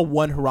think I saw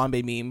one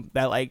Harambe meme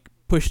that like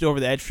pushed over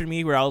the edge for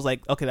me, where I was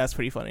like, okay, that's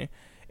pretty funny.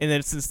 And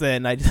then since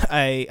then,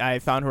 I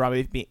found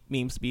Harambe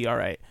memes to be all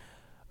right.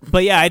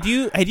 But yeah, I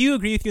do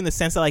agree with you in the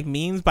sense that like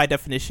memes by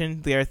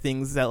definition, they are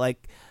things that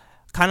like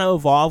kind of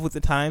evolve with the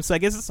time. So I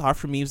guess it's hard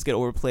for memes to get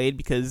overplayed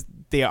because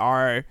they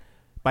are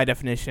by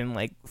definition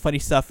like funny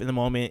stuff in the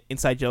moment,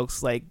 inside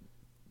jokes. Like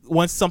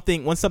once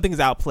something is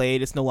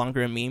outplayed, it's no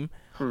longer a meme.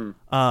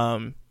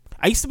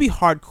 I used to be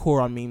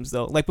hardcore on memes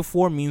though. Like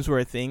before memes were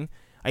a thing,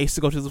 I used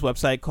to go to this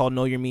website called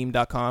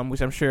knowyourmeme.com,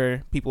 which I'm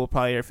sure people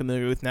probably are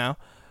familiar with now.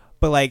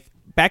 But like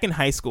back in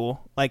high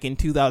school, like in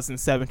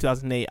 2007,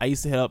 2008, I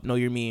used to hit up Know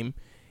Your Meme,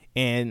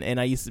 and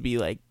I used to be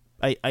like,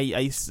 I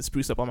used to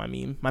spruce up on my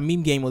meme. My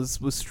meme game was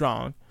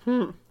strong.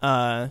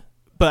 But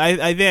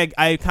I think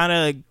I kind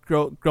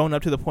of grown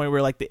up to the point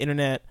where like the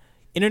internet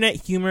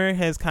humor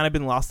has kind of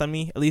been lost on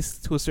me, at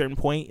least to a certain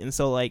point. And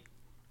so like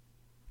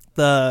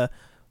the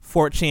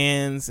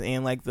 4chans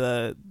and like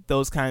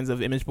those kinds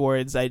of image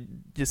boards, I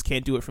just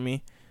can't do it for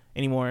me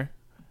anymore.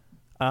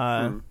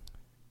 But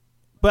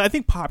I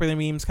think popular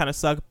memes kind of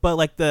suck. But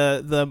like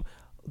the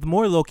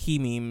more low key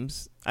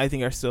memes, I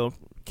think are still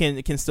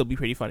can still be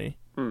pretty funny.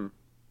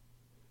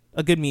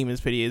 A good meme is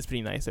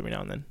pretty nice every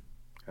now and then.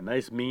 A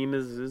nice meme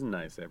is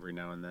nice every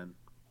now and then.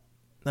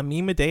 A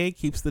meme a day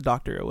keeps the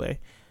doctor away.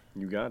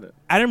 You got it.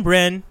 Adam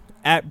Bren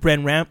at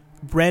Bren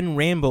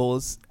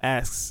Rambles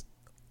asks,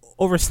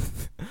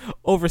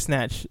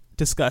 Oversnatch,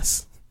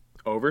 discuss.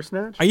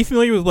 Oversnatch? Are you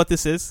familiar with what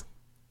this is?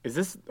 Is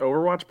this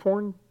Overwatch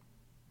porn?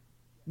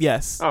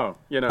 Yes. Oh,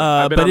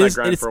 I've been on that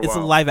grind for a while. It's a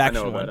live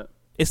action I know one. about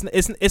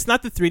it. It's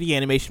not the 3D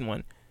animation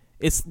one.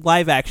 It's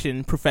live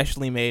action,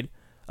 professionally made.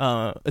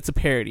 It's a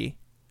parody.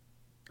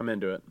 I'm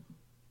into it.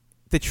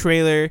 The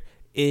trailer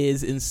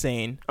is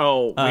insane.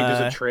 Oh, wait,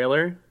 there's a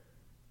trailer?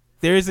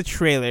 There is a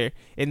trailer,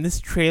 and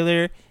this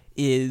trailer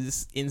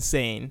is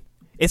insane.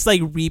 It's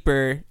like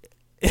Reaper.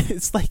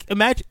 It's like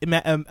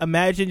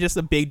imagine just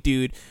a big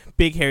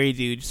hairy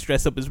dude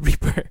dressed up as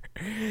Reaper,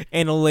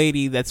 and a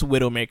lady that's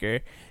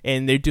Widowmaker,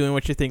 and they're doing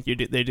what you think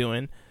they're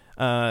doing.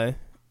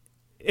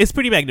 It's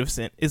pretty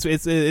magnificent.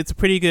 It's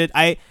pretty good.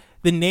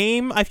 The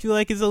name I feel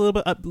like is a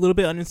little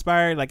bit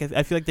uninspired. Like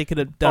I feel like they could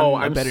have done. Oh, a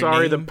I'm better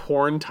sorry. name. The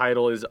porn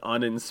title is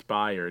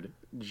uninspired.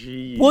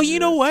 Jeez. Well, you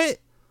know what?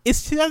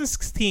 It's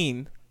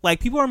 2016. Like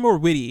people are more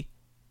witty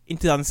in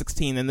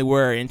 2016 than they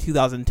were in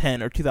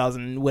 2010 or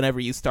 2000, whenever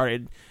you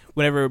started,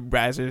 whenever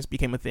browsers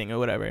became a thing or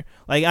whatever.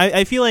 Like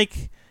I feel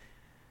like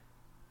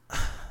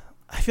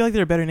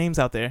there are better names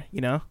out there. You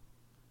know?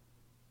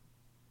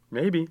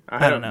 Maybe.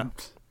 I don't know.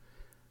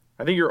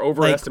 I think you're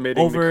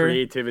overestimating the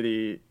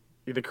creativity.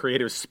 The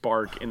creative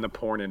spark in the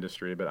porn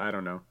industry, but I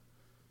don't know.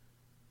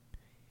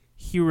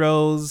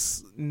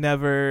 Heroes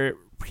never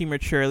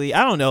prematurely.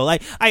 I don't know.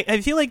 Like I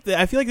feel like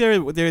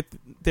they're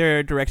there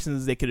are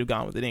directions they could have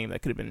gone with the name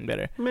that could have been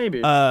better.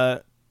 Maybe.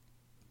 But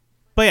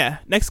yeah,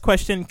 next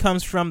question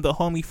comes from the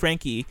homie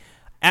Frankie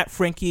at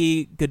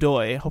Frankie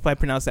Godoy. Hope I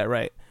pronounced that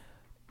right.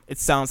 It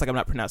sounds like I'm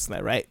not pronouncing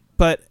that right.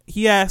 But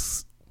he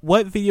asks,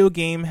 what video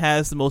game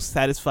has the most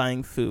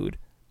satisfying food?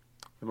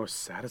 The most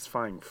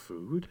satisfying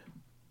food?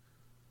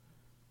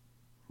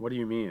 What do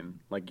you mean?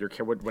 Like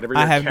whatever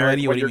I have no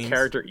idea what he your means.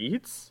 character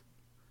eats?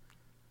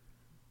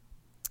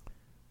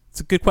 It's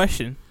a good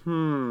question.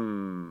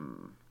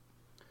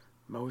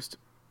 Most.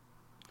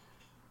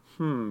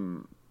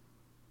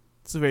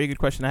 It's a very good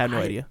question. I have no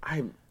idea.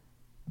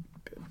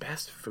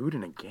 Best food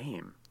in a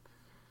game.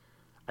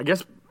 I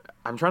guess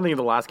I'm trying to think of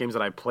the last games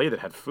that I played that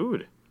had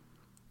food.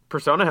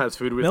 Persona has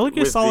food with Metal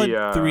Gear Solid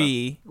the,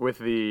 3. With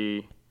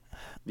the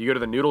you go to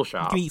the noodle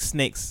shop. You can eat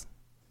snakes.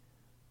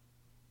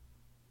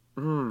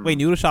 Wait,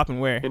 noodle shop and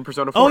where? In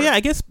Persona 4. Oh yeah, I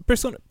guess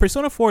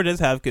Persona 4 does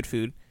have good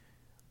food,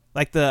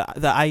 like the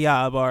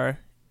Aya bar,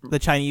 the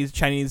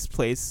Chinese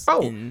place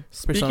in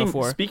Persona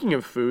 4. Speaking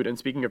of food and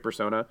speaking of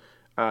Persona,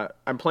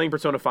 I'm playing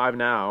Persona 5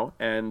 now,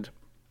 and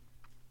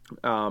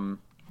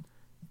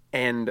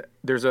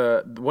there's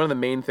one of the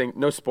main things.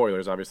 No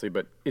spoilers, obviously,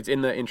 but it's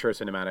in the intro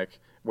cinematic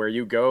where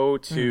you go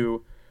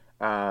to.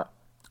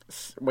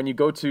 When you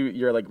go to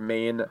your like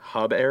main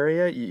hub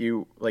area,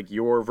 you like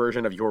your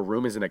version of your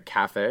room is in a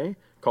cafe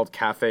called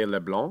Cafe Le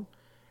Blanc,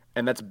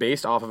 and that's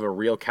based off of a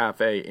real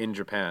cafe in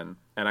Japan.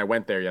 And I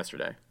went there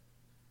yesterday.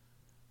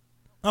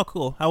 Oh,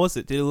 cool. How was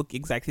it? Did it look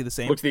exactly the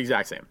same? Looks the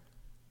exact same.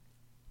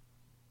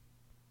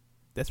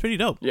 That's pretty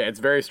dope. Yeah, it's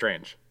very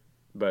strange,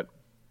 but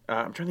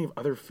I'm trying to think of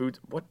other foods.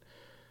 What?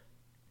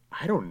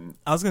 I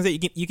was gonna say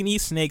you can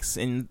eat snakes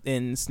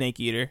in Snake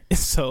Eater.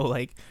 So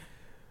like.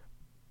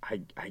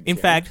 In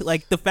fact,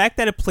 like the fact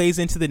that it plays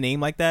into the name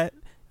like that,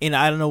 and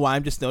I don't know why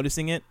I'm just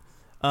noticing it.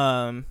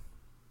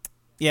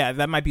 Yeah,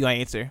 that might be my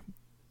answer.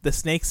 The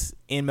snakes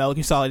in Metal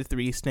Gear Solid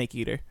 3 Snake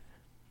Eater.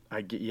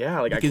 I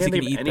can't Because think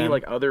of any them.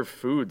 like other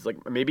foods.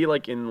 Like maybe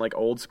like in like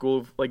old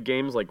school like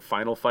games like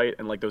Final Fight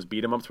and like those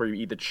beat 'em ups where you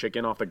eat the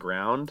chicken off the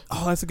ground.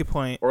 Oh, that's a good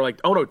point. Or like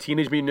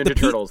Teenage Mutant Ninja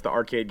Turtles, the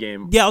arcade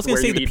game. Yeah, I was gonna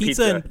where say you the eat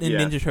pizza and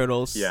Ninja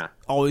Turtles. Yeah.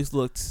 Always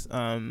looked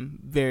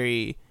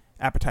very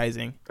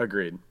appetizing.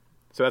 Agreed.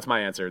 So that's my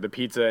answer. The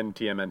pizza and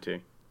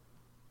TMNT.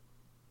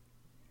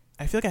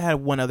 I feel like I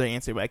had one other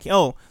answer, but I can't.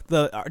 Oh,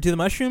 do the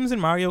mushrooms in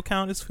Mario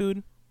count as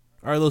food?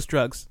 Or are those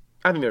drugs?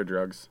 I think they're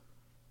drugs.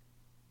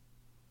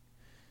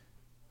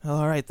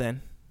 All right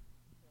then.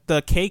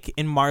 The cake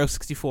in Mario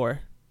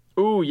 64.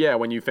 Ooh, yeah.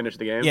 When you finish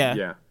the game.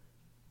 Yeah.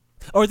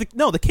 Or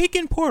the cake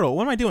in Portal.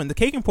 What am I doing? The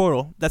cake in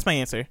Portal. That's my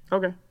answer.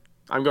 Okay.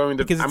 I'm going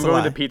to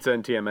pizza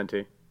and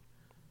TMNT.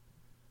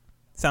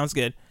 Sounds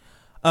good.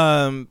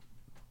 But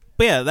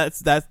yeah,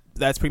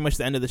 that's pretty much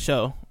the end of the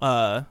show.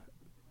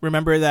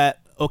 Remember that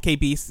OK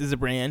Beast is a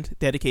brand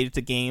dedicated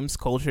to games,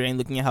 culture, and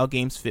looking at how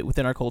games fit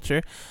within our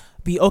culture.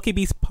 The OK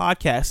Beast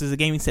podcast is a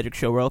gaming-centric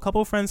show where a couple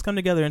of friends come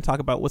together and talk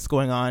about what's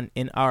going on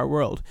in our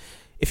world.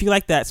 If you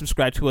like that,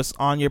 subscribe to us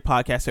on your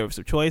podcast service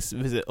of choice.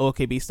 Visit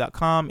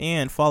okbeast.com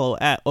and follow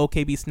at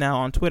okbeastnow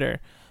on Twitter.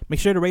 Make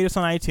sure to rate us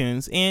on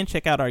iTunes and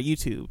check out our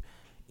YouTube.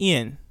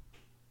 Ian,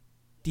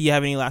 do you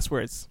have any last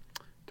words?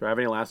 Do I have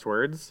any last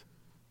words?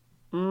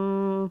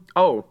 Not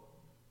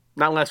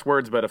last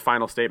words, but a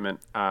final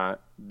statement.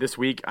 This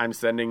week, I'm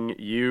sending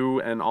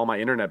you and all my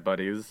internet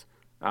buddies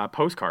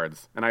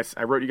postcards, and I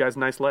wrote you guys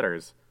nice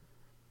letters.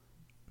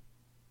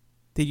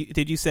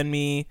 Did you send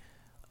me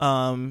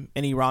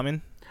any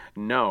ramen?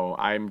 No,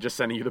 I'm just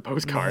sending you the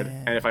postcard,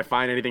 and if I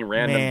find anything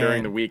random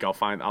during the week,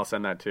 I'll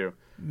send that too.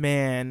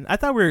 Man, I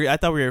thought we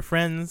were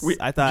friends. Do you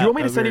want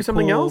me to send you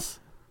something else?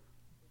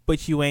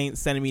 But you ain't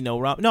sending me no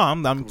ramen. No,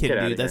 I'm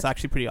kidding, dude. That's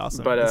actually pretty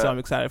awesome. But so I'm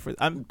excited for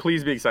it.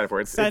 Please be excited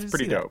for it. It's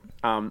pretty dope.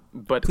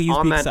 But please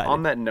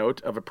on that note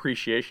of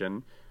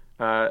appreciation,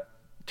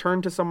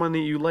 turn to someone that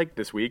you like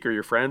this week or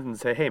your friends and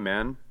say, "Hey,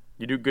 man,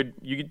 you do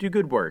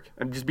good work,"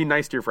 and just be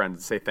nice to your friends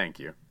and say thank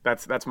you.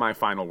 That's my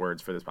final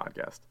words for this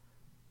podcast.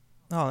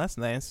 Oh, that's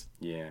nice.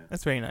 Yeah,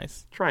 that's very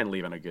nice. Try and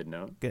leave on a good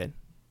note. Good.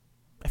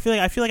 I feel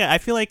like I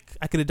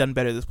could have done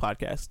better this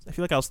podcast. I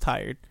feel like I was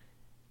tired,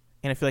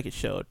 and I feel like it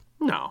showed.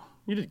 No,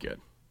 you did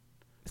good.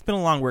 It's been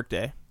a long work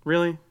day.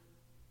 Really?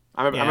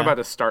 I'm about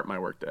to start my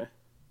work day.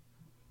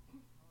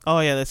 Oh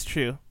yeah, that's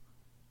true.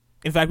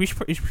 In fact,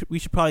 we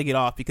should probably get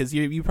off because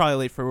you're probably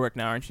late for work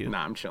now, aren't you?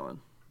 Nah, I'm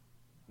chilling.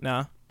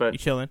 Nah, but you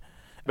chilling.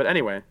 But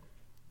anyway,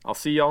 I'll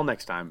see y'all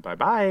next time. Bye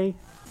bye.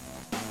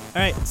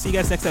 All right, see you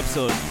guys next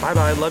episode. Bye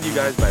bye. Love you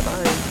guys. Bye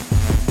bye.